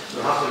distance.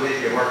 We'll have to make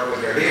you work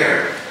with your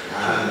ear.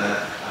 And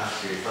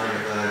ask you, thank you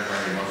for that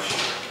very much.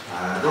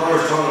 Brother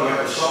was talking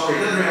about the supper. He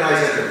didn't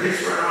realise I could preach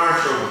for an hour,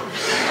 so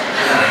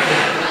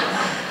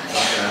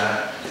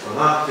we'll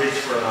not preach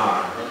for an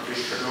hour. Don't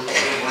preach for don't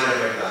worry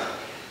about that.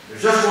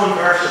 There's just one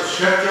verse of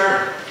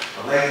scripture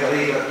I'd like to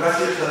leave it with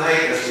you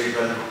tonight as we've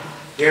been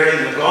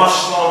hearing the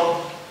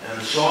gospel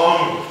and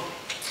song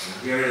and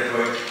hearing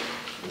about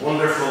the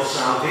wonderful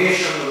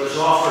salvation that was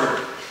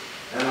offered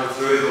in and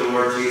through the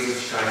Lord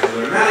Jesus Christ. And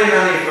there are many,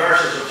 many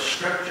verses of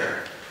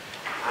scripture.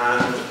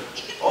 And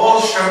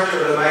all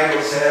scripture the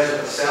Bible says of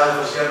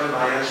itself is given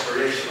by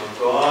inspiration of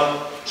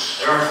God.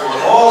 Therefore,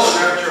 all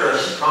scripture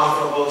is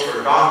profitable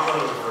for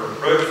doctrine, for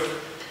reproof,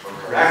 for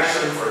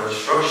correction, for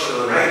instruction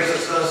in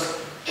righteousness.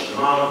 The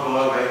man of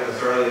God might be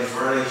thoroughly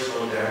furnished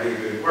unto every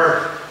good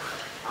work.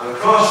 And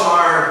across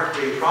our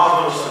big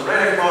province and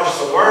right across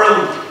the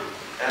world,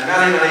 in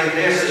many, many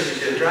places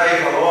as you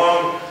drive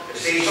along, you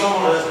see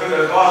someone has put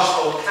a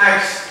gospel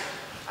text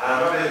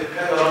and maybe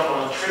pinned it up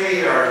on a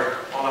tree or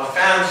on a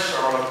fence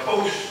or on a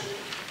post.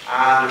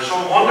 And there's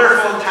some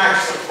wonderful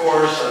texts, of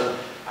course,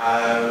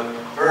 and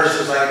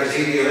verses like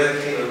Ezekiel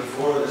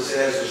 18:4 that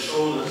says, "The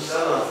soul that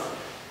sinneth,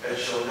 it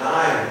shall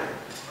die."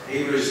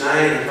 Hebrews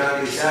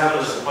 9:27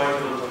 is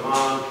appointed unto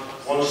man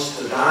once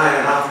to die,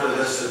 and after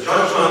this the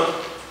judgment,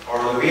 or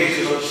the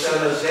wages of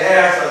sin is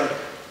death. And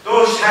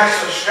those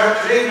texts of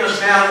scripture, even as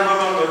men and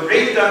women would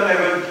read them, they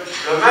would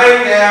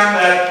remind them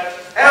that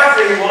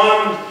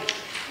everyone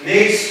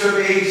needs to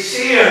be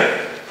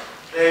saved.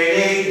 They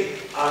need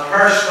a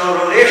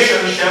personal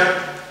relationship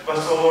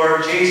with the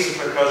Lord Jesus,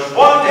 because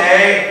one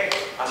day,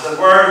 as it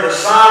were, the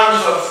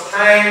sands of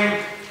time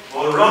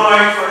will run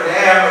out for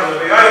them and will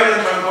be out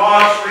into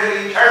God's great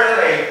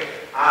eternity.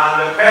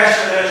 And the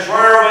question is,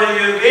 where will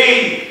you be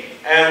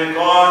in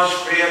God's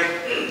great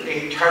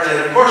eternity?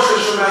 And of course,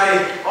 there's so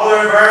many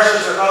other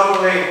verses that not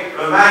only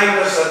remind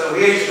us that the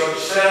wages of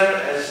sin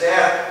is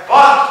death,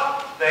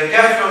 but the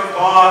gift of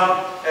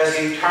God is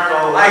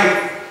eternal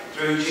life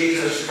through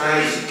Jesus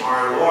Christ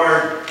our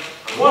Lord.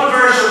 And one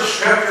verse of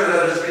scripture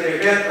that has been a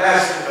great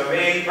blessing to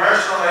me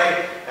personally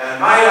in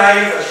my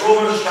life is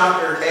Romans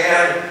chapter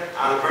 10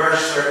 and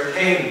verse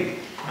 13.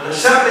 And it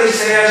simply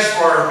says,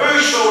 "For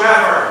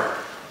whosoever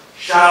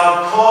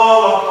shall call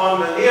upon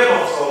the name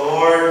of the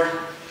Lord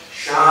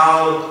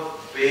shall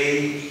be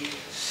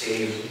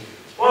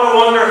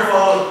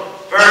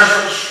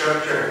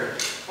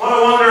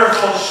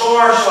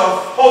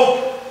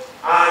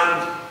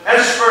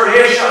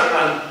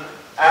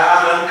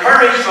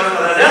encouragement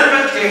and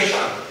an invitation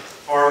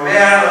for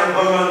men and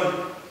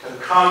women to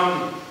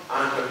come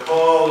and to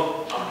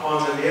call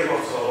upon the name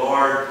of the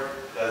Lord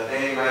that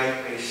they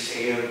might be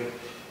saved.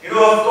 You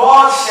know, if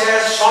God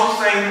says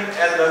something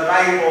in the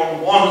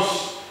Bible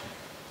once,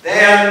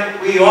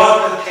 then we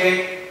ought to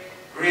take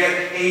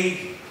great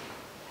heed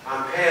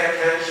and pay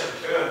attention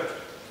to it.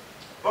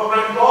 But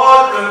when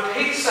God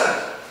repeats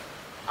it,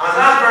 and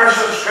that verse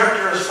of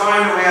Scripture is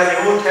found away in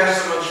the Old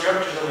Testament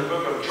Scriptures in the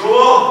book of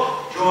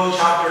Joel, Joel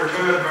chapter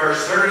 2 and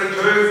verse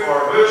 32, for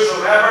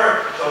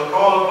whosoever shall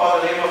call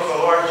upon the name of the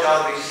Lord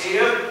shall be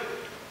saved.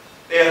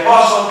 The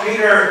Apostle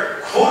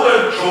Peter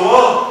quoted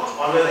Joel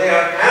on the day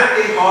of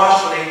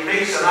Pentecost when he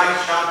preached in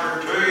Acts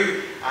chapter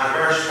 2 and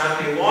verse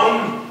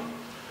 21.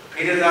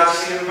 Repeated that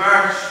same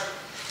verse.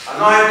 And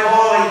now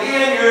Paul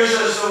again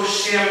uses those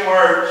same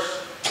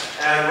words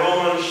in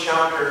Romans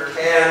chapter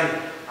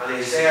 10. And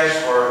he says,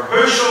 for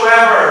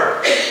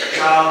whosoever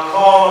shall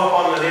call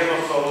upon the name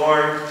of the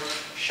Lord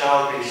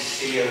shall be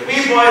saved.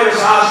 We boy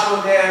was asked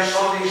one day in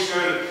Sunday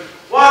school,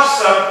 what's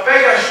the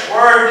biggest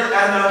word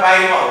in the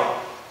Bible?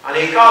 And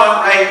he got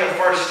it right the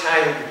first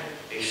time.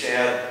 He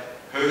said,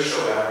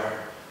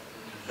 whosoever.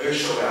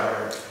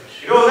 Whosoever.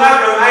 You know,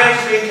 that reminds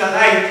me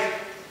tonight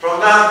from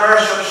that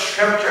verse of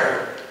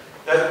Scripture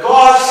that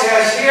God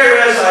says here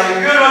is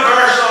a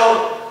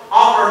universal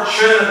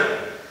opportunity.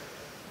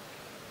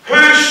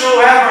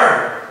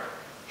 Whosoever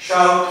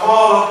shall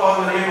call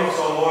upon the name of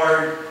the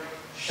Lord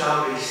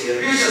shall be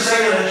saved. We used to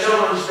sing in the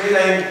children's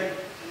meeting,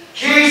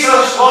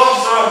 Jesus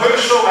loves the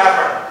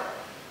whosoever,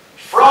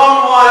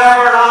 from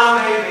whatever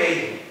land they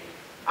be,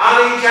 and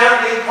he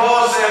gently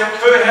calls them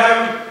to him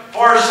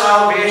for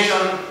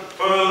salvation,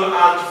 full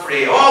and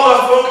free. All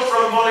the folks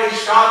from Bully,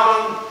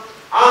 Scotland,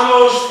 and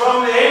those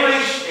from the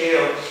English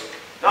Dales,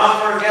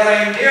 not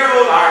forgetting dear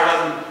old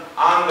Ireland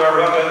and the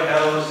rugged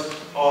hills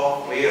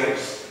of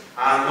Wales.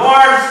 And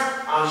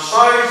north and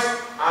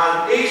south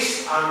and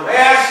east and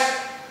west,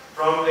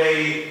 from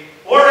the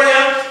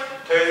Orient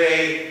to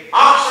the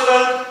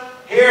Occident,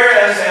 here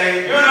is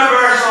a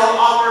universal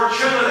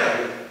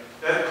opportunity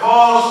that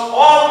calls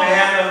all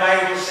men, the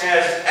Bible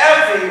says,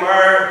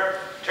 everywhere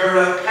to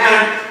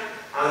repent.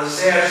 And it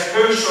says,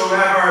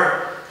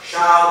 whosoever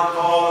shall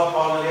call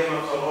upon the name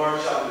of the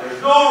Lord shall be.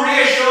 There's no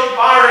racial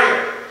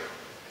barrier,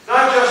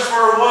 not just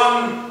for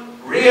one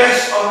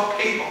race of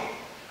people.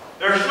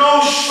 There's no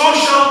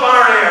social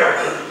barrier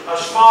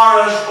as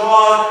far as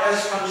God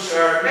is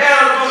concerned. Men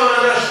and women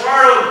in this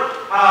world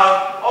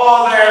have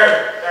all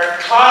their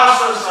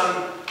classes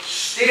and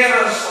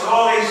status and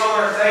all these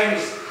other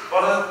things.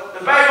 But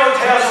the Bible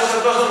tells us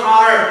it doesn't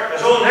matter,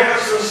 as old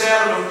Nicholson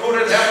said, and we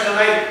quoted him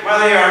tonight,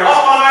 whether you're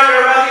up and out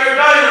or whether you're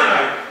down and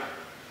out.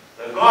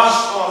 The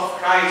gospel of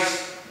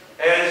Christ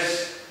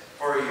is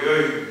for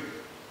you.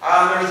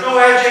 And there's no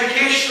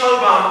educational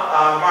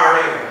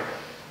barrier.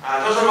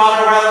 It doesn't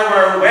matter whether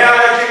we're well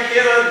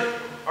educated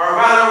or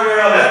whether we're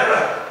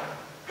illiterate.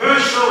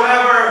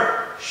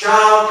 Whosoever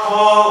shall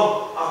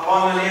call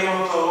upon the name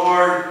of the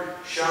Lord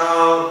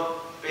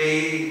shall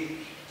be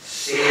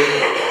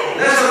saved.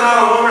 And isn't that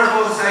a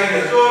wonderful thing?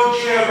 There's no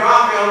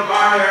geographical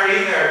barrier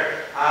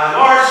either.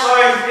 North,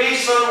 south,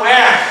 east and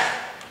west.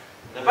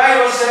 The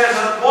Bible says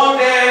that one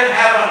day in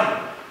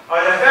heaven,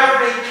 out of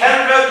every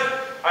kindred,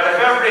 out of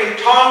every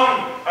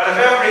tongue, out of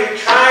every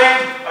tribe,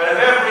 out of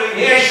every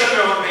nation,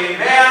 there will be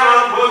men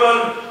and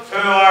women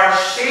who are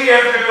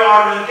saved, who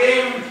are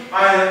redeemed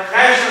by the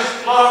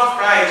precious blood of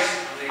Christ,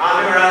 and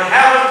who are in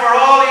heaven for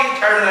all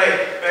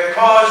eternity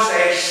because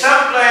they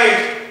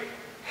simply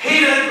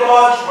heeded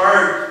God's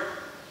word.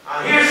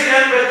 And here's the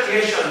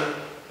invitation,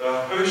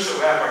 the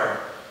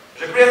whosoever.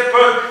 There's a great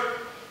book,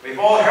 we've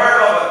all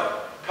heard of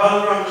it,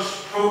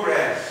 Pilgrim's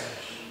Progress.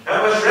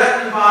 It was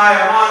written by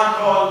a man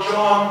called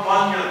John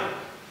Bunyan.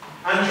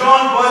 And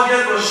John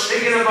Bunyan was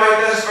speaking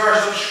about this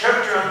verse of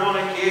Scripture on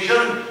one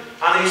occasion,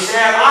 and he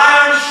said,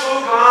 I am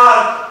so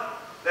glad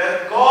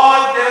that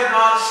God did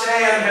not say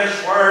in his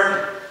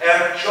word,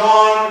 if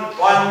John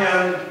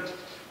Bunyan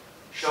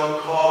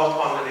shall call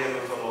upon the name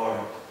of the Lord.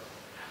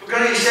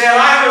 Because he said,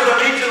 I was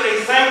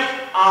immediately think,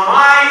 am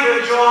I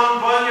the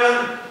John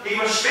Bunyan he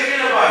was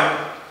speaking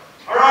about?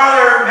 Or are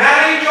there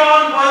many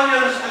John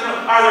Bunyans,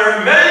 are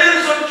there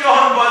millions of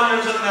John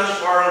Bunyans in this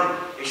world?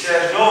 He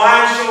says, no,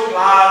 I'm so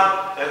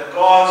glad that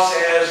God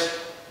says,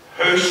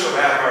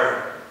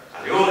 whosoever.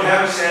 And the old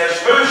hymn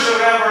says,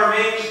 whosoever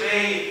means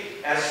me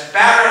is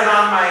better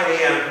than my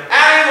name.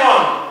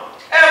 Anyone,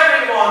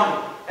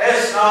 everyone,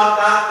 is not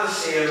that the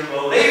same?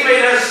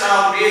 Believing his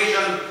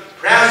salvation,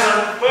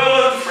 present,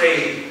 full and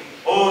free.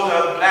 Oh,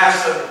 the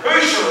blessed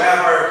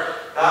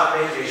whosoever that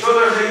may be. So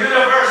there's a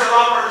universal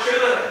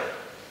opportunity.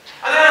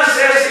 And then it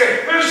says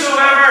here,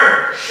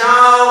 whosoever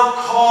shall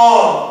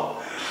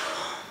call.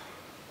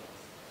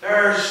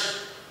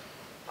 There's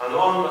an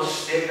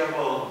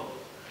unmistakable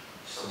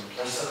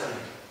simplicity.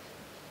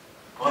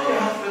 All you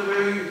have to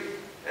do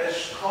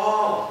is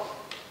call.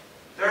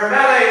 There are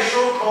many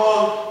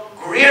so-called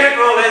great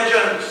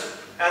religions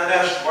in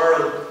this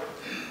world.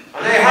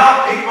 And they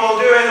have people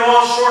doing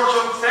all sorts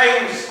of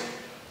things.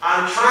 And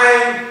and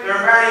trying their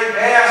very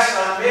best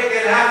and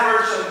making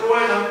efforts and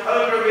going on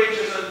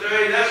pilgrimages and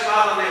doing this,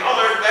 that, and the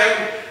other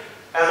thing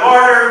in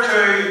order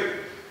to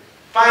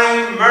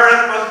find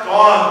merit with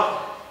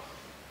God.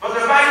 But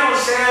the Bible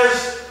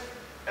says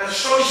it's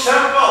so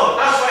simple.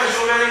 That's why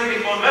so many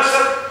people miss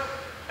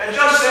it. It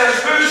just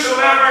says,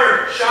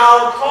 whosoever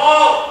shall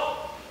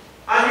call.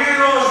 And you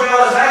know as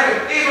well as I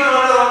do, even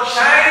a little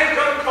child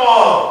can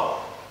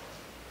call.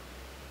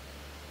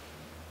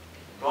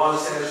 God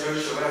says,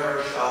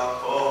 whosoever shall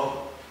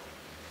call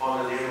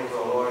on the name of the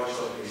Lord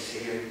shall be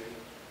saved.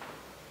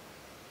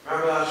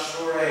 Remember that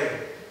story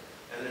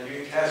in the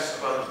New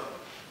Testament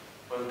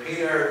when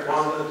Peter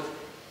wanted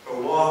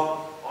to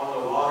walk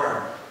on the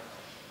water,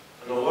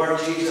 and the Lord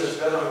Jesus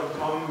bid him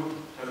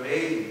come to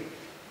me,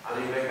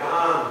 and he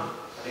began,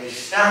 and he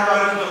stepped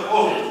out of the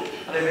boat,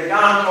 and he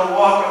began to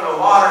walk on the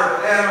water.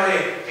 But then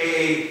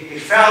when he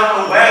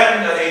felt the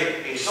wind,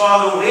 and he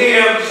saw the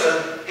waves,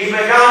 and he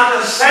began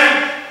to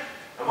sink.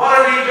 And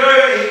what did he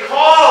do? He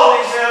called.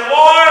 He said,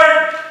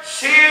 Lord,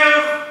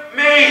 save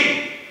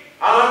me.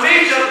 And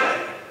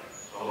immediately,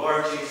 the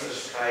Lord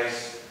Jesus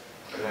Christ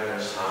put out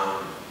his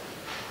hand,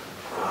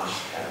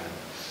 grasped him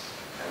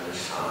in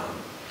his hand.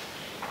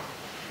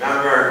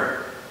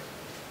 Remember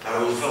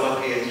that old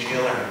Philippine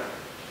jailer,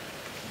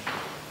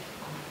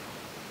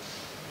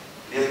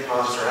 late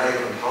Pastor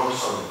Ivan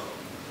Thompson.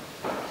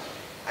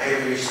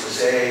 Ivan used to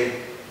say,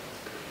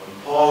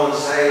 when Paul and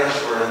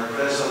Silas were in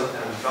prison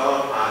in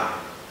Philippi,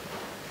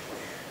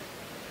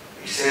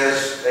 he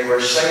says they were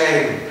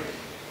singing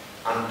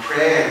and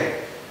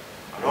praying,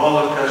 and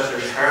all the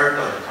prisoners heard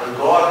them, and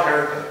God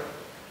heard them.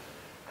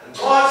 And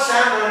God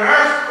sent an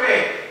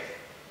earthquake,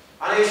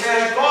 and he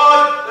says,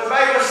 God, the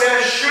Bible says,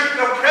 shook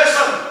the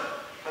prison.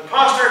 And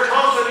Pastor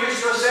Thompson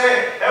used to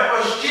say, it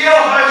was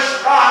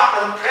jailhouse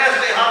rock, and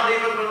Presley hadn't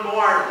even been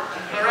born.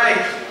 Right?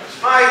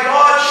 My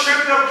God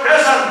shook the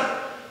prison,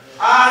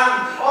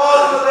 and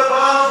all of the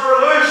bands were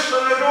loosed,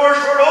 and the doors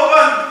were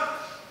open.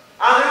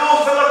 And the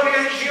old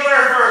Philippine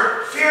jailer,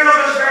 for fear of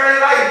his very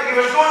life, he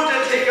was going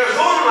to take his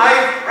own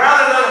life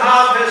rather than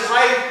have his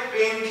life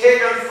being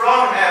taken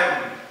from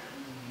him.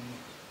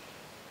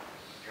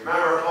 Do you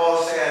remember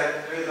Paul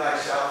said, do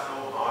thyself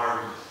no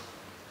harm,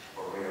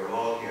 for we are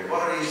all here.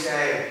 What did he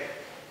say?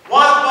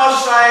 What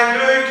must I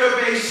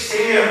do to be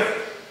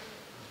saved?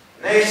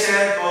 And they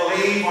said,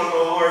 believe on the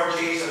Lord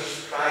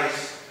Jesus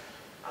Christ,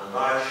 and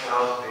thou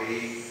shalt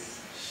be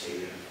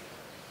saved.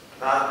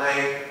 That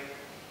night,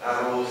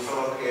 that old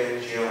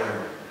Philippine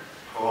jailer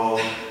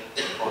called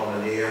upon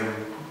the name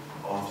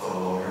of the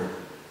Lord.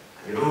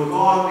 And you know,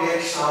 God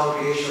makes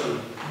salvation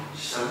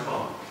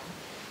simple.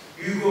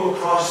 You go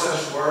across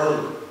this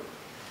world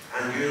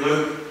and you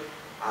look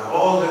at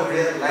all the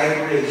great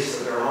libraries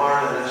that there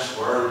are in this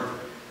world,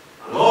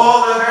 and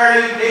all the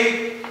very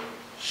deep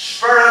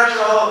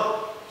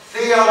spiritual,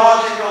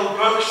 theological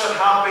books that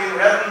have been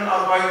written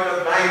about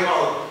the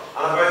Bible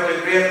and about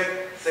the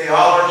great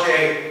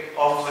theology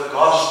of the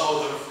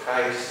Gospels of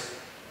Christ.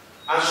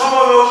 And some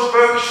of those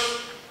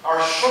books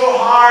are so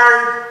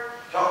hard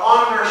to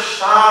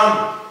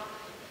understand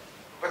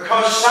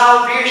because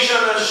salvation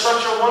is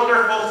such a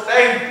wonderful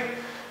thing,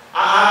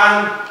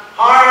 and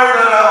hard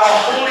that a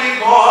holy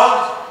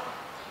God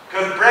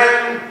could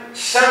bring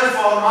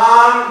sinful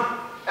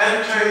man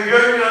into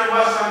union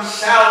with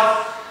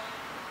himself.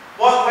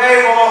 What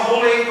way will a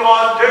holy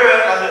God do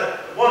it?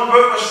 And one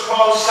book was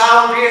called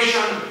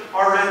Salvation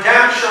or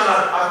Redemption,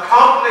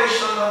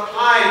 Accomplished and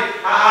Applied.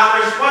 And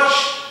there's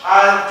much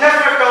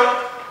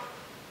difficult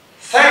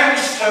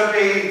things to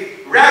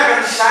be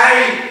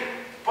reconciled.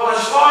 But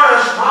as far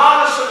as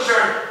man is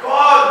concerned,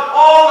 God,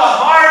 all the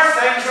hard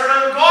things are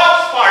in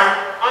God's part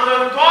and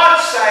on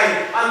God's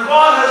side. And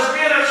God has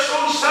made it so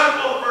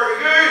simple for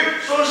you,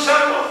 so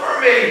simple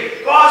for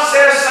me. God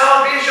says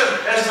salvation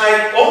is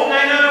like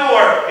opening a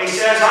door. He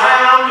says, I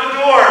am the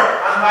door,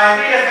 and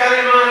by me if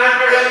any man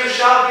enter in, he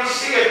shall be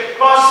saved.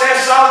 God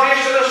says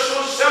salvation is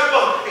so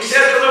simple. He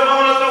said to the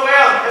woman at the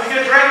well, if you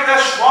drink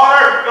this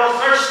water,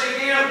 you'll thirst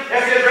again.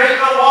 If you drink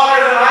the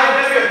water that I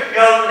give you,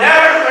 you'll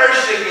never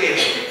thirst again.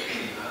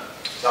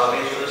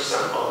 Salvation is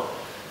simple.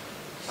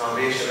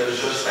 Salvation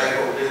is just like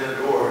opening a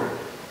door.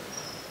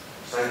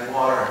 It's like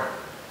water.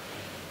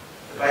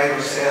 The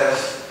Bible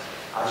says,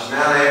 as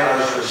many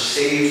as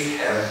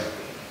received him,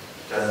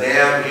 to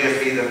them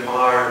gave he the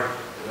power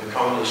to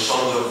become the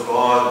sons of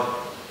God,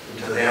 and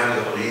to them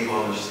that believe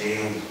on his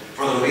name.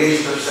 For the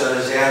wages of sin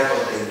is death,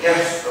 but the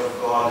gift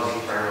of God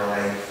is eternal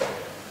life.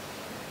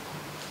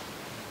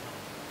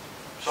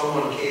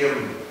 Someone came,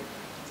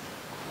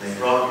 and they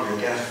brought you a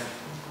gift.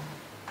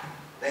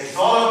 They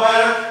thought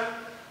about it,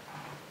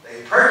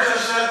 they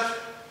purchased it,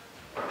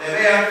 they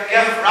may have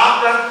gift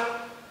wrapped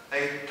it,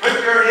 they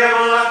put your name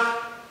on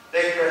it,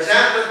 they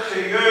present it to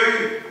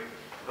you,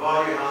 and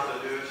all you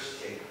have to do is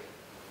take it.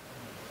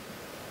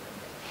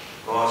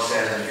 God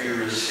says if you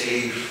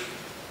receive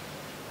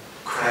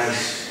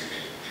Christ,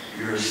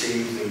 you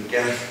receive the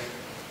gift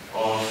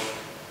of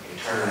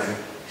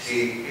eternity.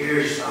 See,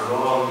 here's an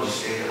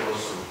unmistakable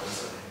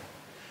simplicity.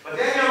 But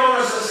then you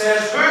notice it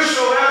says,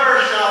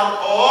 whosoever shall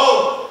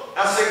call,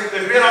 that's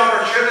the great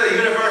opportunity,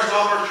 the universal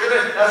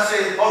opportunity, that's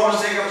the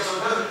almost think of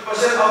something, but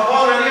it says,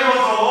 upon the name of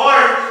the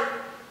Lord.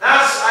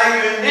 That's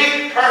a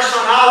unique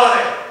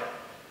personality.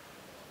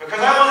 Because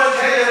I want to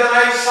tell you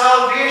tonight,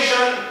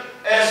 salvation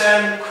is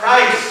in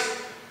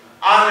Christ,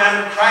 and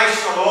in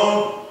Christ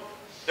alone.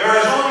 There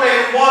is only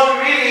one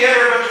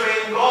mediator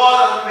between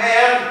God and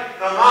man,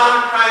 the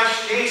man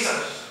Christ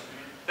Jesus.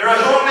 There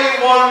is only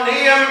one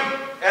name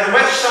in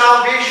which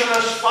salvation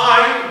is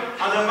found,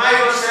 and the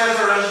Bible says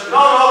there is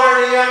none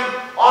other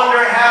name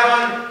under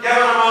heaven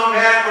given among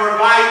men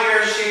whereby we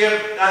are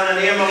saved than the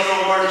name of the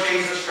Lord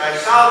Jesus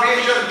Christ.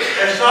 Salvation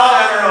is not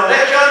in a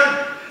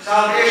religion.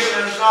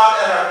 Salvation is not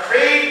in a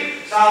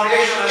creed.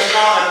 Salvation is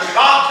not in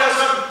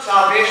baptism.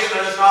 Salvation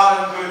is not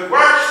in good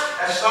works.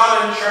 It's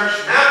not in church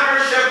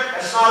membership.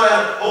 It's not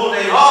in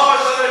holding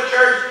office in the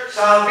church.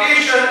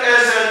 Salvation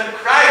is in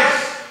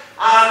Christ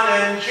and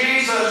in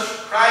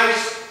Jesus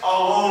Christ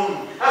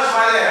alone. That's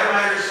why the hymn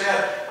writer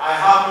said, I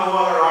have no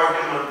other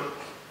argument.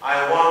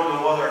 I want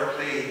no other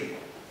plea.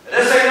 It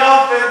is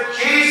enough that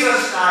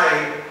Jesus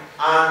died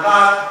and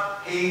that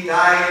He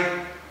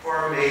died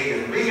for me.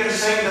 And we can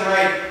sing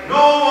tonight,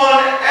 no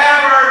one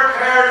ever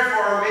cared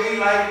for me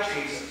like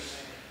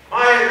Jesus.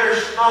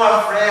 There's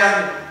not a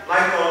friend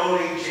like the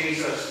lowly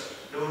Jesus.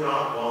 No,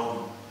 not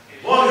one.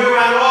 One who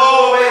went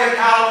all the way to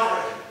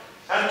Calvary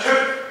and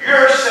took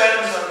your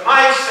sins and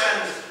my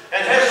sins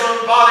in His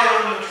own body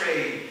on the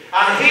tree.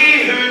 And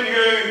He who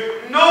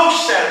knew no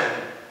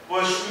sin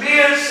was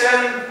made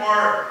sin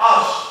for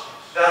us,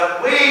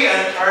 that we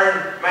in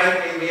turn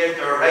might be made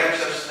the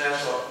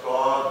righteousness of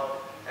God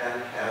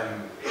in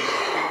Him.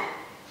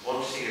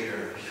 One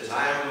Savior says,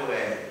 I am the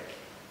way,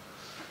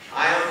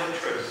 I am the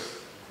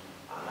truth,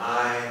 and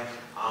I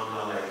am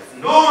the life.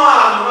 No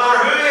man, no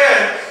matter who he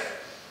is,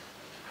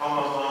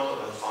 cometh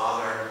unto the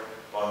Father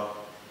but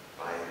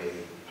by me.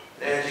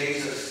 Then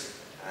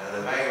Jesus,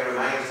 the Bible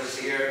reminds us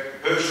here,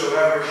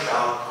 whosoever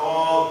shall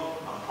call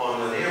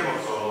upon the name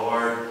of the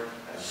Lord,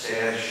 it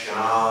says,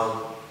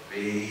 shall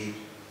be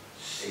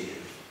saved.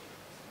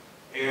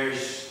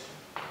 Here's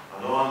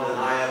an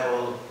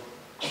undeniable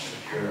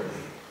security.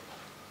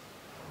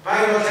 The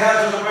Bible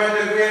tells us about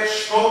the great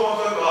scope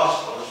of the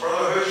gospel for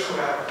the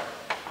whosoever.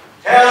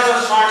 Tells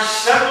us how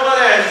simple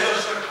it is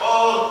just to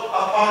call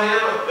upon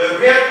the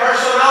great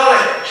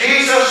personality,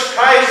 Jesus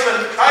Christ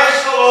and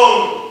Christ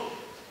alone.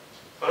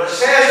 But it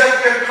says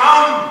if you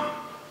come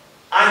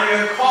and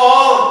you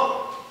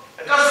call,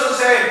 it doesn't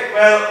say,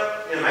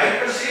 well, you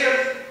might be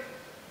saved,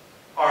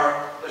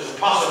 or there's a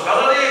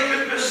possibility you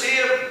could be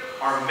saved,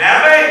 or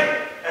maybe.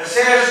 It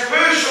says,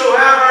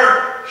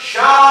 whosoever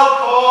shall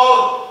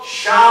call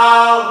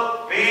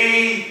shall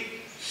be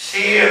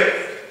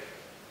saved.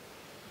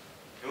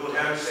 The old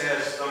hymn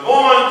says, the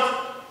moment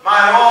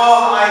my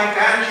all I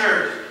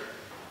ventured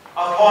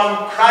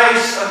upon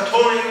Christ's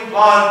atoning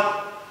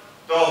blood,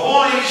 the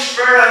Holy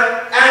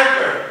Spirit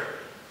entered,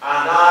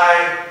 and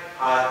I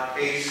had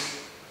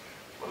peace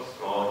with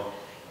God.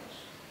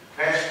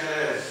 The question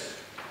is,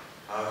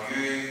 have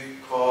you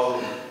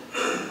called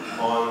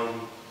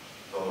on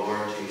the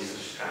Lord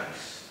Jesus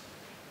Christ?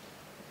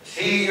 Is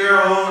He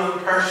your own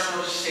and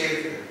personal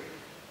Savior?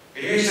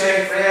 Can you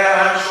say, Fred,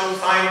 I'm so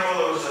thankful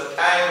there was a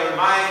time in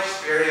my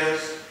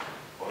experience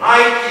when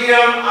I came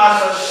as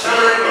a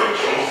sinner to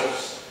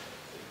Jesus,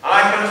 and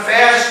I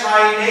confessed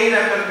my need,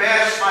 I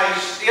confessed my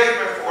state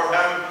before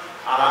Him,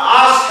 and I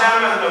asked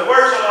Him in the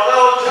words of a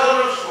little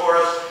children's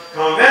chorus,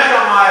 come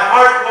into my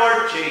heart,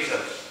 Lord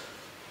Jesus.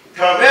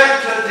 Come in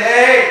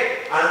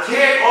today and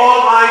take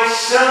all my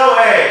sin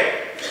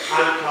away,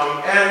 and come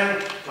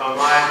into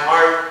my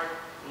heart,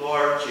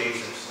 Lord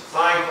Jesus.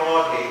 Thank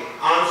God He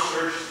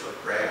answers the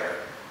prayer.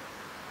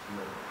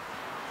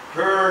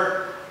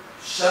 Poor,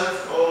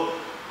 sinful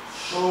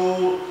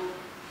soul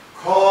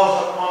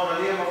calls upon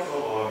the name of the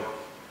Lord.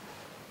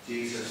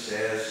 Jesus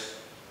says,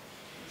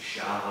 you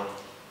shall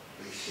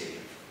be saved.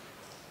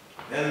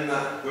 In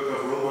that book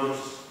of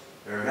Romans,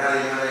 there are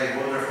many, many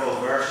wonderful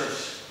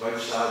verses about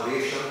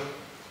salvation.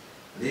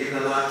 And even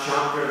in that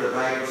chapter, the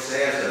Bible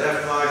says that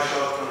if thou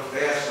shalt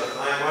confess with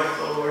thy mouth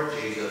the Lord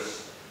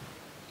Jesus,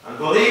 and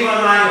believe in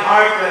thine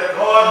heart that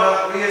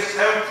God hath raised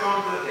Him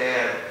from the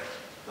dead,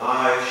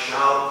 thou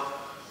shalt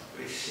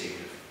be saved.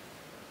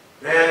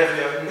 Then if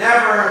you have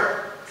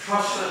never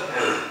trusted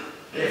Him,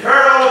 you've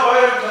heard all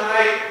about Him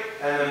tonight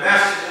in the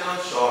message and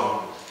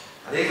song,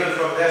 and even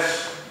from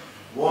this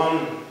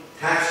one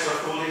text of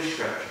Holy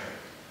Scripture,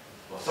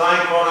 well,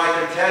 thank God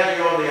I can tell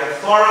you on the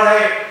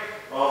authority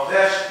of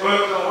this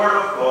book, the Word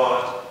of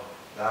God,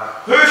 that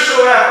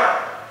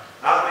whosoever,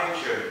 that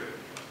means you,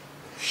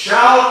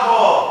 shall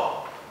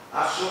call,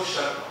 that's so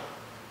simple,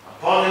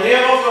 upon the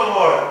name of the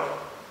Lord,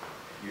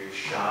 you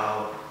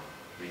shall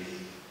be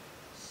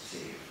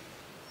saved.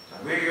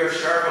 And we're your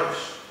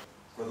servants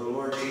for the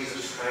Lord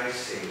Jesus Christ's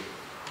sake.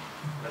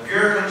 If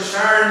you're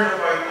concerned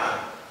about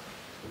that,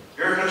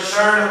 you're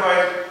concerned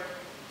about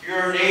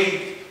your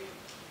need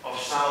of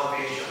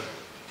salvation,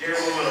 dear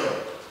woman,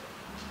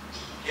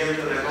 came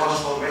to the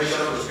gospel mission,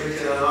 I was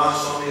preaching on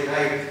last Sunday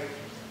night,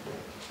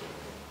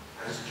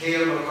 And she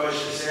came because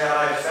she said,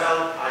 I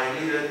felt I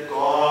needed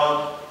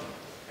God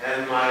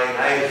in my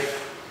life.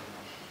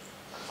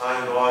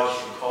 Thank God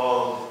she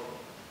called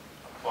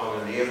upon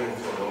the name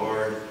of the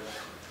Lord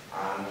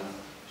and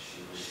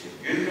she was saved.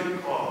 You can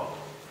call.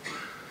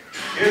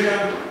 You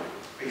can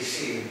be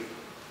saved.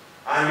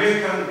 And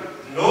you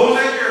can know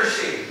that you're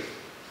saved.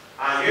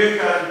 And you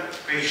can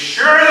be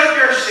sure that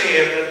you're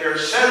saved, that your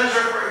sins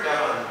are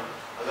forgiven,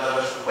 and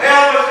that it's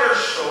well with your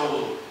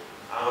soul.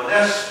 And when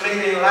this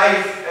fleeting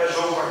life is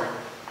over,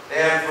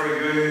 then for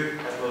you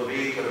it will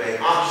be to be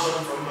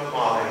absent from the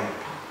body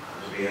and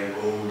to be in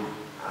home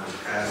and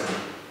present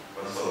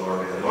with the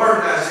Lord. May the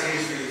Lord bless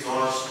these few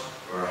thoughts.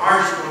 Our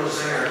hearts are going to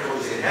sing our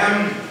closing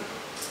hymn.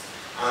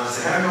 And it's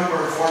the hymn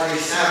number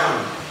 47.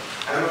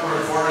 Hymn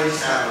number 47.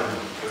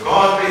 To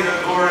God be the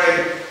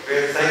glory,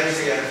 great things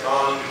He hath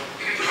done.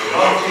 For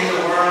love He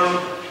the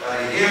world,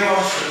 that He gave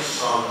us His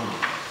Son,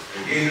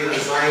 who gave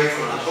His life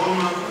an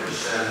atonement for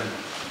sin,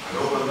 and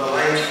opened the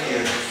life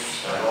gate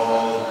that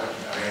all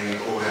may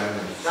go in.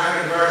 The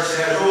second verse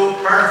says, O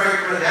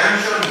perfect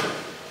redemption,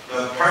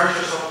 the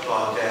purchase of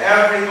blood, to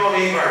every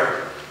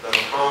believer, the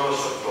promise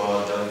of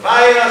God, the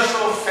vilest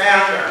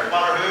offender, no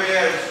matter who he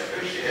is, who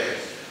she is,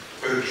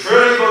 who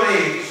truly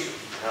believes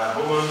that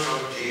moment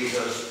from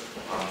Jesus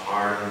are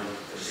pardoned.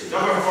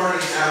 Number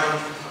 47,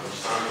 and we'll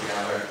stand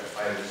together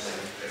by the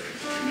same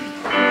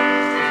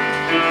prayer.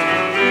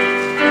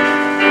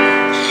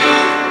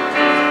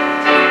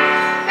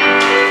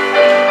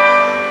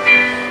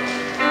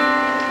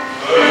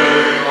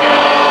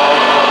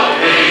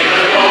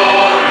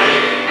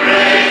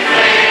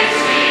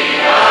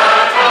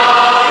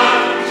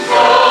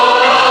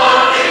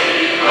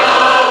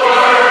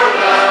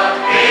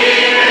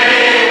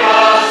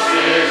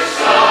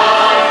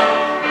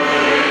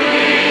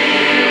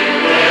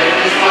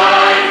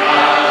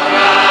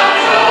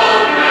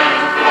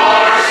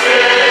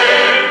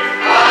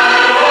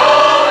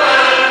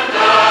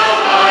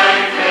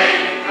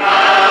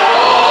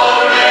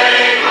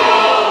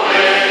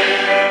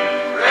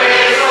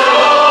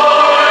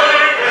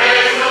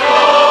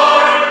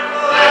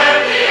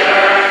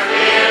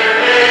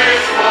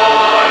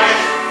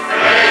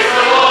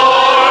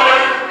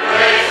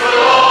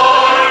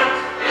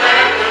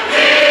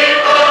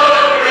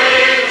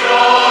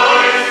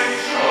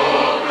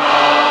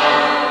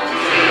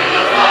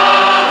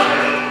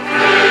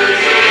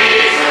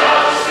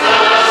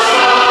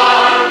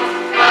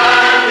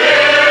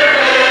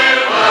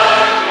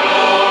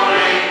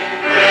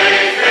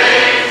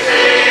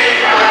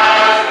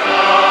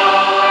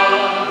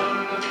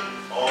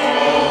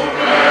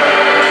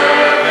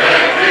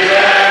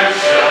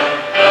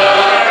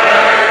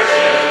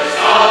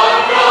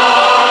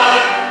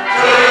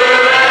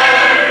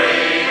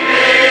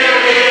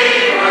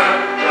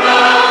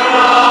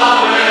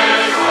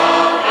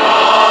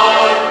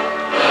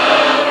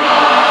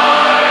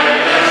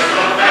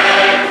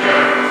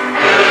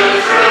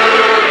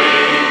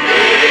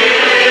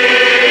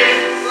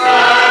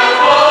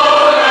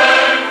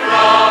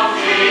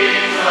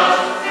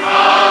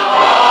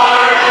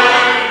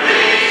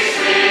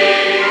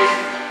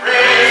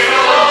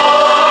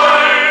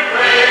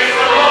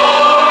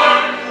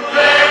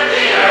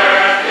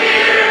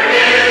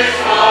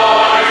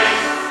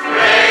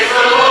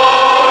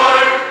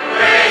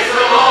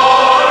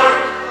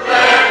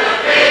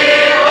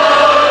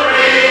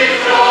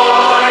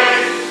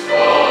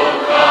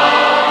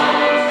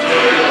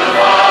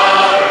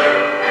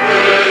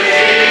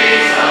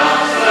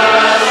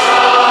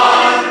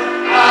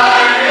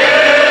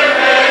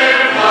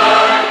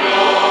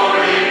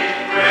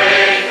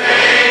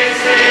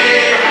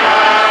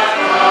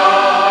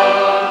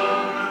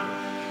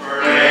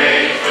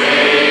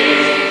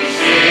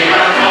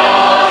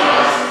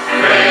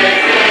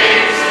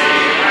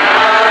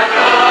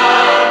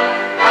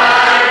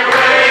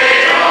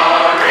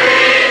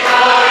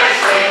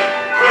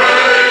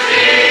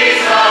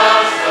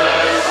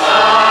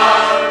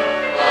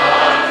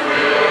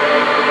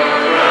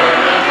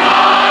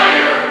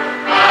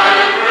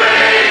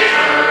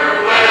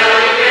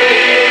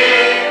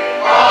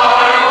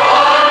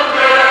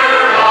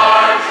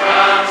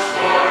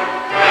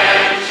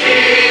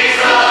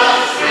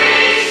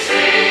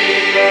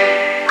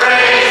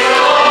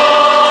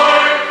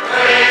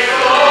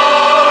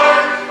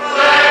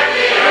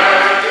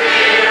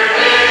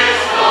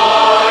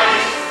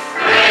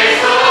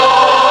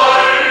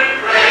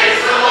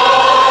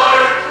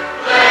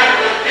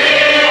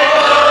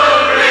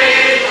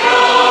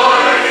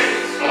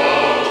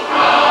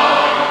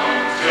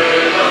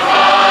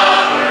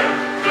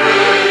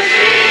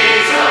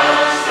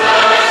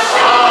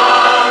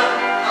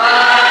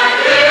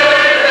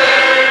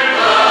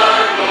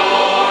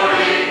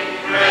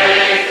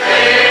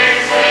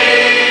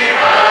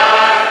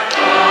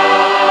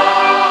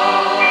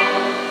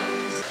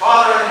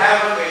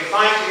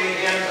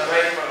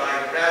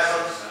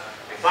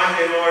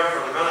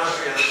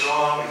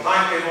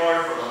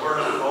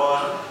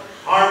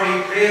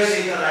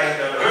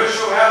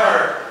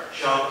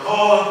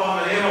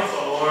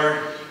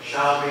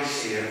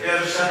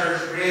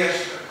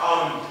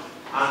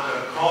 and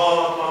to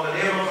call upon the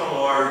name of the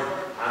Lord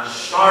and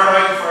start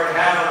out for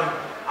heaven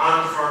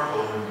and for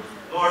home.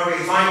 Lord,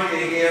 we thank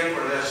Thee again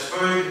for this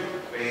food.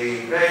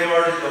 We pray,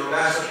 Lord, that You'll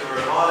bless it to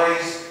our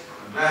bodies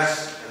and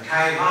bless the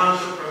kind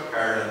hands that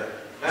prepared it.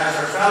 Bless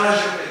our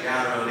fellowship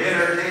together.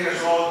 Later, take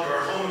us all to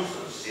our homes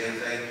in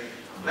safety.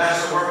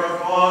 Bless the work of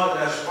God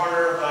in this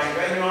corner of Thy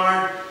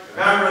vineyard.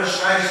 Remember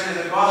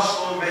especially the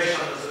gospel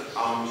mission as it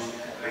comes.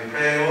 We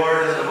pray,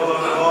 Lord, in the will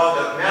of God,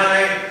 that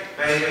many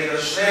may be the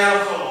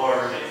slain of the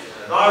Lord,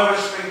 that Thou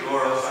wouldst be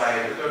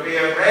glorified, that there be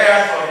a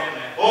breath of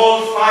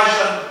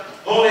old-fashioned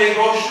Holy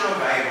Ghost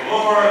revival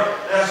over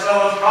this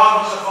little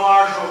province of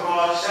ours, O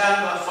God. Send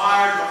the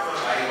fires of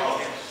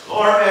revival.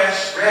 Lord, may it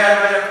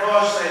spread right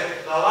across the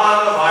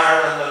land of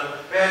Ireland, and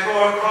may it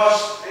go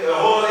across the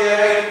whole of the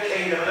United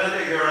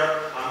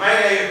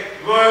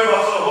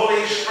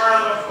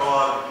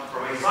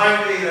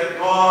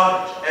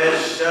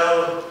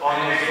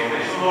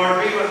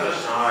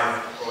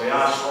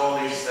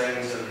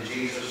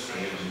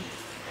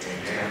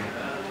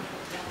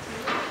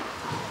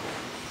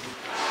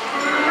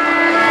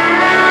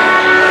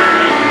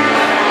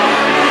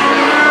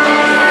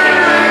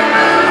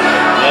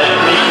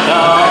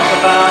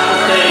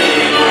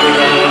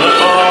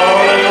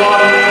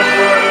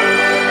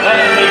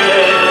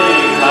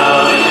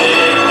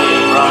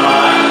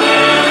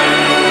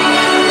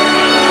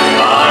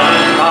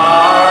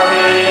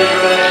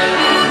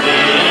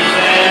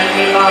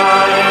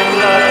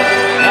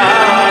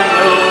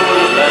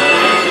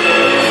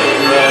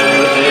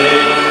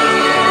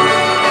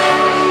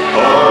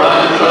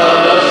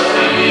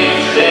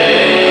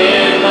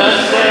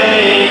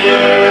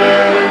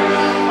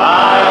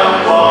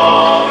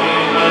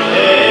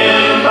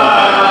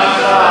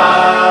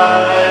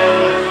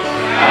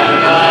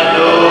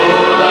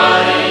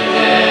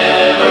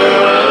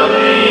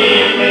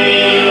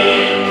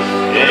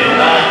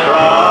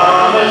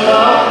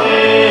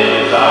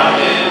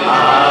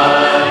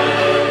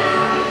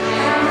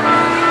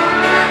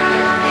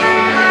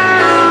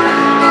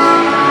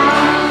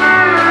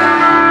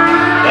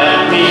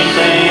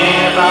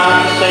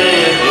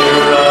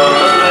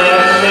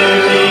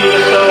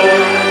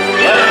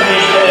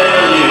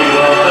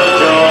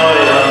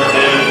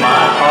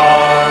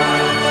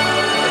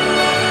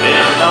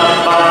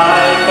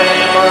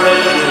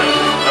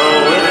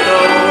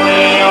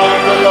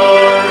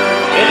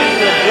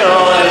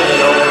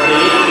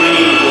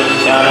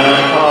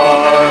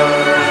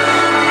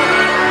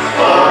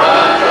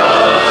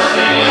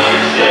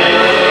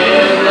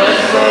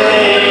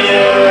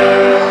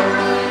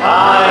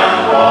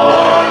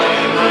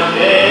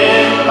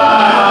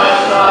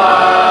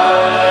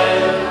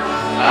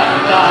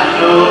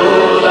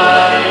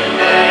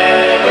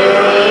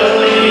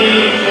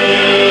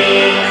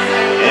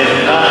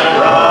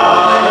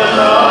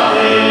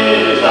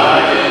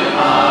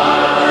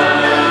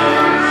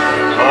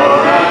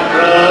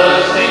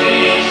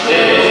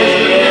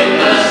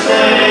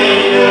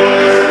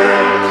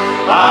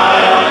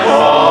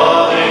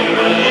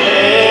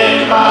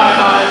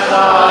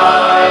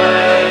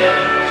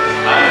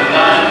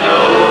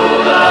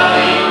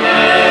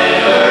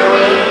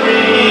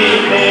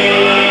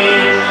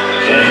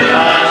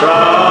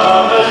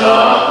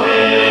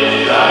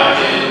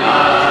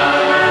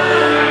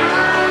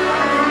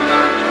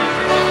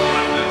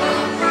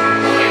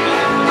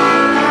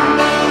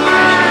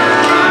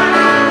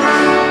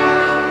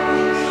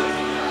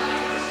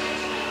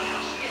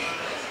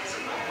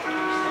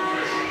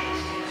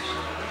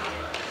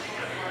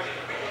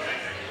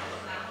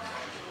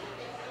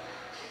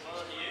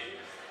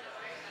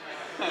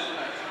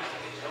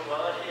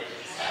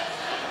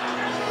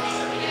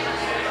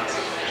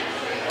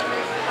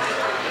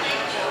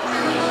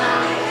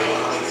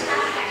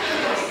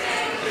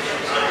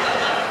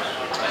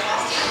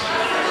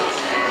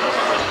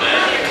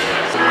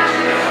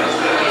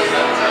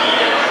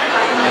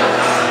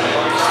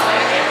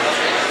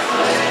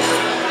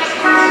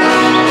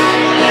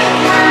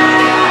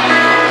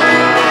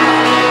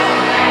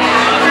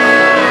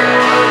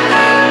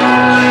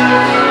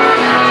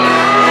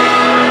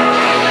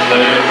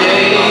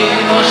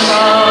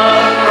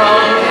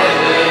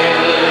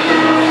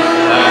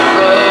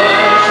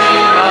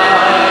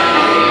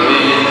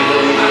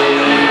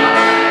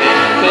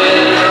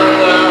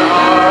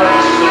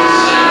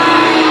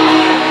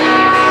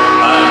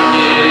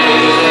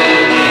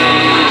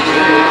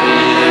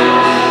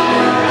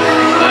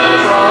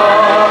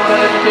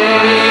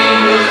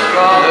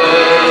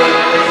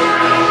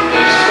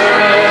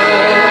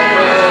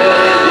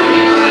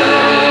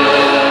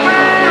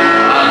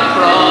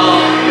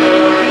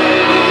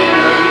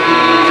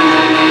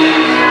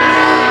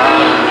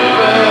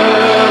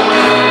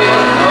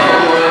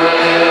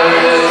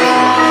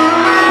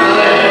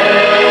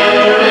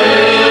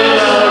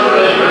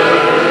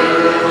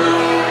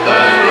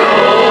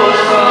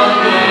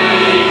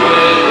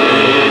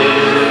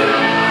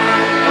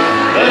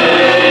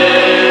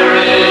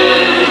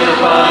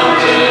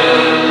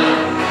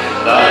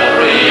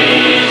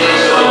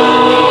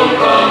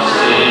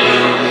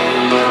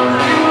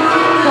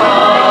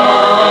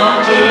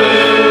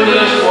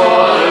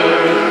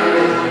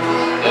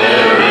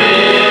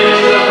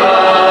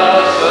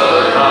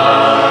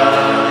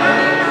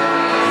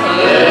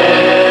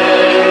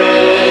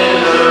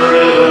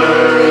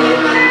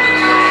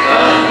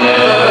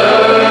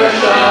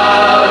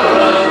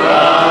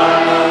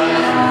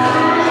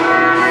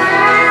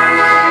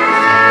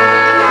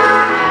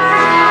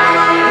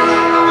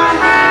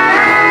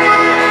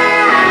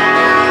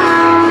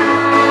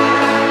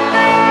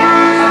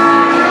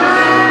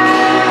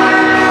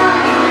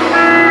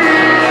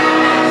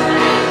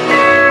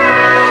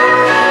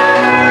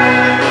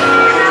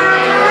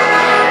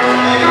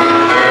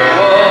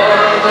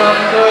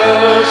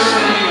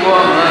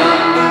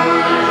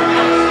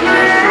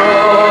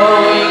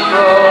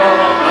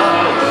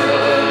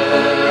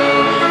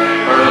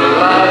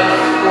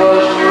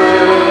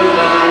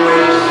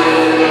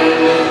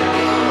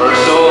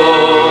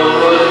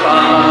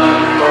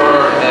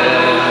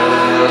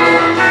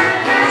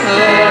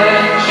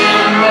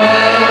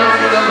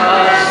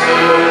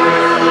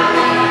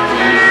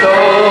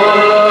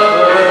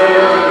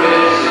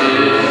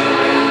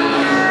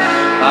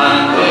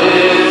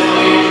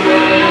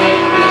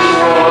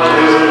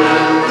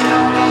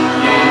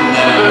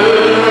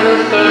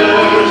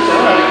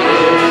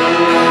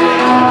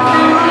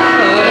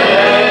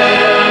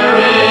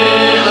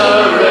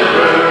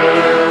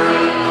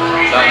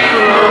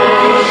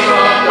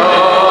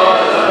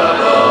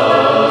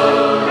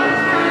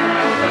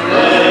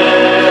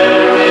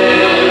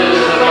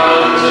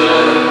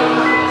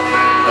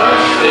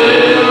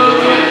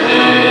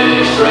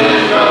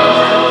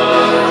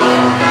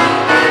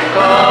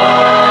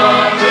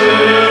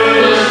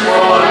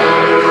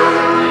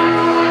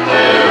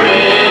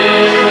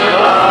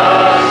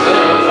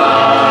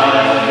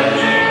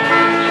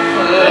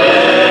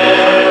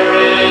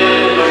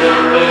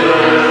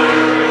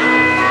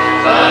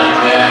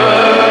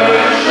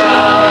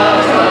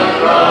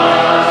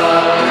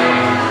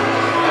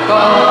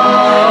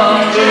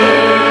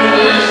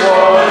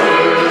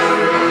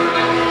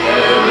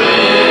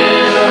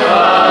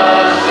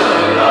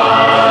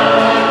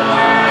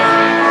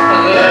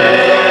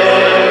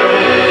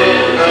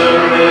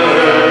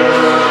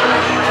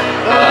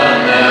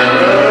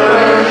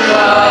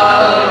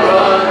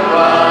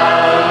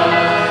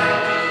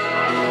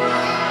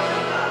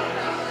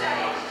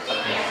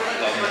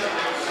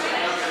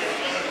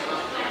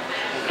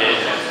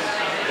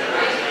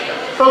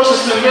Folks,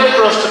 it's been great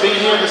for us to be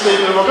here this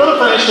evening. We're going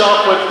to finish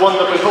off with one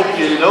that we hope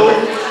you know,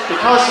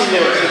 Because He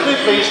Lives. If you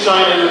please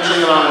join in and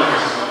sing along with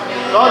us.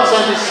 God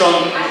sent His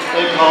Son,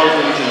 they called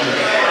Him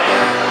Jesus.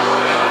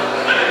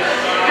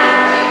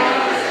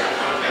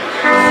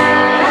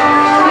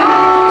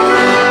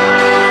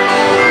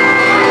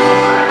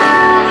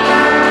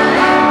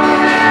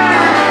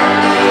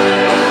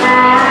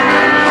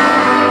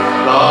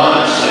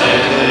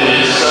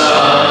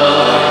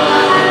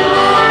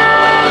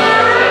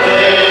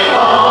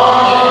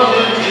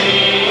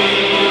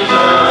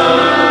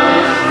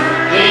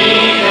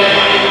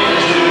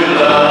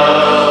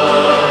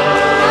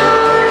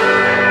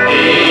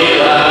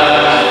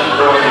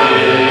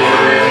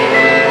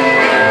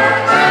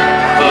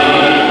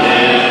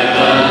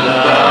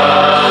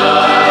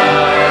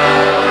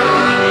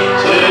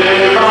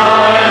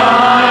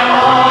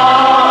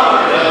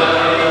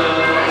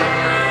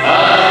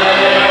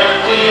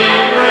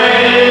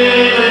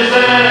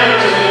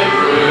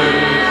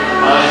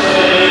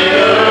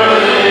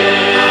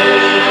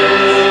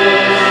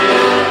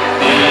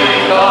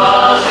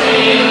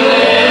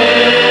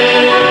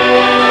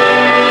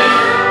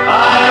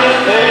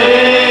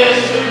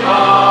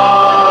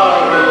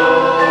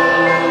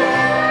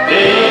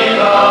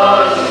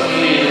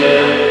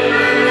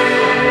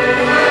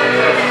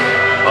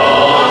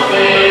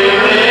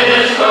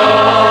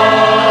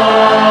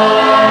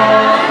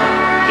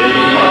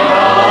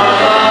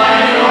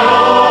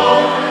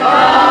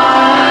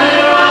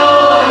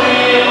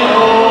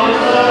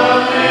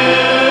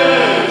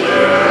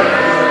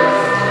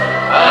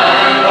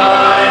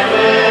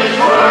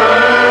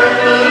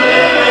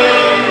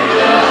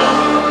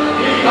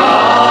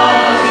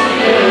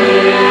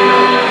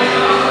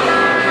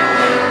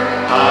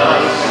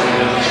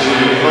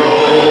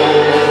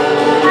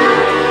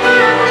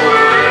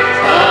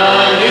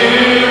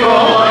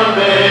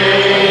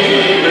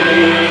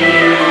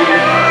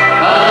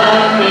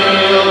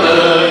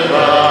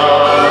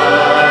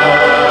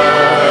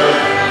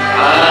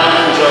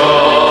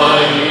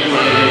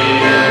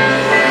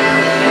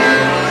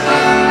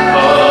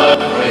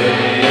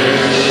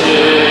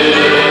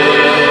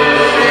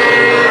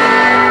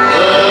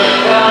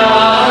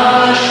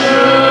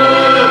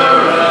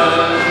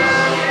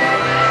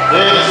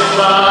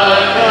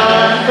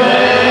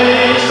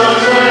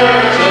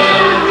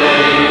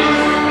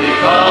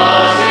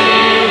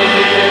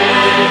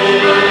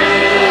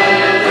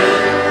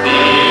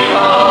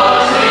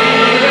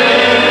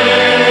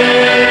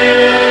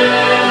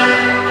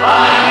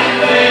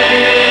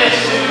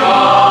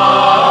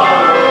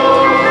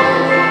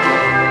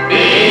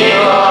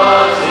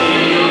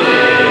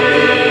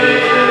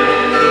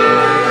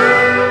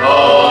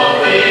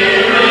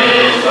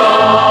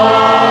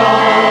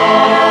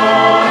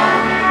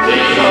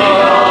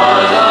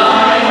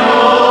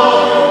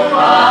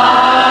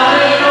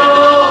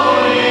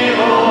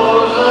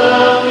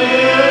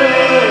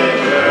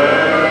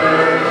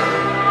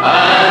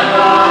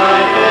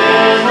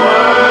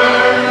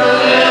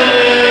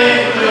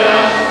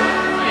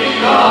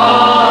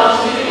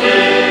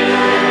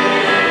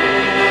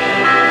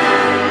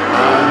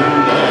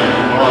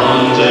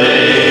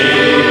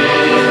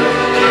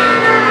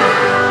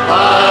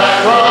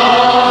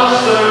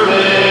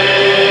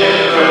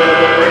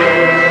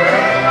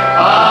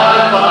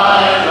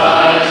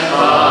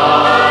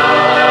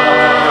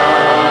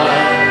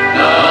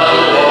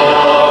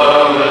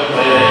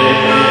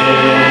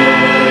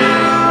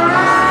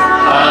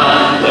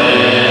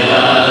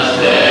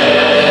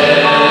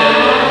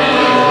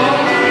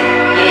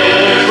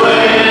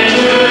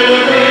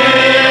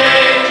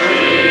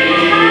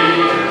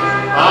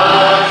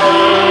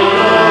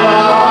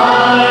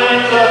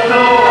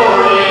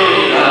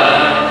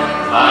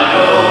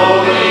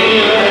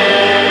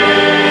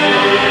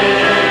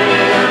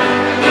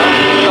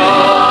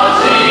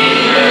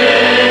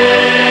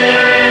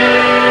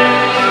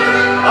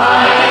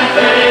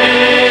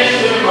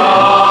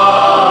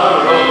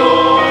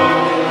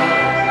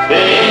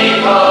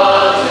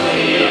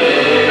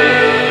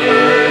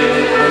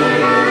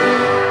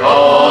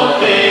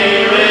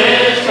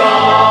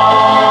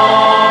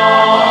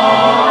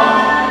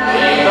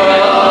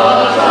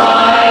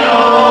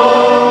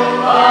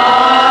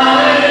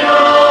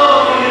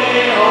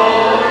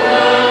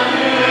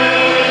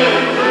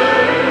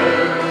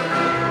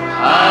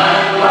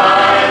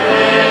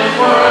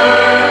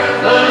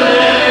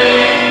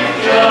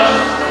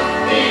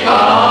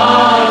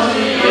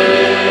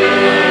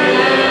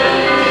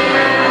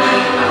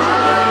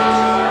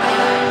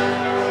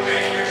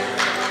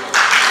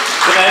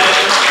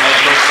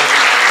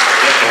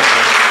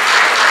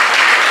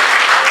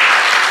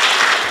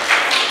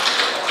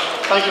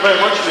 Thank you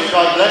very much. May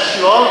God bless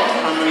you all,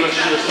 and we wish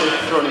you a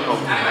safe journey home.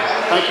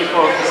 Thank you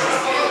for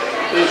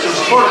being so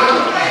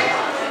supportive.